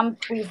in the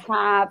lamp, we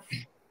have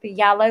the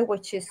yellow,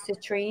 which is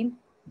citrine.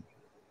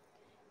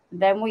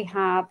 Then we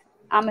have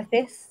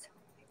amethyst.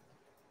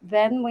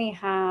 Then we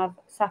have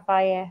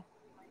sapphire.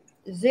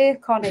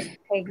 Zircon is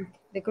pink.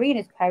 The green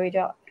is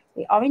peridot.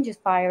 The orange is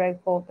fire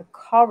opal. The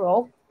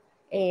coral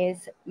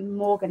is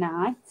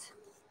morganite.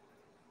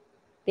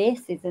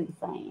 This is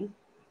insane.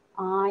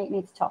 I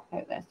need to top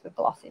coat this with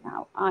glossy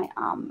now. I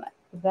am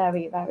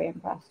very, very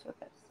impressed with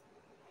this.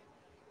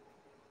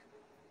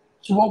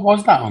 So what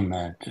was that on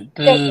there?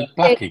 The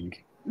black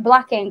ink?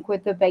 Black ink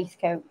with the base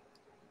coat,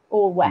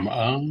 all wet.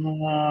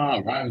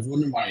 Right. I was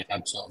wondering why it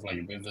had sort of like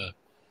a bit of a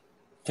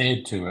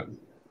fade to it.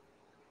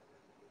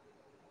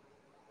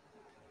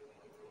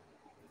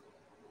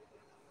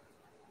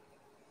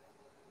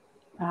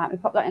 Right, we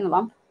pop that in the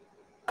lamp.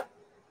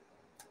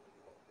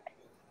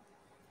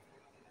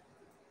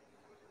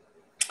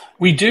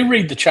 We do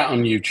read the chat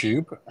on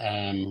YouTube,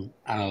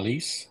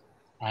 Annalise.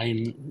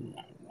 I'm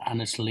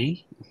Annis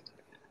Lee.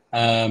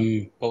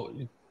 But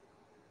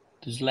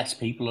there's less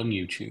people on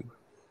YouTube.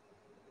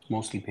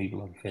 Mostly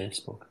people on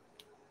Facebook.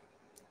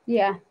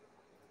 Yeah.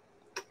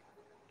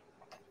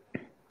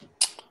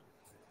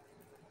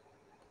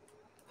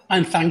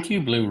 And thank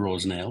you, Blue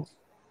Rose Nails.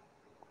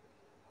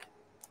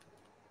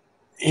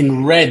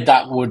 In red,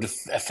 that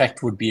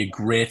effect would be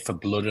great for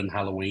blood and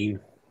Halloween.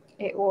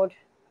 It would.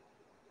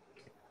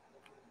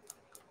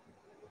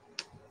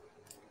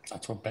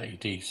 That's what Betty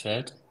D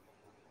said.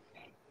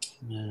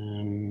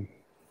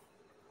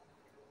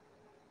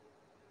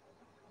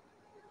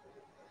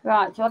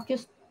 Right, so I've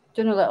just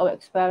done a little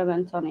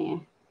experiment on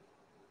here.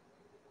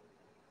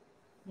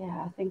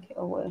 Yeah, I think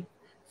it'll work.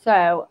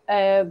 So,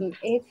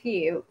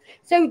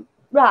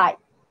 right,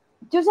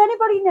 does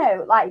anybody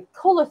know, like,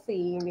 colour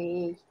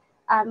theory?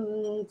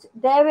 And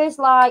there is,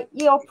 like,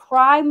 your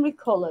primary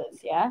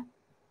colours, yeah?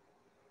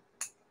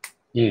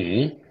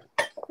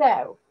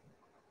 So,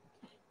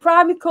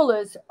 primary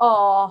colours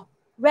are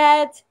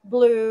red,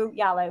 blue,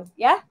 yellow,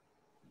 yeah?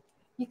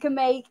 You can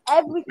make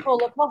every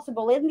colour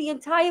possible in the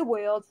entire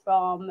world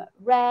from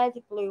red,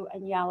 blue,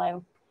 and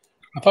yellow.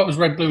 I thought it was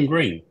red, blue, and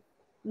green.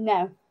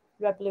 No,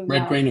 red, blue, and red,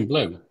 yellow. green, and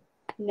blue.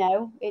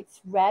 No,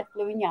 it's red,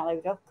 blue, and yellow,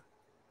 Duck.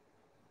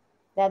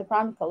 They're the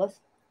primary colours,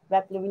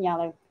 red, blue, and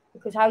yellow.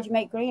 Because how do you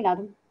make green,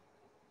 Adam?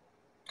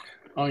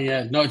 Oh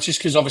yeah, no, it's just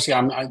because obviously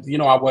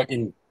I work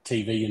in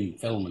TV and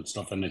film and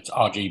stuff, and it's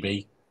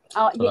RGB.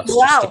 So that's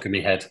just stuck in my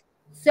head.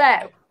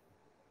 So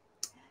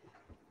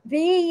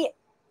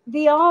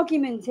the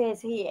argument is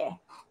here.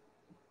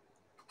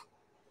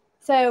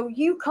 So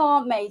you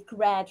can't make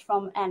red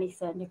from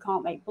anything. You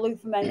can't make blue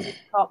from anything.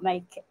 You can't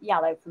make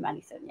yellow from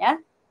anything, yeah?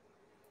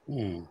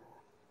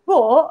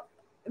 But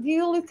if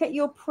you look at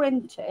your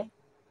printer,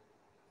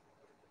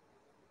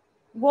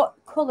 what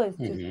colours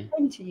does the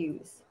printer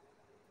use?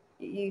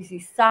 It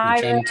uses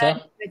cyan,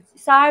 magenta,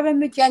 cyan,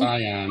 magenta,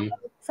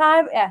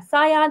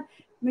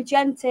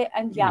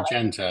 and yellow.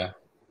 Magenta,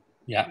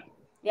 yeah.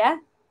 Yeah?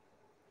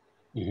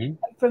 And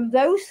from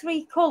those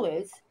three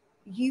colours,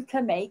 you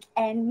can make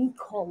any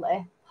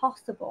colour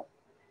possible.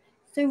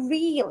 So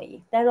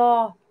really, there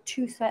are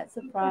two sets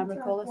of primary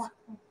colours.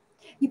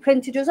 Your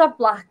printer does have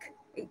black.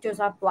 It does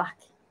have black,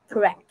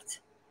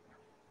 correct.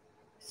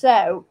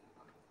 So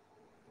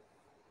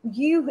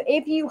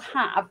if you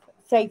have,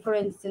 say for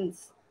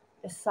instance,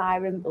 a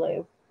siren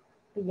blue,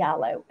 a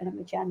yellow, and a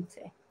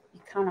magenta,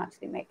 you can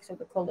actually mix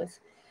other colours.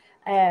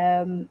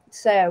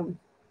 So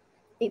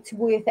it's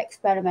worth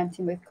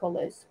experimenting with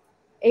colours.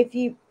 If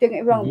you don't get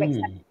it wrong,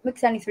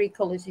 mix any three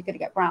colours, you're going to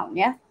get brown,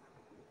 yeah?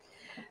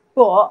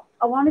 But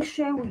I want to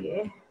show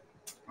you,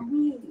 I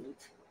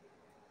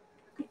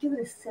could do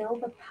a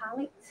silver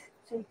palette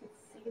so you can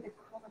see the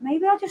colour.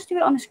 Maybe I'll just do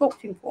it on a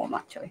sculpting form,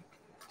 actually.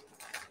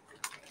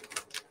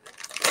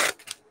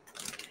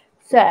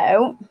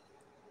 So,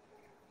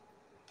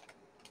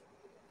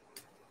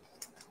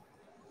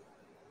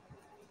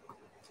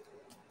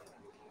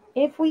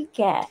 if we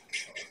get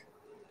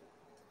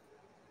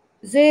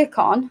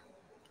zircon,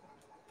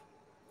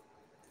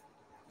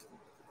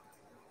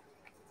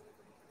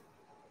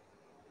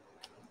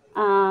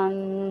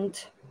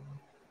 and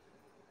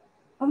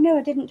oh no,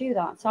 I didn't do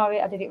that. Sorry,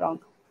 I did it wrong.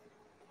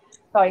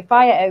 Sorry,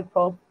 fire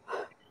opal.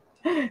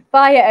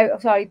 Fire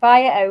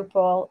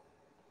opal.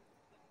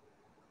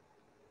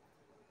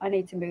 I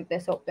need to move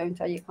this up,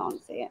 don't I? You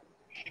can't see it.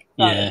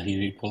 Sorry. Yeah,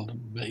 you pulled a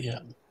bit, yeah.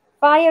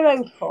 Fire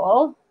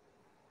opal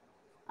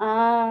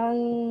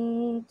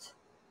and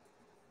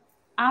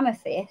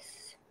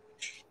amethyst.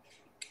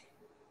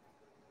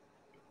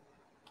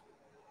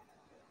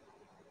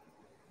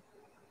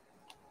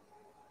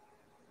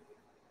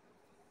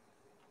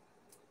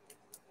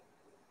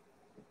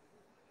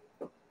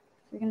 So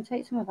we're going to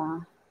take some of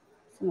that,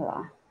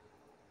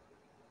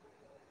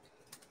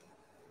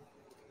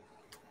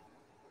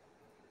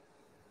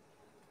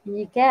 And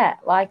you get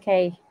like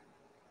a,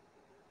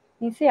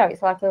 you see how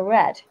it's like a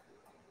red?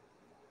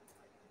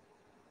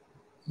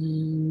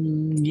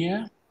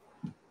 Yeah.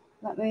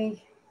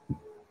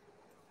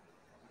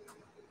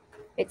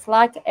 It's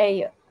like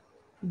a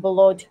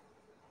blood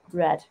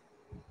red.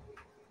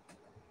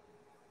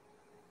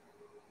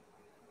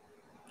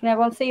 Can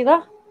everyone see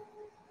that?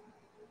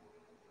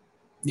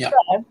 Yeah.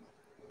 So,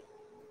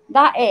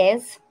 that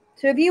is,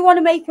 so if you want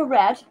to make a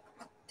red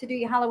to do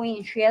your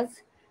Halloween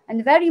shears,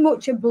 and very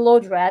much a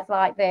blood red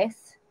like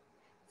this,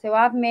 so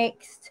I've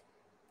mixed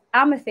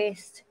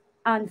amethyst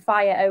and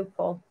fire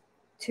opal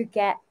to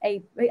get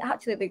a, it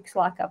actually looks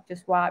like I've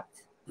just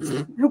wiped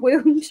a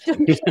wound. Do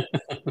you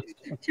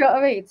know what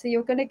I mean? So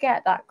you're going to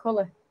get that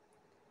colour.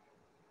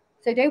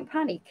 So don't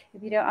panic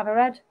if you don't have a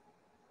red.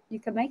 You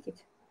can make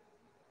it.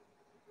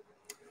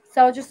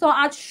 So I just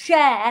thought I'd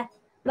share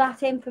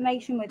that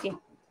information with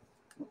you.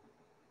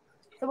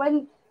 So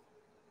when,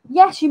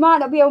 yes, you might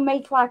not be able to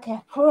make like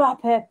a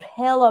proper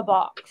pillar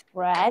box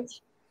red,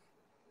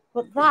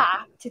 but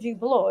that to do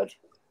blood,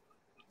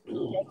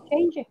 game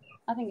changer.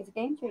 I think it's a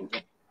game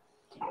changer.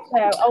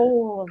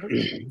 So,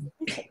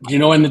 You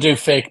know when they do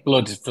fake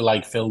blood for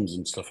like films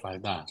and stuff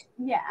like that?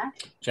 Yeah.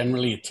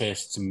 Generally, it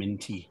tastes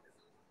minty.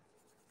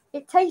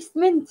 It tastes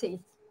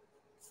minty.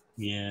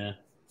 Yeah.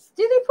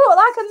 Do they put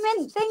like a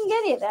mint thing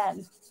in it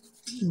then?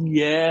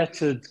 Yeah,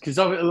 because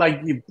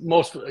like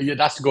it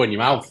has to go in your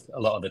mouth a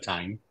lot of the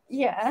time.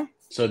 Yeah.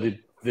 So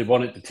they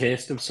want it to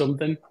taste of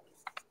something.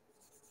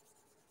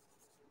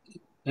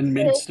 And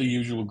mint's the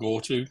usual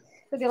go-to.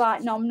 So they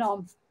like nom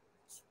nom.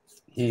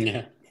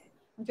 Yeah.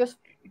 I'm just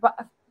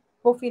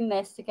buffing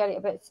this to get it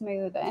a bit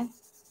smoother.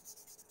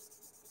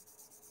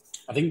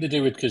 I think they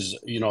do it because,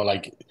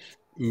 like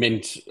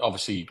mint,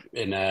 obviously,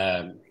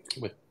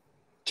 with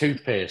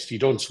toothpaste, you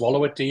don't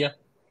swallow it, do you?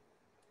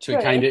 So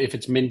Really? kind of, if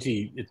it's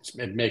minty,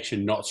 it makes you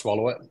not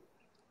swallow it.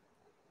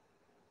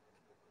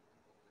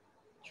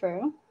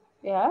 True.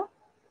 Yeah.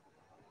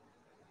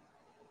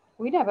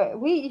 We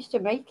used to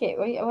make it.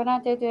 When I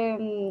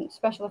did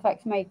special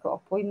effects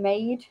makeup, we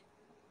made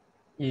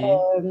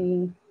blood.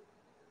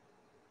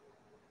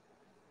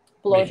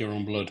 Make your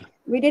own blood.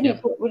 We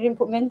didn't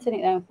put mint in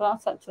it though, but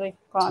that's actually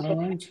quite good.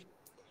 Right.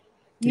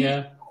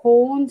 Use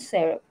corn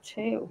syrup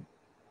too.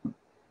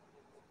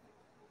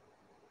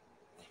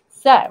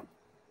 So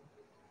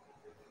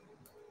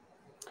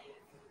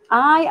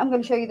I am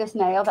going to show you this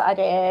nail that I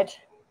did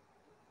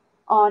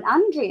on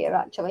Andrea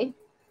actually.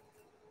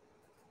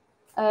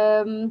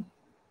 So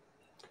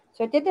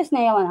I did this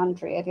nail on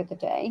Andrea the other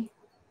day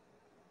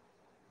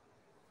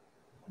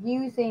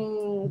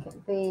using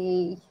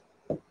the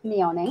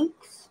neon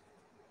inks.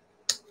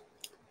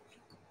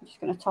 I'm just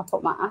going to top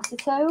up my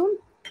acetone.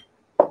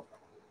 Oh,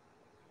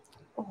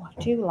 I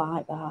do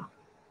like that.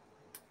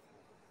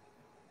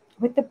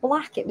 With the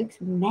black, it looks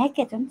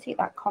mega, doesn't it?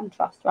 That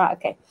contrast. Right,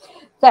 okay.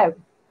 So,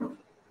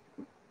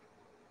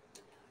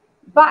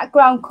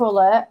 background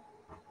colour,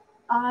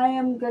 I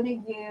am going to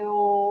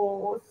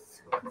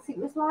use, because it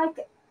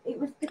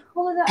was the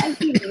colour that I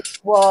used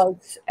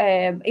was,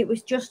 it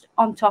was just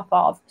on top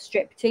of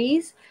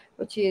Striptease,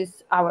 which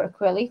is our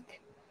acrylic.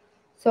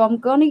 So I'm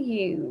going to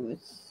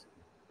use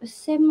a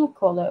similar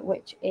colour,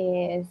 which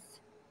is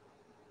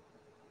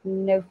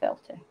No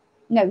Filter.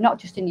 No, not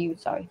just a nude,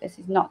 sorry. This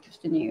is not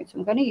just a nude. So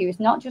I'm going to use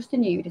not just a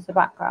nude as the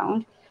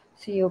background.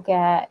 So you'll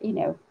get,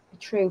 a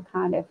true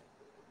kind of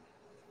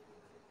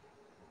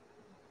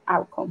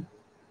outcome.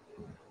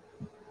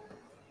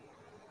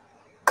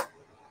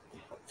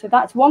 So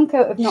that's one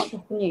coat of not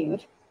just a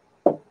nude.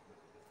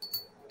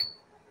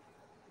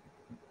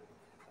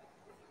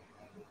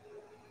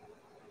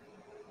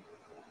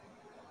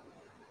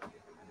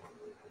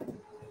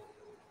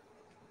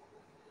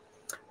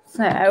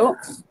 So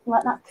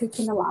let that cook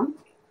in the lamp.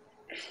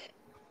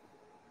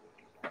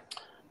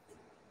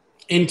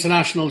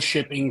 International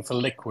shipping for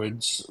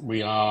liquids,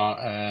 we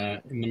are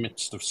in the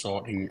midst of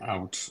sorting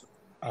out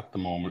at the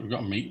moment. We've got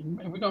a meeting.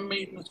 Have we got a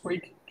meeting this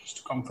week just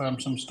to confirm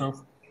some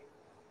stuff?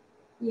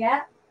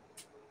 Yeah.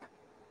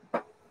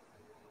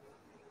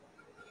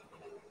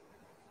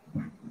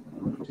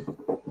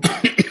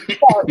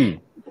 So,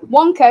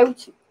 one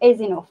coat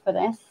is enough for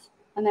this,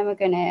 and then we're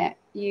going to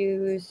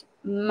use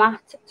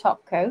matte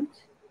top coat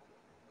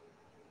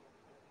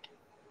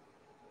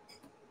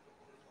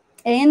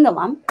in the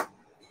lamp.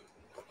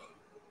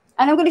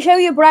 And I'm going to show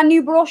you a brand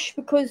new brush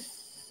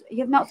because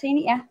you've not seen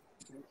it yet.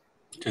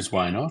 Because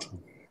why not?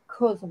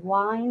 Because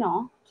why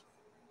not?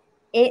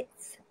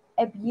 It's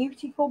a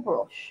beautiful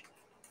brush.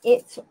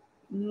 It's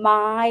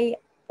my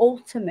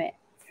ultimate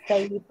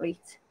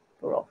favourite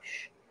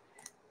brush.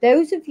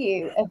 Those of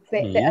you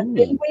that have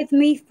been with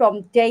me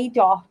from day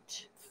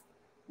dot,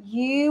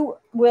 you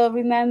will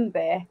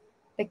remember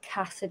the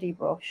Cassidy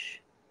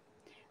brush.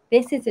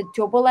 This is a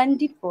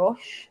double-ended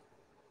brush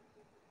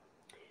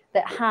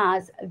that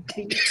has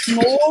the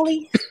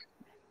smallest,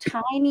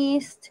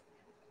 tiniest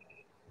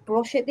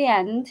brush at the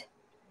end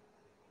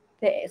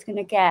that it's going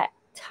to get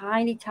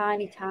tiny,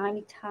 tiny,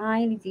 tiny,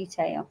 tiny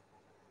detail.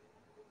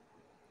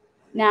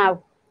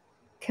 Now,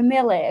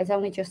 Camilla has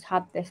only just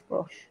had this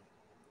brush.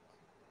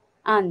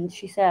 And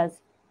she says,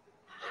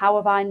 how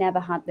have I never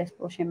had this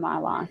brush in my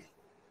life?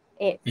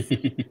 It's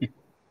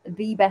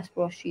the best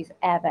brush she's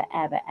ever,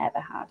 ever, ever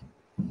had.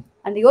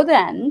 And the other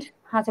end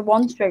has a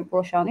one-stroke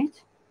brush on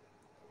it.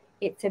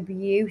 It's a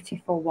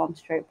beautiful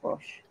one-stroke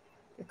brush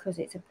because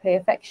it's a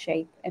perfect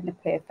shape and the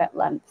perfect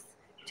length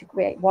to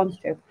create one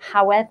stroke.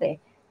 However,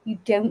 you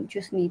don't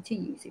just need to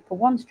use it for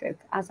one stroke,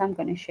 as I'm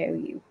going to show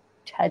you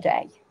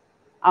today.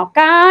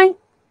 Okay?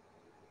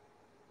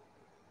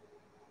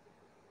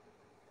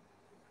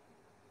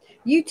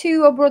 You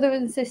two are brothers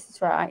and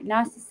sisters, right?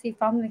 Nice to see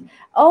family.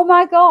 Oh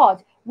my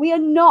God, we are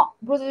not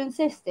brother and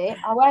sister.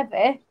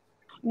 However,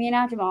 me and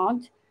Adam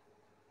aren't.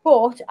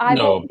 But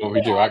but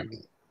we do.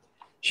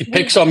 She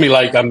picks on me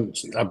like I'm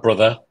a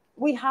brother.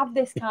 We have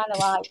this kind of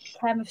like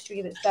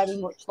chemistry that's very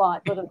much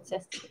like brother and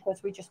sister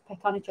because we just pick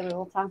on each other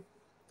all the time.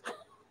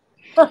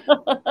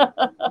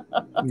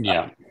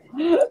 Yeah.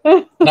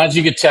 And as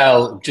you could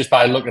tell, just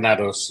by looking at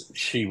us,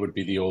 she would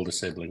be the older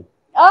sibling.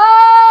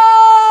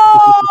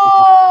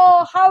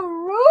 Oh, how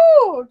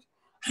rude!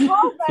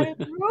 How very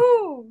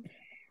rude!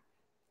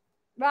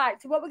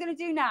 Right, so what we're going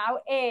to do now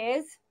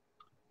is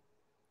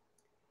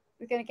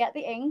we're going to get the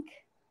ink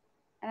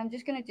and I'm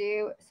just going to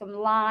do some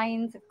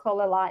lines of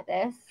colour like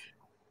this.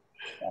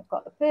 So I've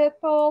got the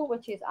purple,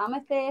 which is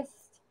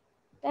amethyst.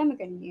 Then we're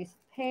going to use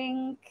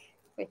pink,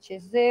 which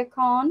is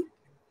zircon.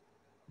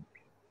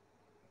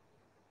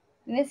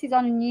 And this is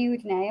on a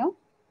nude nail.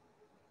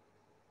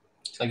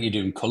 It's like you're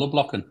doing colour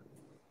blocking.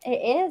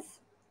 It is.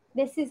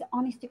 This is,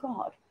 honest to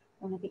God,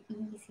 one of the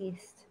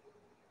easiest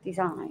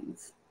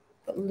designs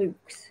that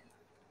looks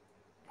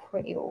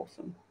pretty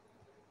awesome.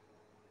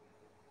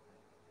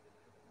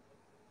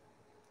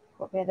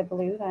 Got a bit of the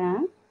blue there.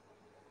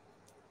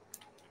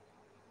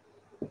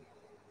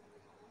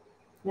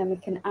 Then we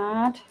can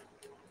add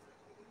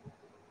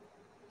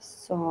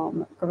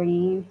some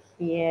green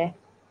here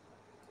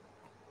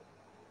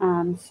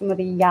and some of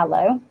the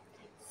yellow.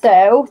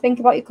 So think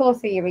about your colour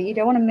theory. You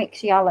don't want to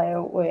mix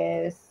yellow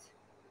with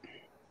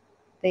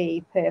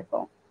the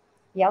purple.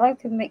 Yellow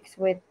can mix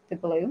with the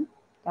blue.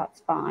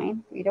 That's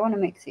fine. But you don't want to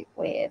mix it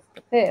with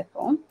the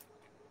purple.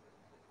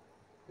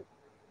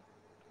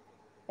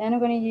 Then I'm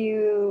going to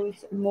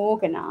use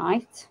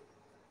Morganite.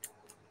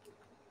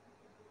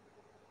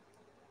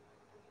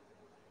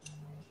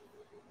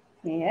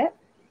 Here.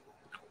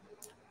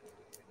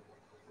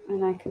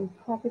 And I can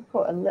probably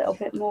put a little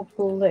bit more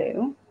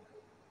blue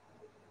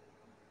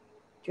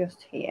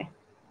just here.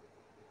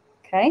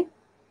 Okay.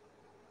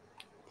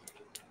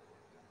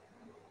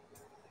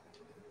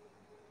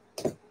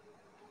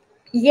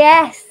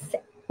 Yes,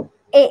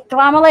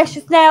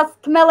 Glamalicious Nails,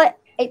 Camilla,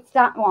 it's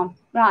that one.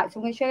 Right, so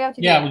I'm going to show you how to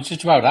do it. Yeah, I was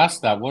just about to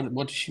ask that.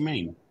 What does she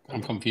mean?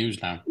 I'm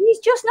confused now. He's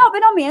just not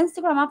been on my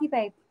Instagram, have you,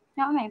 babe?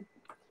 You know what I mean?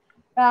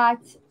 Right,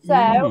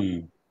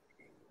 so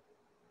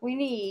we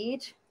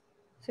need,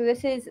 so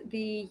this is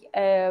the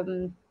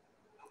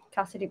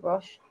Cassidy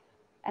brush,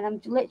 and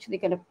I'm literally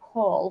going to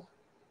pull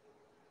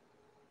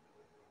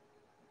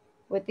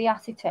with the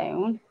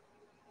acetone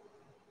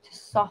to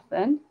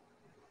soften.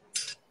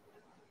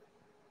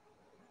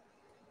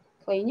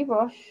 Clean your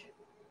brush.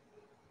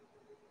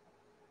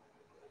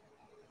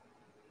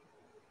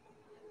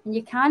 And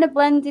you're kind of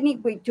blending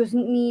it, but it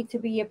doesn't need to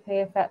be a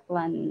perfect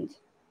blend.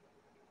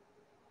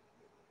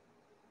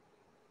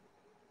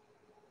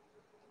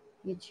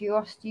 You're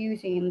just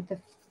using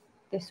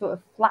the sort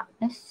of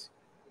flatness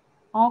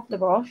of the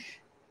brush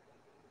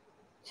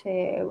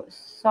to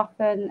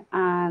soften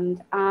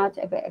and add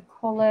a bit of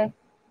colour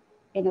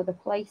in other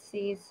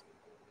places.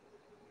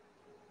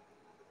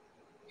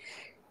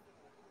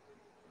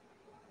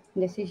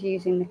 And this is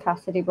using the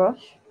Cassidy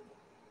brush.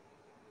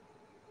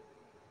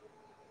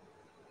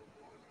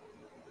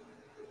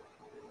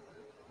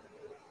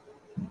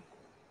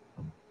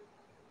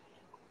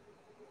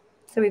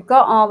 So we've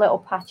got our little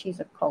patches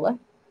of colour,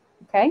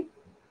 okay?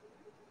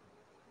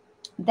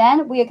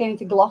 Then we are going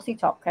to glossy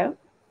top coat.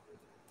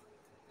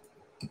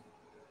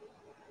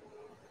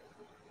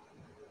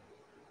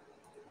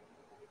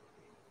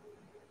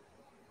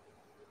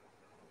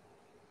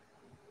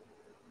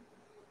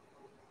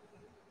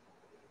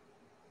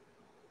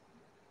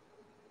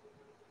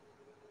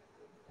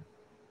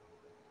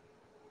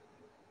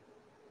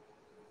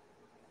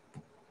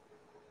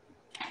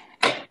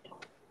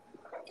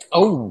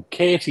 Oh,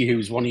 Katie,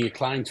 who's one of your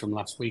clients from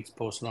last week's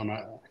posted on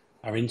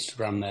our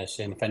Instagram there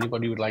saying if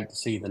anybody would like to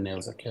see the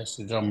nails that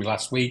Kirsty did on me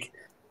last week,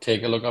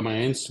 take a look at my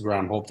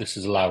Instagram. Hope this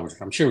is allowed.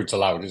 I'm sure it's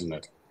allowed, isn't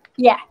it?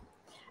 Yeah.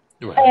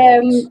 Well,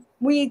 yes.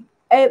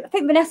 I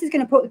think Vanessa's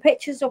going to put the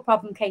pictures up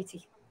of them,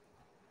 Katie.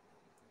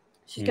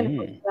 She's going to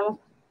put them up.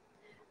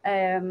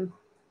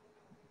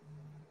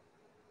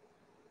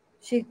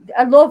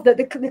 I love that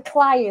the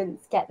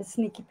clients get the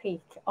sneaky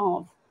peek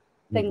of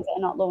things that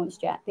are not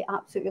launched yet. They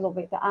absolutely love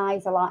it. The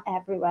eyes are like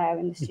everywhere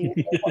in the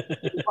studio.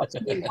 What's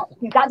new?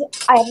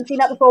 I haven't seen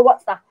that before.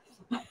 What's that?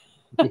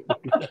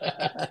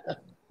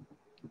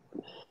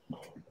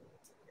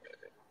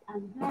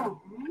 And then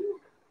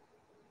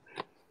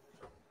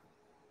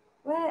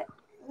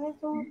where's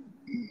all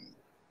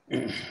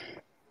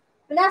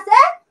Vanessa?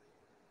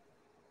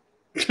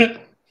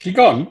 She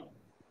gone?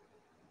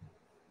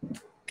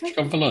 She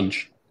gone for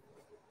lunch?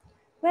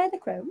 Where are the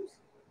chromes?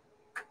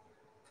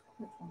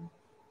 Which one?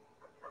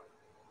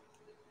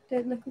 The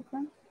liquid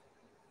chrome?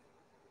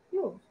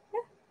 Yours?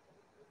 Yeah.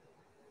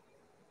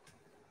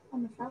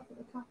 On the shelf at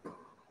the top.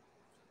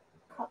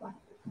 Top right.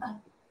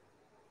 Oh.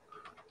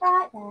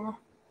 Right there.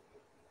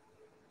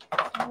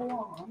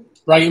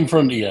 Right in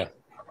front of you.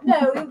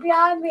 No, you're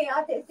behind me.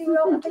 I think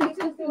it's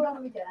because they were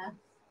on me dinner.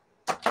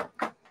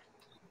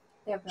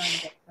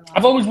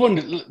 I've always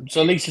wondered.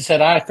 So Lisa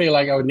said, I feel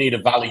like I would need a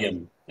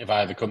Valium if I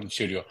had to come to the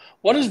studio.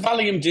 What does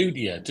Valium do to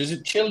you? Does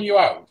it chill you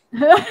out?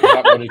 Is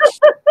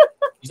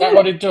that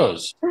what it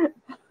does?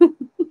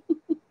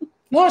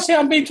 No, see,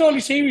 I'm being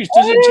totally serious.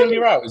 Does it chill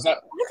you out?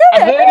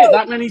 I've heard it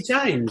that many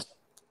times.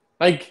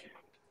 Like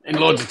in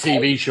loads of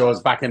TV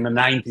shows back in the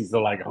 90s,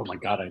 they're like, "Oh my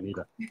god, I need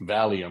a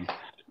Valium."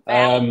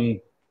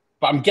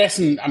 But I'm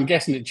guessing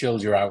it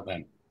chills you out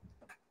then.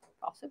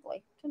 Possibly,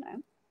 I don't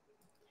know.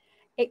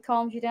 It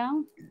calms you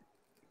down.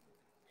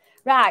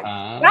 Right.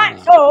 Right.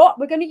 So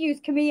we're going to use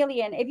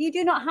Chameleon. If you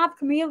do not have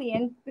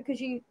Chameleon because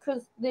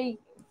the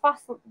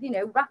fast,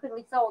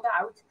 rapidly sold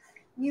out,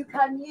 you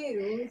can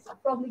use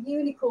from the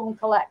Unicorn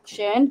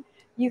collection.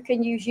 You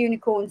can use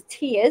Unicorn's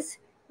Tears,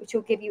 which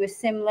will give you a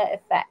similar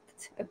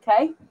effect.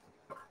 Okay.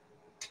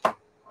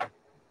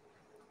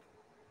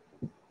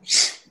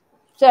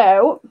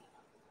 So,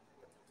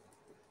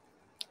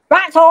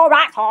 right. Go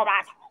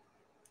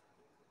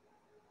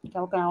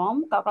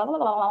on.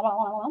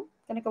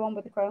 Gonna go on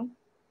with the chrome.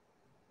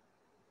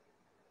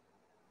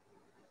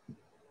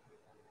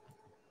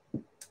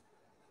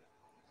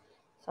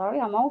 Sorry,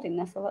 I'm holding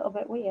this a little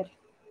bit weird.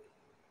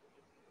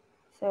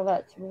 So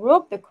let's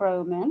rub the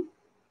chrome in.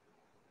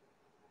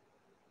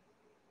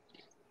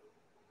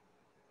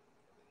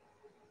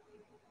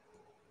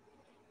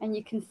 And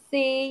you can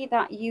see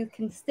that you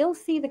can still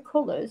see the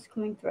colours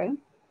coming through.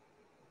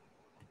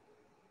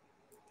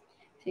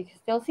 So you can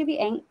still see the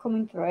ink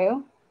coming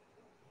through.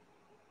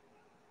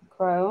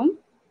 Chrome.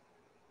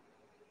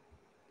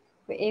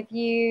 But if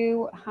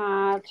you've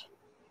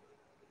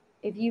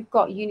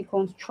got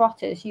Unicorn's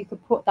Trotters, you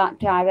could put that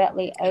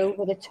directly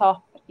over the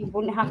top. You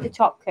wouldn't have to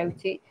top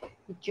coat it.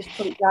 You just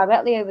put it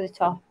directly over the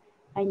top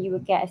and you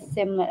would get a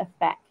similar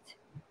effect.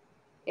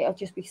 It'll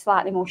just be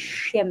slightly more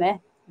shimmer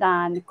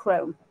than the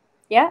chrome.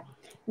 Yeah?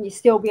 And you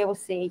still be able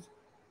to see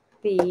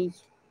the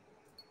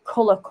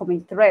colour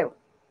coming through.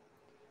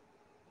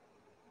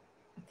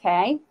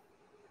 Okay.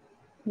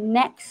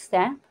 Next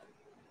step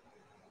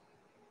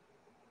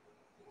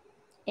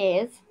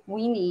is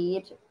we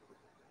need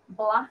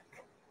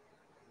black,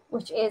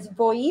 which is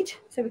Void.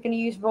 So we're going to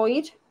use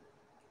Void.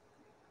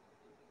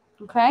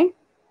 Okay.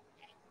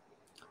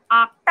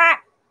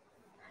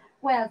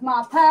 Where's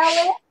my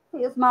palette?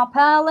 Here's my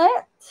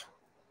palette.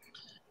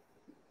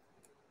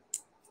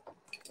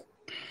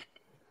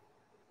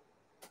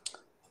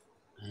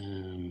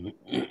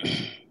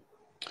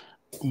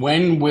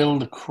 When will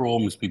the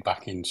chromes be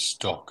back in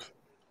stock?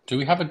 Do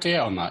we have a date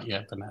on that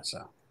yet,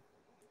 Vanessa?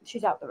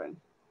 She's out the room.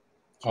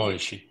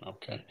 Is she?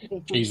 Okay.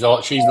 She's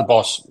the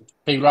boss.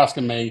 People are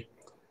asking me.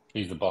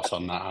 She's the boss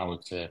on that, I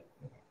would say.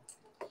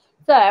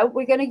 So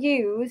we're going to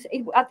use,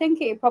 I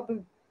think it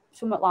probably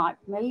something like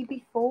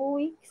maybe 4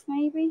 weeks,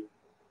 maybe.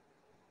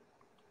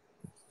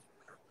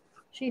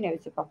 She knows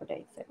the proper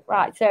date. So.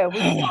 Right, so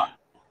we've got,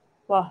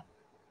 what?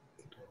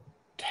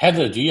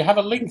 Heather, do you have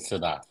a link to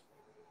that?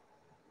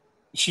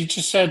 She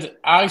just said,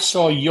 I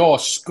saw your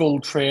skull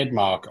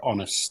trademark on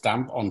a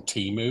stamp on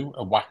Temu,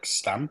 a wax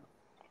stamp.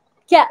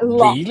 Get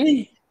lost.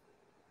 Really?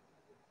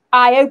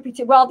 I hope it's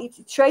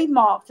a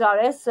trademark,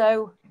 Doris,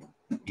 so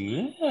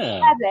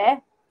yeah.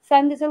 Heather,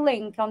 send us a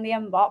link on the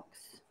inbox.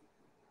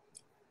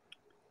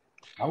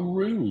 How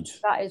rude.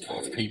 That is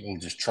rude. People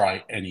just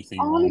try anything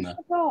on there.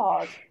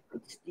 God.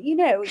 It's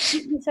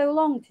taken so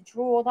long to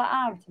draw that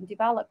out and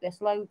develop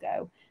this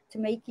logo to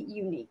make it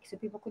unique so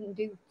people couldn't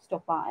do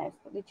stuff like this,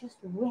 but they just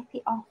rip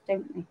it off,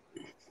 don't they?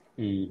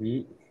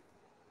 Mm-hmm.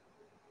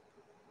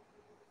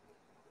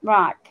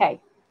 Right,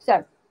 okay.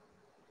 So,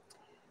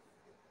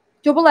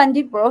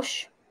 double-ended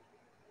brush.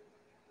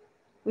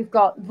 We've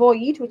got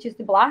Void, which is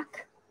the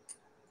black.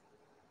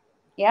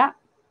 Yeah.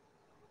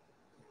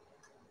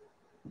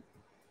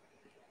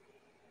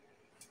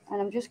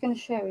 And I'm just going to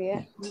show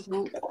you. Just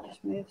move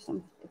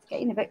some. It's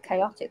getting a bit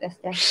chaotic, this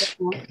desk.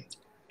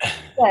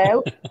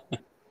 So,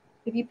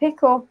 if you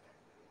pick up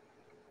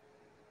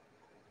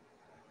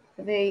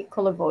the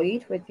colour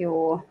void with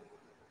your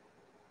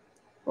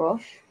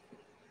brush,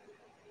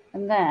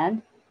 and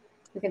then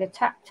we're going to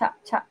tap, tap,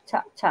 tap,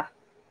 tap, tap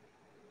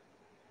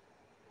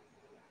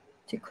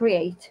to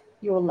create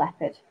your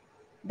leopard.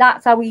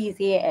 That's how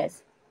easy it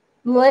is.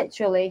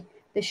 Literally,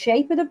 the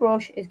shape of the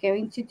brush is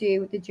going to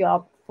do the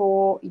job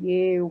for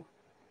you.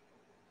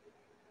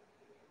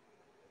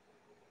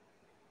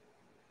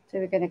 So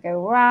we're going to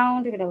go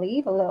around, we're going to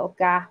leave a little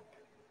gap,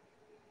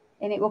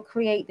 and it will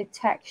create the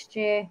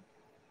texture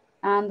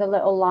and the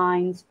little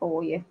lines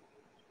for you.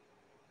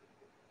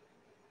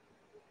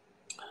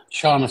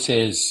 Shauna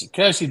says,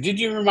 Kirsty, did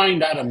you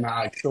remind Adam that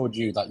I showed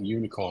you that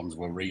unicorns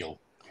were real?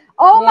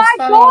 Oh my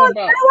God,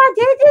 no, I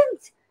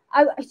didn't.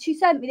 She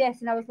sent me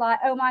this and I was like,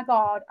 oh my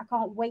God, I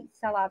can't wait to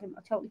tell Adam.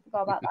 I totally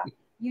forgot about that.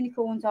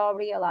 Unicorns are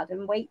real,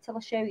 Adam. Wait till I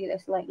show you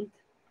this link.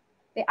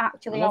 They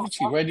actually are.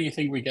 Where do you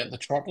think we get the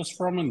trotters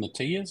from and the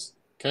tears?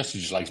 Kirsty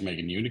just likes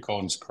making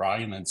unicorns cry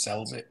and then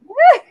sells it.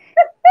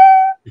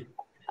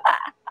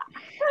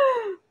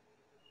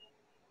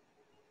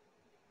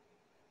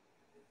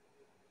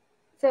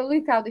 So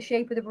look how the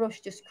shape of the brush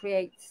just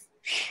creates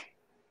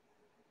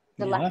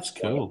the Yeah, that's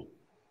cool.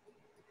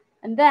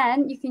 And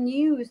then you can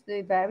use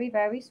the very,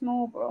 very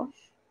small brush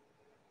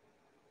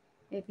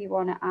if you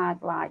want to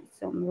add like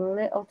some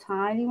little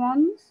tiny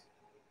ones.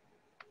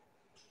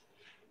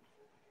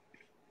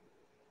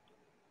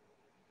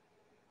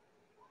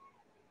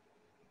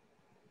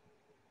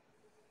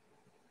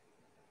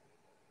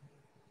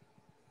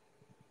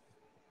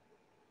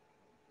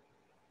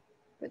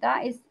 But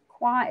that is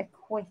quite a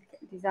quick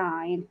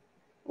design,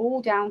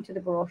 all down to the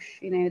brush.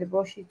 You know, the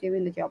brush is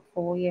doing the job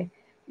for you.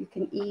 You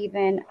can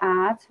even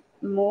add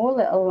more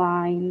little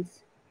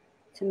lines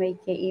to make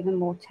it even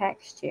more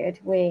textured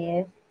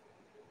with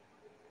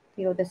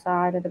the other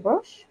side of the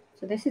brush.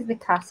 So this is the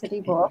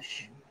Cassidy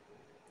brush.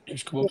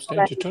 Just come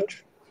upstairs to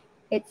touch.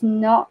 It's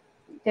not,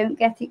 don't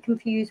get it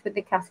confused with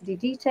the Cassidy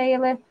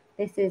Detailer.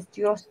 This is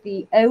just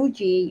the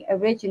OG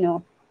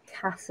original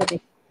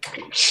Cassidy.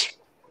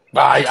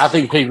 Right, I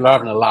think people are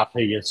having a laugh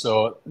here.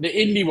 So the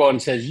indie one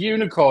says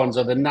unicorns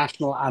are the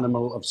national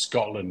animal of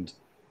Scotland.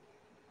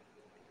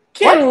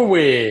 Get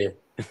away!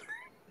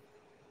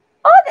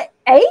 Are they?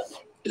 Eh?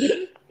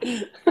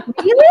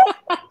 Really?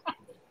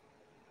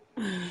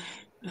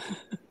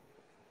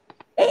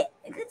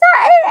 Is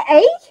that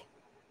eh?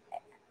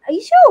 Are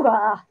you sure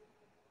about that?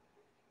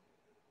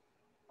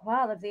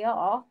 Well, if they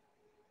are,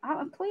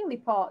 I'm clearly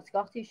part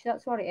Scottish.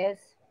 That's what it is.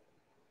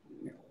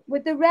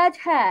 With the red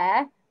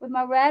hair, with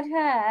my red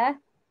hair,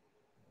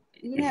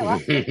 you know, I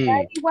could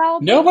very well.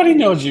 Nobody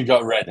knows you've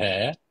got red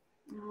hair.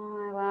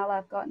 Oh, well,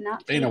 I've got natural.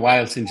 It's been a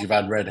while since you've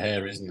had red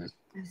hair, isn't it?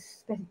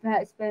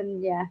 It's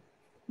been yeah,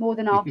 more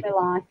than half my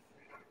life.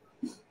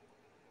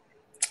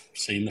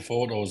 Seen the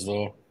photos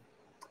though.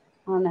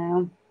 I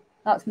know.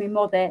 That's me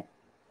mother.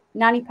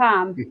 Nanny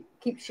Pam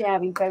keeps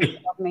sharing photos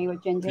of me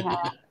with ginger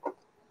hair.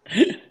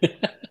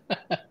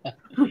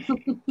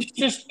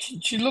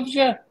 She loves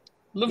you.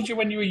 Loved you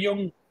when you were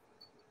young.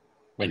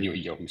 When you were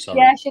young, sorry.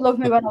 Yeah, she loved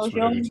me when I was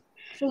young. She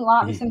doesn't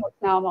like me so much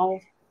now I'm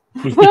old.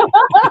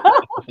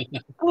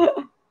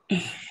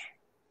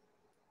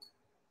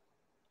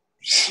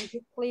 I'm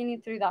just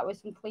cleaning through that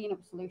with some cleanup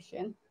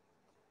solution.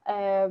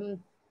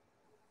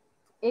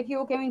 If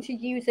you're going to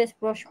use this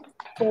brush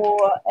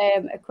for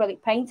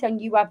acrylic paint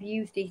and you have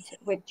used it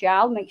with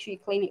gel, make sure you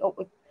clean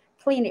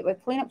it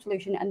with cleanup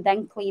solution and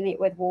then clean it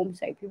with warm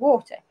soapy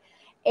water.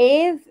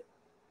 If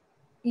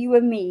you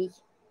were me,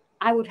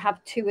 I would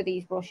have two of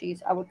these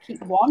brushes. I would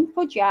keep one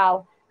for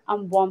gel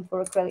and one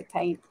for acrylic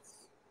paints.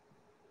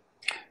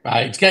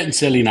 Right, it's getting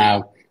silly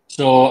now.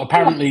 So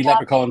apparently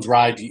leprechauns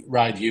ride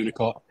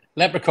unicorns.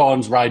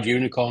 Leprechauns ride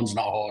unicorns,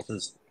 not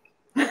horses.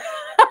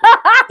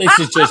 This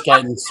is just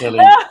getting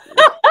silly.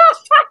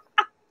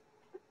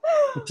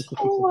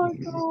 Oh my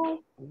God.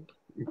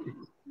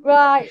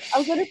 Right,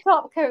 I'm going to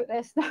top coat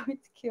this now.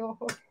 It's cured.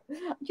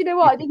 Do you know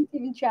what? I didn't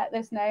even check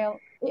this nail.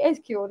 It is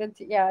cured,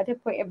 isn't it? Yeah, I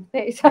did put it in for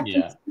 30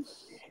 seconds.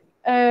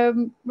 Yeah.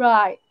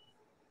 Right,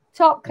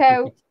 top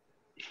coat.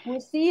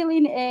 We're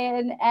sealing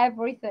in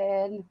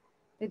everything,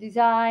 the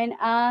design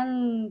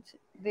and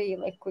the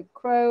liquid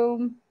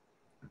chrome.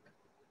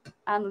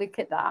 And look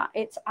at that.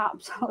 It's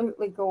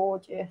absolutely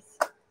gorgeous.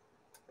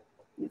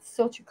 It's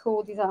such a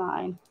cool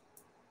design.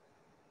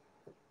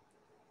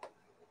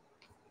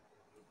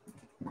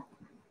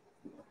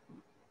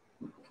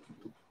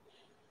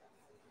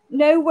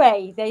 No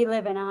way they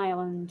live in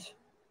Ireland.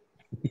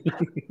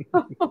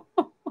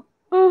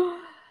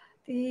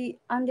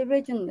 And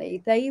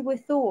originally they were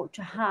thought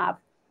to have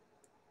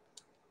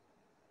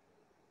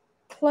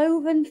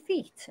cloven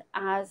feet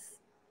as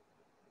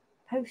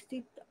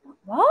posted.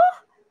 What?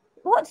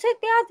 What's it?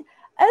 They had.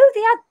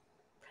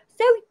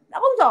 So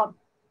hold on.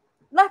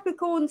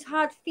 Leprechauns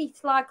had feet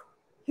like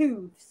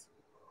hooves.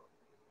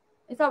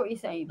 Is that what you're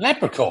saying?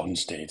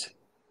 Leprechauns did.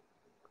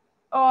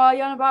 Oh,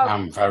 you're on about.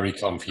 I'm very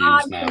I'm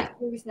confused now.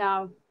 confused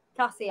now.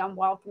 Cassie, I'm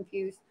well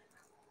confused.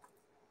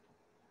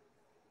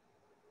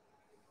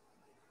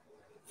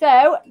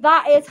 So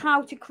that is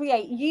how to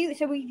create.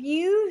 So we've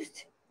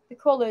used the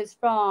colours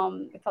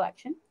from the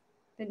collection,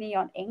 the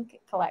Neon Ink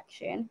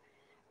collection,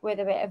 with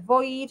a bit of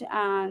void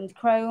and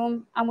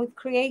chrome, and we've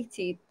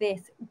created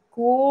this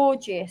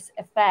gorgeous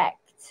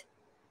effect.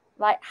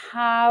 Like,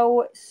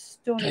 how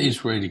stunning. It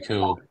is really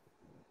cool.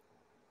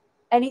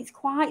 And it's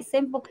quite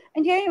simple.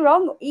 And don't get me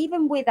wrong,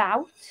 even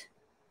without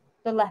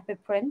the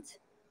leopard print,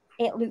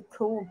 it looked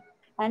cool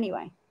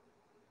anyway.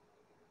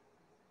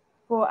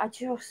 But I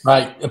just...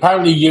 Right,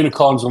 apparently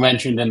unicorns were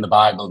mentioned in the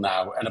Bible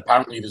now, and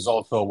apparently there's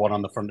also one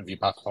on the front of your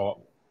passport.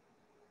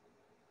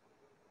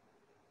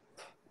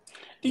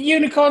 The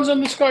unicorns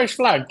on the Scottish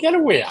flag. Get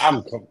away!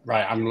 I'm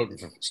looking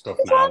for stuff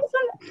now. Is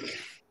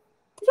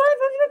that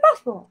in my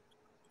passport?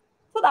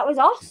 I thought that was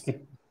us. I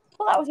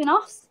thought that was an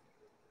us.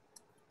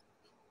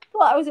 I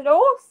thought that was an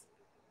horse.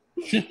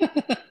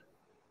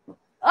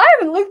 I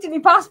haven't looked at my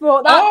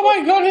passport. Oh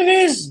my god, it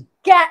is!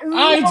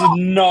 I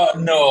did not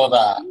know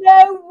that.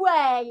 No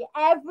way.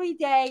 Every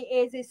day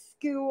is a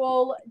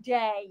school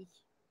day.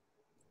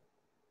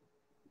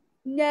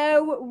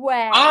 No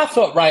way. I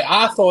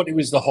thought it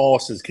was the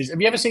horses. Because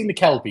have you ever seen the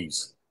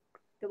Kelpies?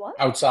 The what?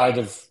 Outside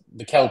of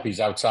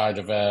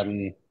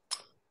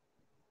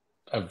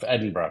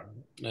Edinburgh,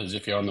 as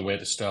if you're on the way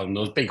to Stirling,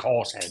 those big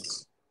horse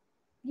heads.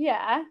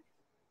 Yeah.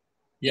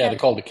 Yeah, they're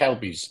called the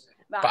Kelpies.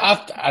 Right.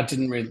 But I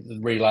didn't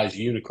realise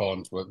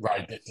unicorns were...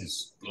 Right, this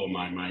is blowing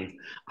my mind.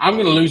 I'm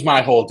going to lose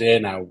my whole day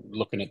now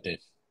looking at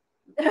this.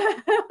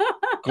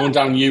 Going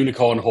down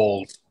unicorn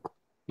holes,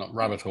 not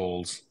rabbit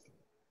holes.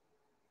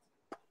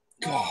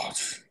 God.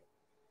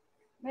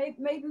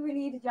 Maybe we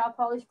need a gel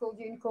polish called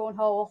unicorn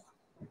hole.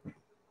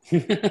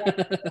 Might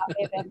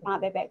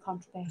be a bit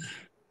controversial.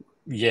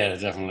 Yeah,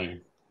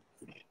 definitely.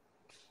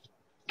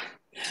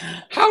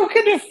 How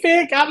can a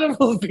fake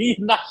animal be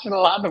a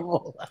national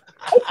animal?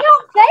 It's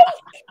not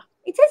fake.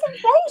 It isn't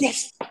fake.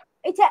 Yes.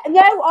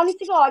 No, honest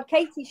to God,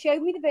 Katie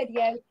showed me the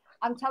video.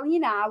 I'm telling you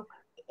now,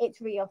 it's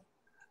real.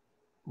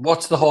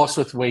 What's the horse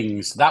with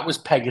wings? That was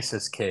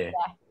Pegasus, Kay.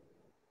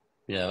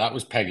 Yeah, that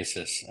was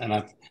Pegasus.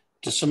 And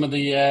just some of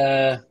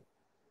the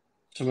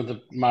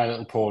My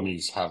Little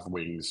Ponies have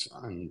wings,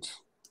 and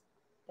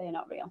they're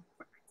not real.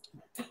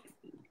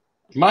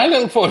 My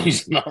Little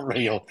Ponies are not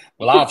real.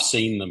 Well, I've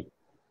seen them.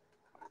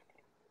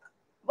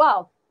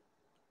 Well,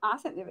 I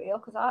think they're real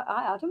because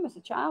I had them as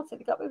a child, so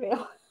they got to be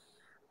real.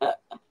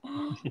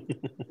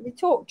 They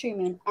talk to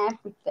me and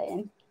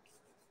everything.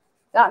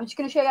 I'm just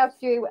going to show you how to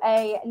do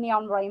a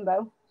neon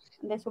rainbow.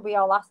 And this will be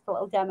our last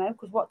little demo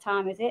because what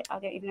time is it? I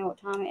don't even know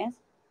what time it is.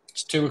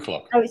 It's 2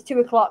 o'clock. Oh, it's 2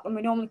 o'clock, and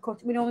we normally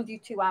do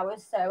 2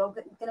 hours, so I'm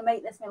going to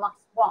make this my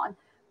last one.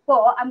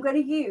 But I'm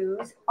going to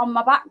use on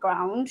my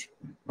background.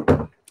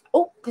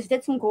 Oh, because I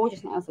did some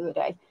gorgeous nails the other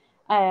day.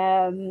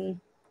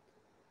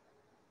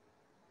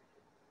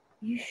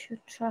 You should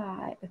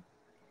try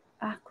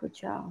aqua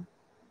gel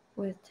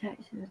with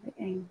texture of the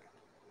ink,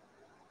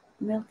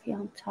 milky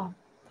on top.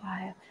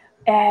 Fire.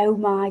 Oh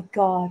my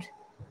God!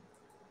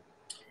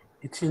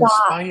 It's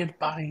inspired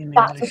by an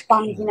That's English a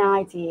banging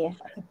idea.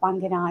 That's a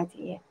banging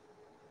idea.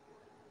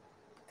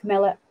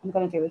 Camilla, I'm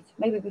going to do it.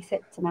 Maybe we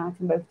sit tonight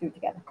and both do it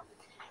together.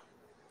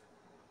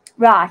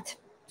 Right.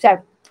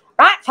 So,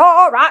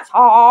 rats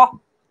are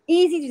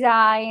easy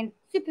design,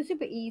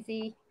 super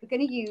easy. We're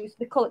going to use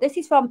the color. This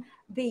is from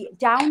the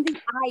Down the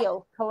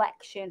Aisle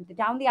collection. The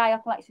Down the Aisle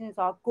collection is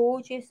our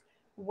gorgeous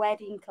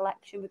wedding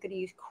collection. We're going to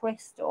use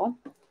crystal,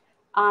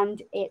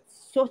 and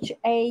it's such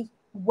a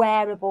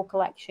wearable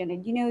collection.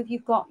 And you know, if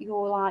you've got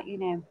your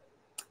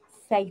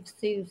safe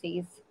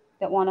Susies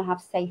that want to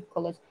have safe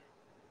colors,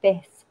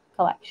 this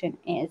collection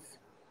is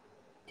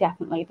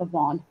definitely the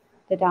one.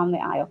 The Down the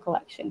Aisle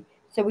collection.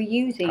 So we're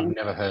using... I've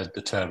never heard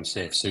the term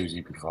Safe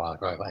Susie before. I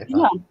quite like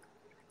that.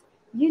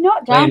 You're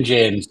not down. Plain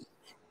Jane's.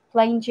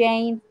 Plain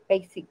Jane,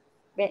 basic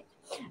bit.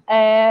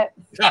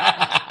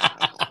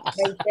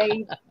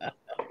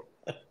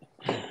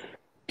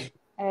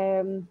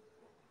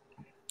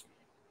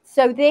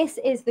 So this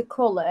is the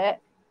colour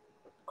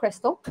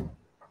crystal.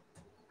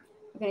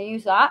 We're going to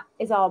use that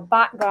as our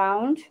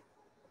background.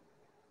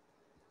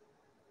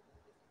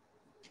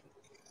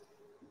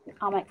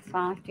 I'm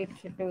excited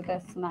to do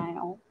this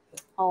now.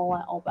 A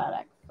little bit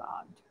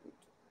excited.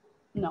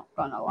 Not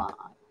gonna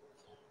lie.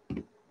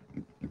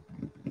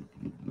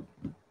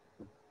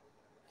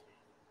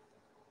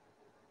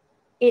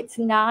 It's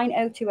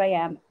 9:02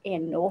 a.m.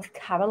 in North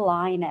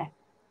Carolina.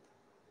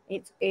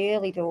 It's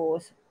early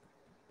doors.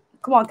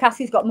 Come on,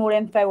 Cassie's got more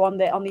info on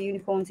the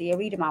unicorns here.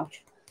 Read them out.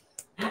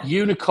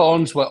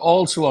 Unicorns were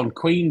also on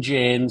Queen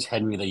Jane's,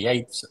 Henry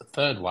VIII's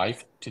third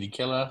wife. Did he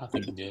kill her? I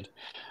think he did.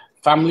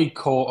 Family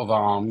coat of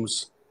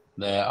arms.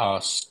 There are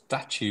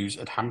statues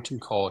at Hampton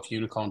Court.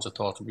 Unicorns are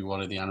thought to be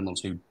one of the animals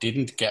who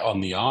didn't get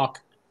on the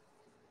ark.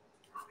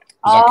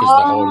 Is that because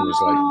the horn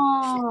was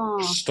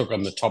like stuck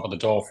on the top of the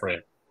door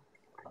frame?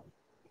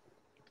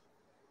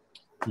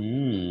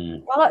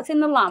 While that's in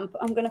the lamp,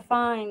 I'm going to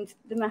find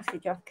the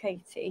message of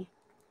Katie.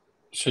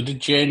 So did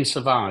Jane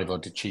survive, or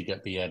did she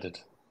get beheaded?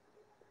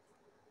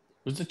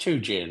 Was there two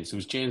Janes? There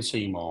was Jane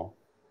Seymour.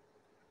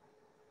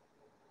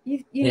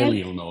 You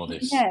Haley will know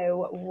this.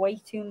 know way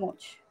too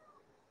much.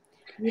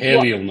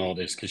 Haley will know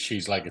this because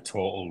she's like a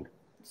total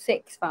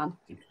Six fan.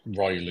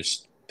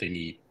 royalist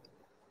thingy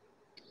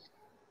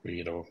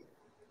weirdo.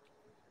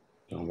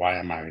 Don't know why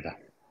I married her.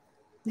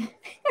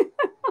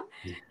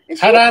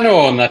 Had I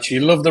known that she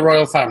loved the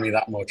royal family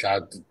that much, I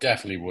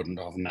definitely wouldn't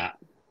have that.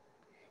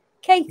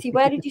 Katie,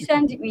 where did you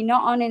send it me?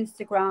 Not on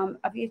Instagram.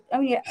 Have you?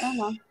 Oh yeah, hang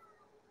on.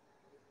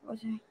 Was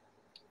it?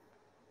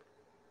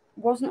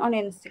 Wasn't on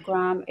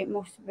Instagram. It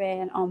must have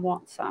been on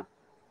WhatsApp.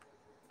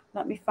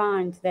 Let me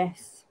find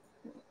this.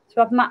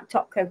 So I've matte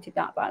top coated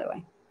that, by the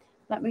way.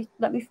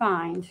 Let me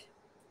find.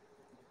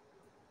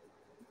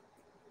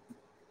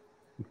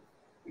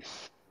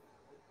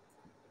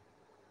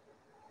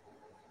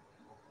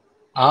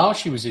 Oh,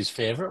 she was his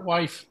favourite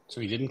wife,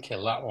 so he didn't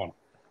kill that one,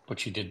 but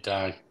she did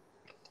die,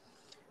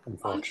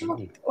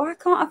 unfortunately. Why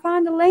can't I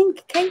find the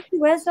link? Katie,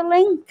 where's the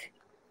link?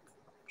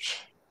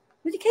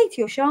 Was it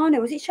Katie or Shauna?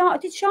 Was it Shauna?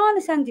 Did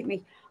Shauna send it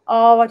me?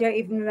 Oh, I don't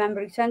even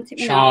remember who sent it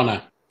me.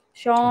 Shauna.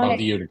 Shauna. About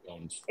the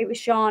unicorns. It was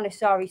Shauna.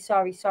 Sorry,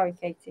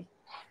 Katie.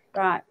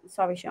 Right,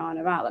 sorry,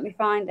 Shauna. Right, let me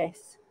find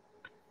this.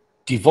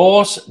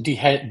 Divorced,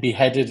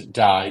 beheaded,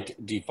 died.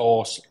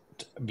 Divorced,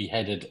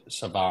 beheaded,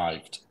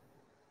 survived.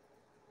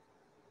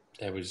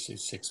 There was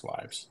his 6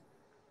 wives.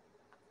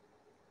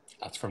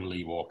 That's from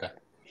Lee Walker.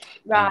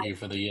 Right. Thank you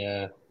for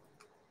the...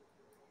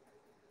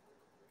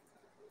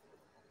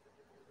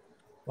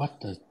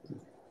 What the...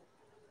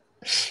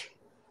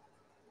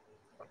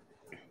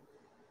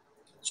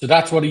 So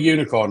that's what a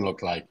unicorn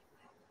looked like.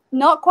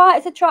 Not quite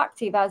as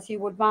attractive as you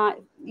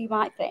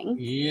might think.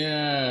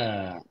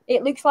 Yeah.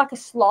 It looks like a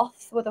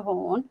sloth with a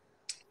horn.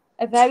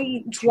 A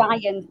very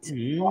giant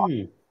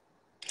sloth.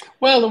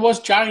 Well, there was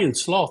giant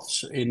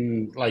sloths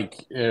in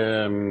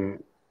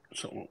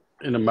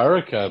in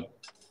America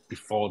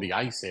before the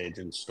Ice Age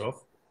and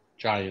stuff.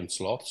 Giant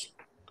sloths,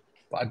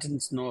 but I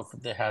didn't know if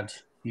they had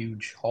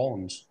huge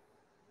horns.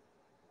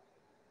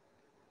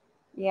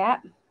 Yeah.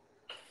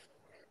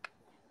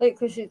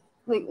 Look,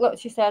 look,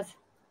 she says,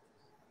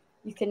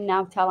 you can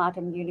now tell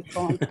Adam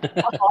unicorns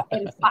are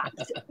in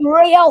fact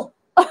real.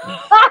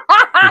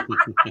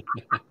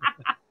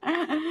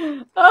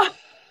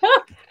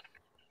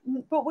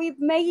 But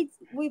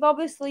we've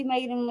obviously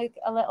made him look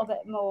a little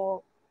bit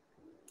more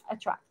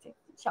attractive,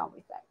 shall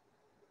we say?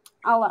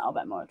 A little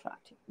bit more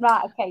attractive.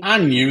 Right, okay. I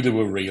knew they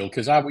were real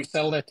because we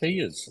sell their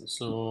tears,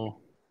 so...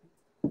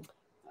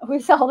 We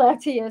sell their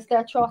tears,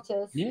 their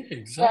trotters. Yeah,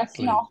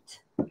 exactly. Their snot.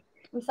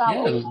 We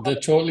sell they're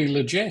totally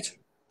legit.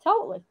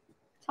 Totally.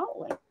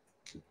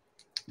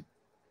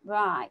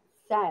 Right,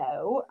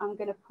 so I'm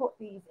going to put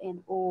these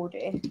in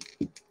order.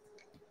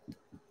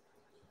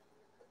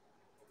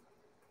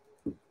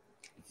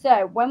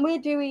 So when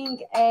we're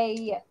doing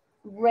a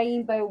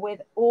rainbow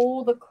with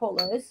all the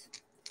colours,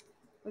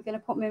 we're going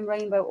to put them in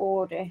rainbow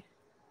order.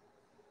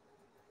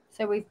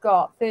 So we've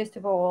got, first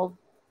of all,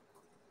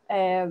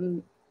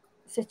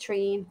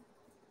 citrine,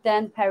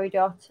 then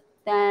peridot,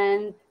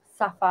 then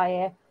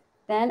sapphire,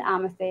 then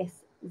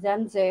amethyst,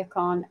 then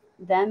zircon,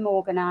 then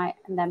morganite,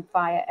 and then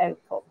fire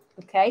opal.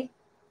 Okay?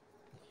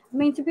 I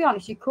mean, to be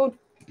honest, you could,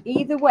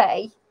 either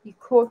way, you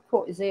could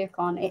put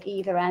zircon at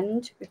either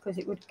end because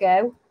it would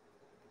go.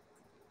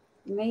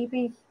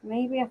 Maybe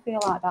I feel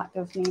like that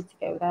does need to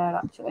go there,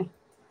 actually.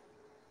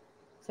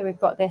 So we've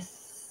got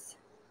this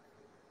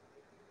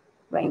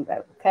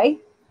rainbow, okay?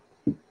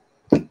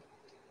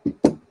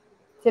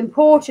 It's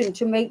important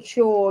to make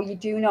sure you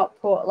do not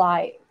put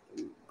like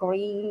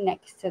green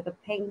next to the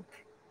pink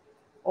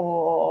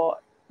or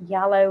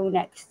yellow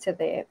next to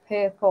the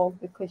purple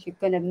because you're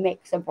going to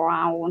mix a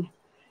brown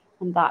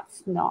and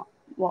that's not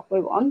what we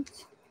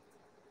want.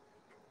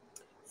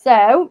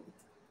 So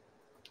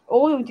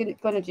all we're going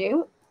to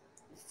do,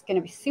 it's going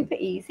to be super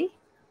easy.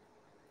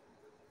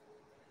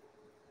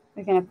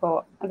 We're going to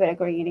put a bit of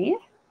green here.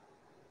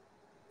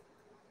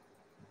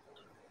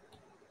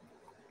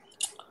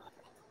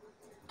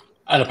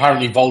 And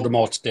apparently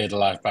Voldemort stayed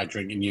alive by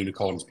drinking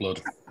unicorn's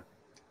blood.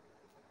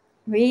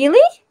 Really?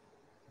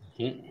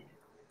 Mm-hmm.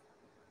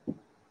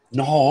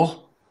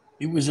 No,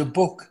 it was a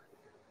book.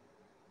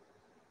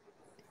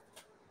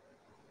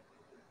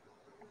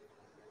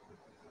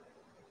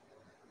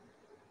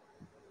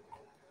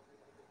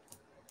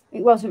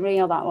 It wasn't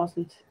real, that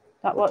wasn't.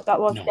 That was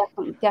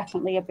no.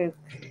 definitely a book.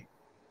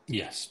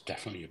 Yes,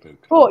 definitely a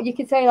book. But you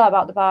could say that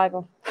about the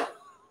Bible.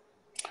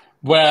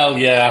 Well,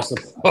 yeah, I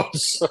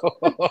suppose so.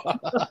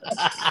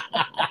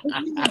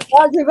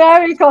 That's a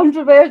very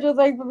controversial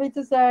thing for me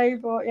to say,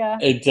 but yeah.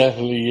 It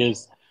definitely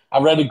is. I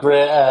read a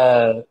great...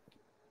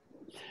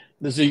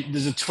 There's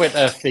a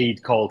Twitter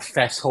feed called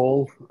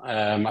Fesshole.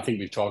 I think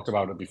we've talked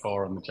about it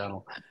before on the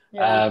channel.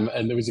 Yeah.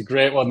 And there was a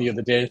great one the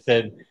other day that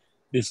said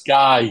this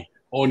guy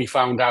only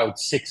found out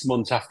 6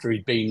 months after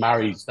he'd been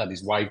married that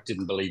his wife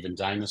didn't believe in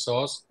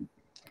dinosaurs.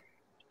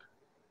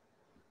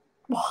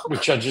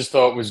 which I just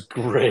thought was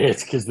great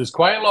because there's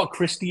quite a lot of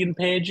Christian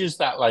pages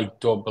that like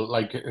don't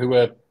like who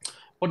are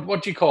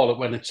what do you call it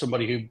when it's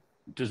somebody who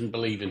doesn't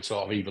believe in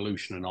sort of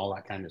evolution and all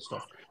that kind of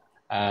stuff.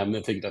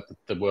 They think that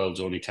the world's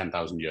only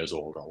 10,000 years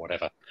old or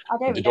whatever. I But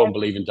don't they know. don't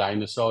believe in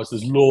dinosaurs.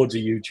 There's loads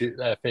of YouTube,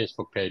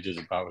 Facebook pages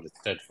about it. It's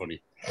dead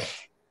funny.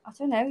 I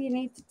don't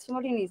know.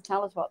 Somebody needs to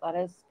tell us what that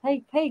is.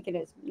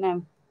 Paganism?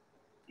 No.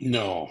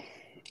 No,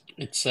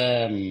 it's for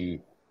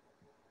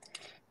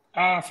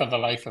the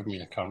life of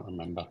me, I can't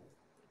remember.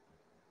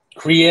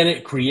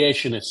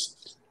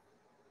 Creationists.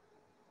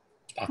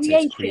 That's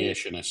it.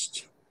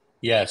 Creationists.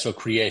 Yeah, so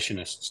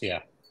creationists. Yeah.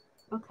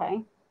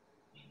 Okay.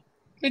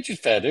 Which is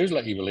fair dues,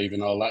 let you believe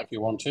in all that if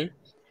you want to.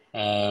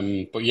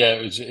 But yeah,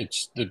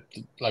 it's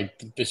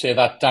like they say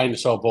that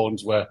dinosaur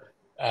bones were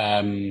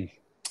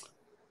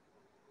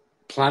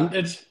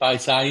planted by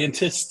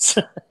scientists.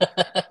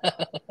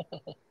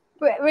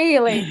 But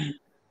really?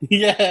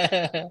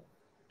 Yeah.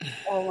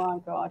 Oh my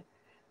God.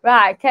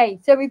 Right. Okay.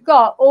 So we've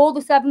got all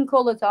the 7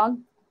 colours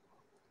on,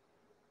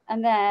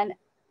 and then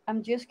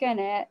I'm just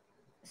gonna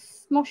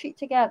smush it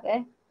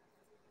together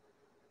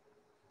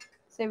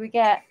so we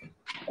get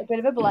a bit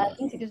of a blend.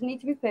 It doesn't need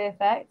to be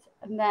perfect,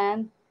 and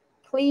then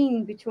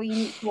clean between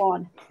each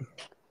one.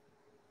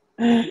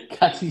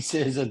 Kathy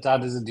says her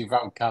dad is a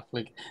devout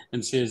Catholic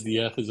and says the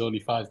earth is only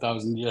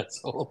 5,000 years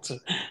old.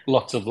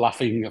 Lots of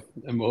laughing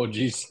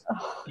emojis.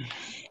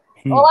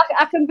 Well,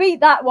 I can beat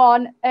that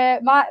one.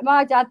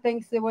 My dad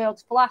thinks the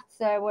world's flat,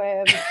 so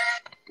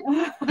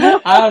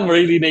I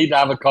really need to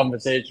have a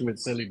conversation with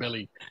Silly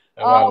Billy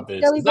about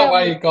this. Silly Is that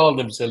why Billy. you called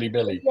him Silly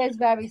Billy? He is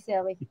very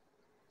silly.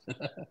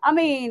 I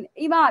mean,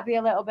 he might be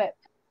a little bit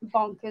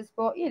bonkers,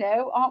 but you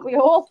know, aren't we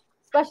all?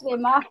 Especially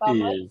in my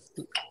family.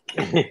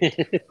 He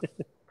is.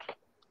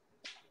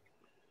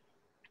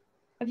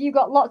 Have you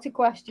got lots of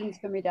questions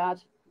for me, Dad?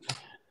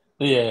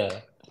 Yeah.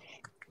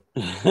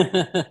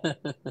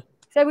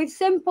 So we've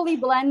simply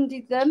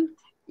blended them.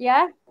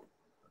 Yeah.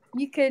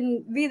 You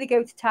can really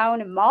go to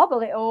town and marble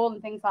it all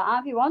and things like that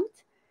if you want.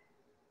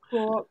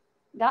 But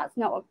that's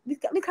not.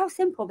 Look how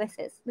simple this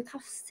is. Look how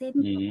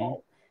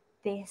simple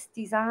this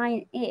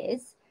design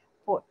is,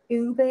 but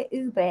uber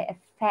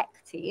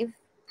effective.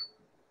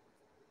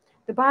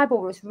 The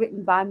Bible was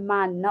written by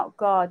man, not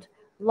God.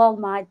 Lol,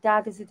 my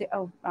dad is a...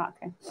 Oh,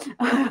 okay.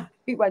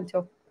 It went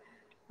up.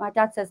 My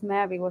dad says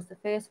Mary was the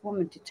first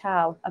woman to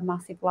tell a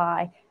massive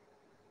lie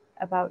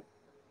about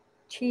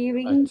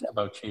cheering. Right,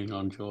 about cheering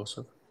on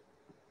Joseph.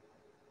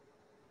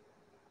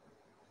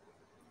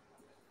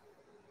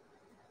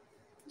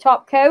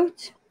 Top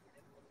coat.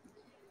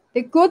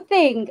 The good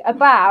thing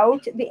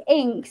about the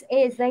inks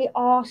is they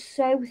are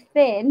so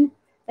thin.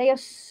 They are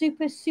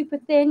super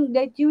thin.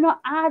 They do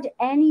not add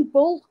any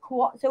bulk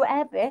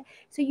whatsoever.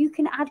 So you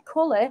can add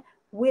colour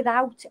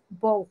without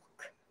bulk.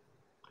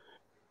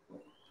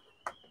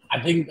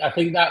 I think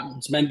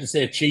that's meant to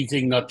say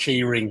cheating, not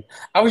cheering.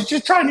 I was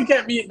just trying to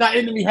get that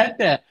into my head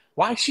there.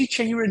 Why is she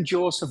cheering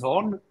Joseph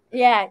on?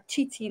 Yeah,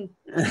 cheating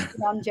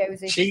on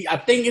Josie. I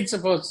think it's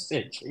supposed to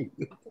say cheating.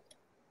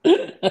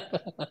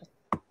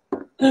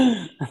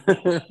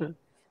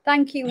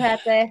 Thank you,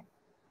 Heather.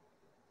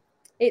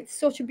 It's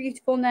such a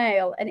beautiful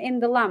nail, and in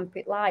the lamp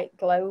it like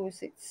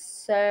glows.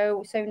 It's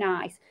so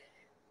nice.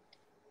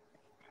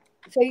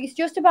 So it's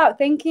just about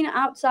thinking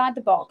outside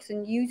the box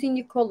and using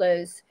your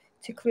colours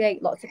to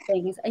create lots of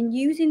things, and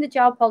using the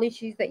gel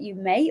polishes that you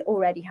may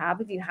already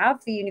have if you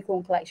have the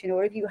Unicorn collection,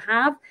 or if you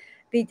have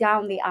the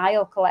Down the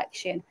Aisle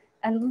collection,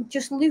 and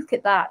just look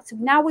at that. So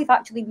now we've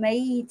actually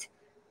made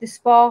the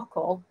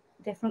sparkle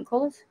different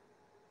colours.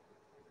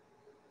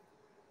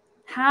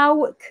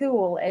 How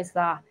cool is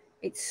that?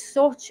 It's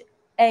such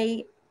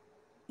a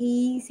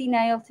easy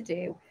nail to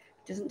do.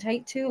 It doesn't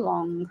take too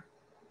long.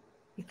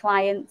 Your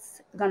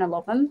clients are going to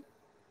love them.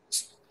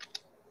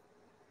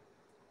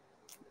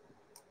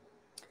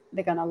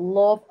 They're going to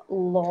love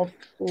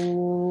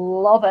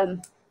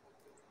them.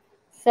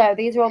 So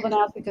these are all the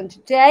nails we've done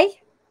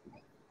today.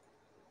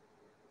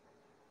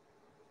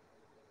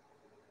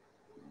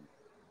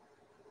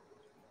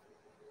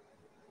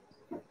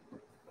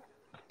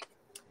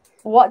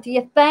 What do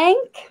you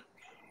think?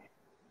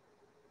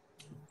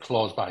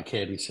 Claws by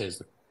Caden says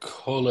the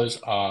colours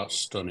are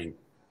stunning.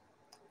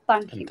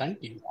 Thank you.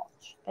 Thank you.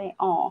 They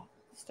are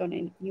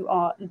stunning. You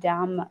are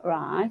damn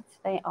right.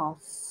 They are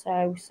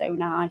so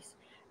nice.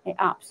 I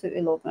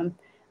absolutely love them.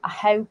 I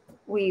hope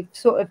we've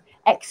sort of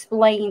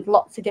explained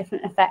lots of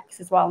different effects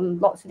as well,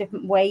 and lots of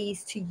different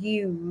ways to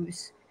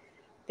use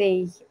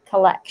the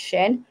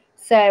collection.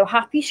 So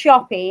happy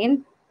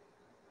shopping.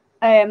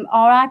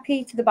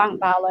 RIP to the bank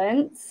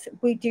balance.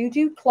 We do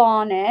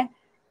Klarna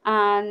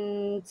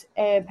and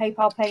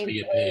PayPal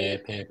payment.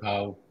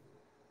 PayPal.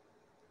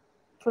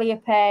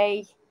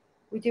 ClearPay.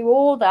 We do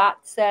all that,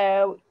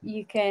 so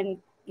you can,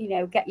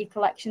 get your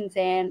collections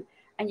in,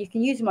 and you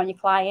can use them on your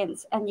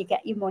clients, and you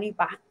get your money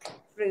back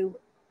through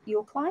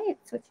your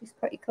clients, which is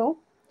pretty cool.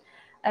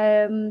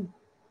 So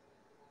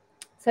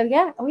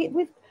yeah,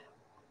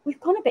 we've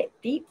gone a bit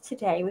deep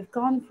today. We've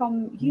gone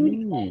from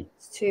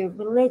unicorns to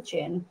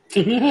religion. It's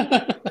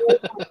a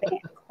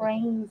bit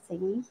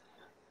crazy.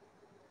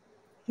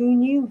 Who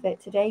knew that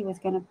today was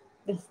going to,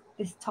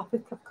 this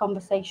topic of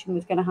conversation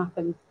was going to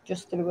happen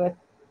just through a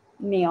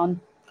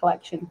Neon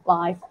collection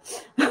live?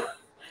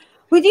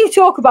 We do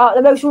talk about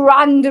the most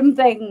random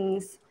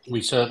things.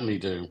 We certainly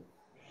do.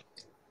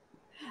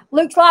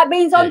 Looks like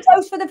beans on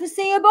toast for the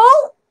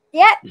foreseeable.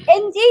 Yeah,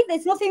 Indy,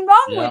 there's nothing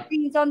wrong with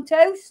beans on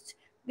toast.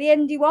 The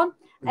Indy one.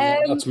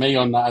 That's me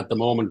on that at the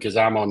moment because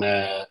I'm on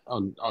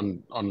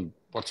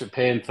what's it,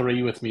 paying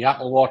 3 with me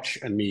Apple Watch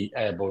and me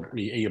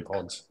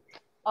earpods.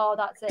 Oh,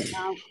 that's it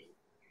now.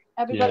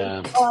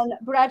 Everybody's on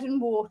bread and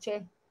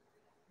water,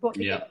 but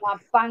they don't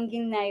have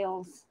banging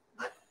nails.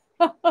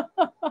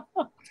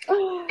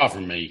 Apart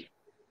from me.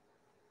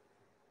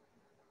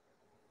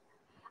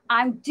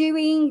 I'm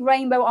doing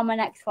rainbow on my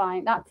next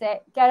client. That's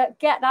it. Get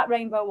that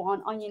rainbow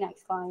on your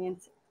next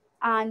client.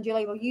 And you'll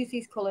able to use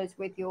these colours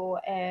with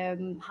your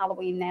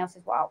Halloween nails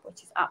as well,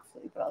 which is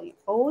absolutely brilliant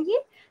for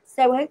you.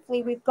 So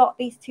hopefully we've got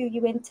these to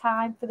you in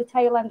time for the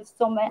tail end of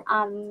summer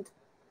and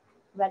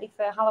ready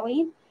for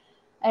Halloween.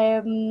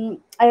 I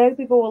hope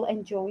you've all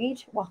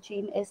enjoyed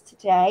watching us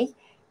today.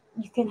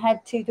 You can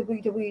head to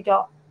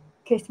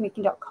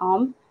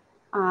www.kirstymeakin.com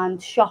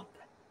and shop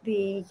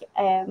the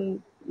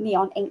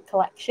Neon Ink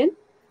collection.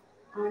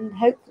 And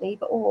hopefully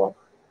you all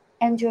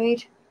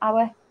enjoyed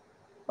our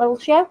little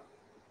show.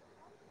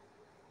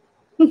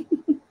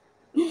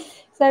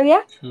 So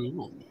yeah.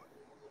 Cool.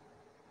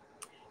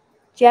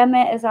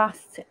 Gemma has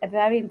asked a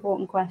very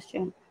important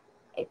question.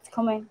 It's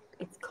coming,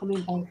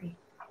 baby.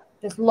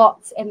 There's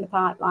lots in the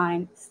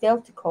pipeline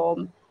still to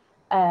come.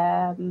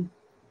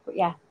 But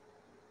yeah,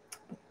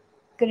 I'm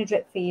gonna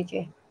drip feed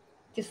you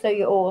just so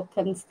you all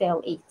can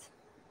still eat.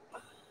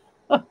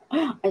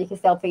 And you can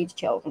still feed your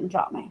children, do you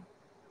know what I mean?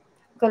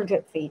 I'm gonna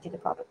drip feed you the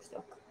product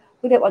stuff.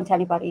 We don't want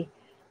anybody to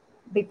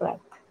be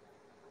broke.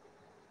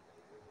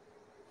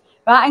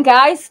 Right, and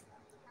guys,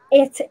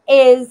 it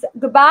is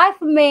goodbye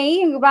from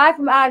me and goodbye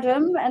from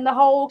Adam and the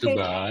whole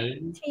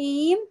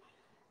team.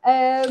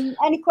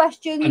 Any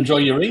questions? Enjoy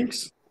your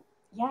inks.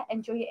 Yeah,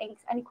 enjoy your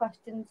inks. Any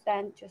questions,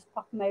 then just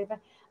pop them over.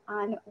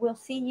 And we'll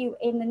see you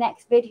in the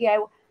next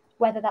video,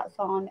 whether that's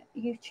on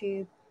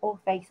YouTube or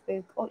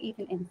Facebook or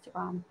even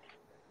Instagram.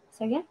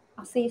 So yeah,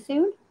 I'll see you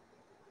soon.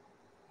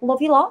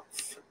 Love you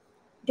lots.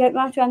 Don't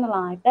know how to end the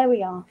live. There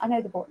we are. I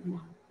know the button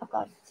now. I've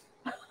got it.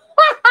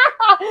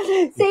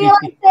 See you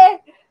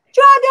later.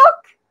 Try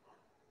duck.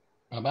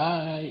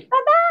 Bye-bye.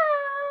 Bye-bye.